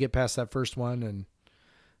games after you get past that first one. And,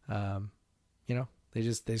 you know, they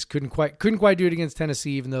just couldn't quite do it against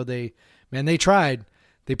Tennessee, even though they tried.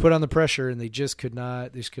 They put on the pressure and they just could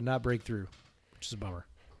not break through, which is a bummer.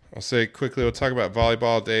 I'll say quickly, we'll talk about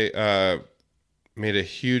volleyball. They made a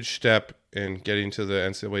huge step in getting to the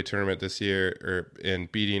NCAA tournament this year, or in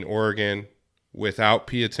beating Oregon without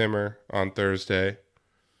Pia Timmer on Thursday.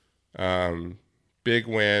 Big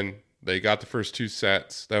win. They got the first 2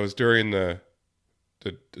 sets. That was during the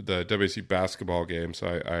WC basketball game,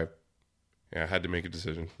 so I had to make a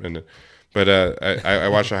decision. But I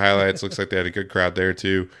watched the highlights. Looks like they had a good crowd there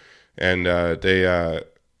too, and they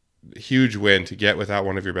huge win to get without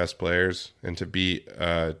one of your best players and to beat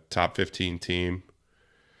a top 15 team,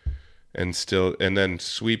 and then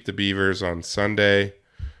sweep the Beavers on Sunday.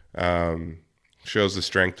 Shows the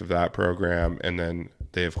strength of that program, and then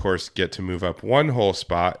they of course get to move up 1 whole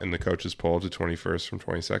spot in the coaches poll to 21st from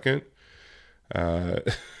 22nd.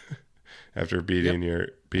 After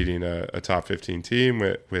beating a top 15 team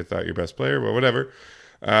without your best player, but whatever.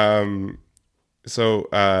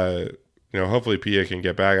 You know, hopefully Pia can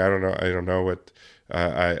get back. I don't know what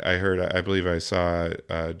I heard. I believe I saw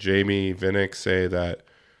Jamie Vinnick say that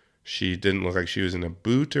she didn't look like she was in a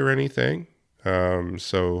boot or anything.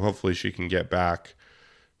 So hopefully she can get back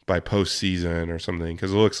by postseason or something,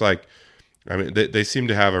 because it looks like, I mean, they seem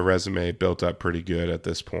to have a resume built up pretty good at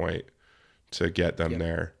this point to get them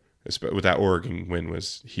there. With that Oregon win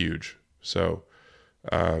was huge. So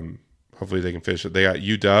hopefully they can finish it. They got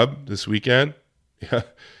UW this weekend. Yeah.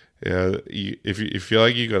 Yeah. If you feel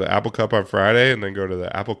like you go to Apple Cup on Friday and then go to the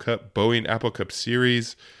Boeing Apple Cup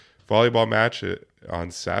Series volleyball match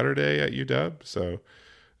on Saturday at UW. So,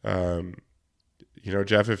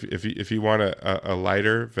 Jeff, if you want a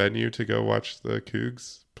lighter venue to go watch the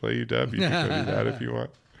Cougs play UW, you can go do that if you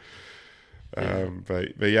want.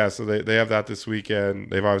 But yeah, so they have that this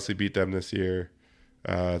weekend. They've obviously beat them this year.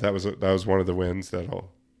 That was one of the wins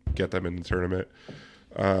that'll get them in the tournament.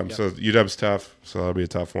 So UW's tough, so that'll be a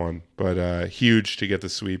tough one. But huge to get the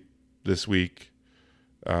sweep this week.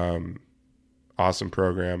 Awesome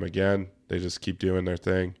program again. They just keep doing their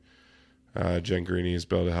thing. Jen Greeny has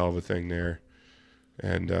built a hell of a thing there,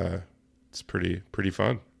 and it's pretty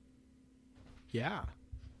fun. Yeah.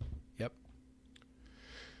 Yep.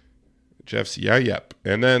 Jeff's yep.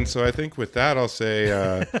 And then so I think with that I'll say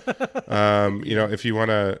if you want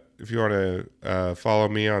to follow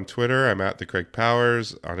me on Twitter, I'm at the Craig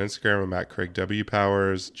Powers. On Instagram I'm at Craig W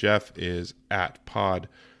Powers. Jeff is at Pod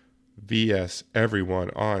VS Everyone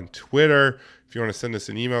on Twitter. If you want to send us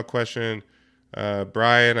an email question,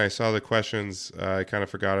 Brian, I saw the questions. I kind of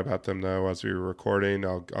forgot about them though as we were recording.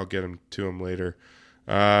 I'll get them to him later.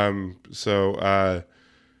 I'll just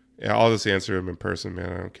answer them in person,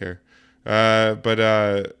 man. I don't care. But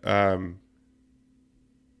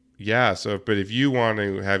if you want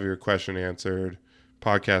to have your question answered,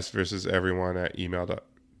 podcast versus everyone at email.com.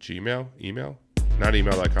 Not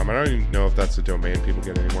email.com. I don't even know if that's a domain people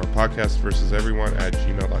get anymore. Podcast versus everyone at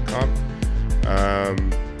gmail.com.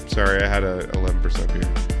 Sorry, I had a 11% beer.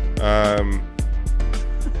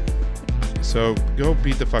 So go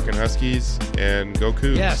beat the fucking Huskies and go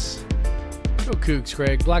Cougs. Yes. Go Cougs,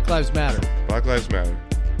 Craig. Black Lives Matter. Black Lives Matter.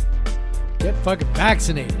 Get fucking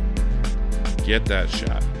vaccinated. Get that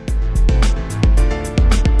shot.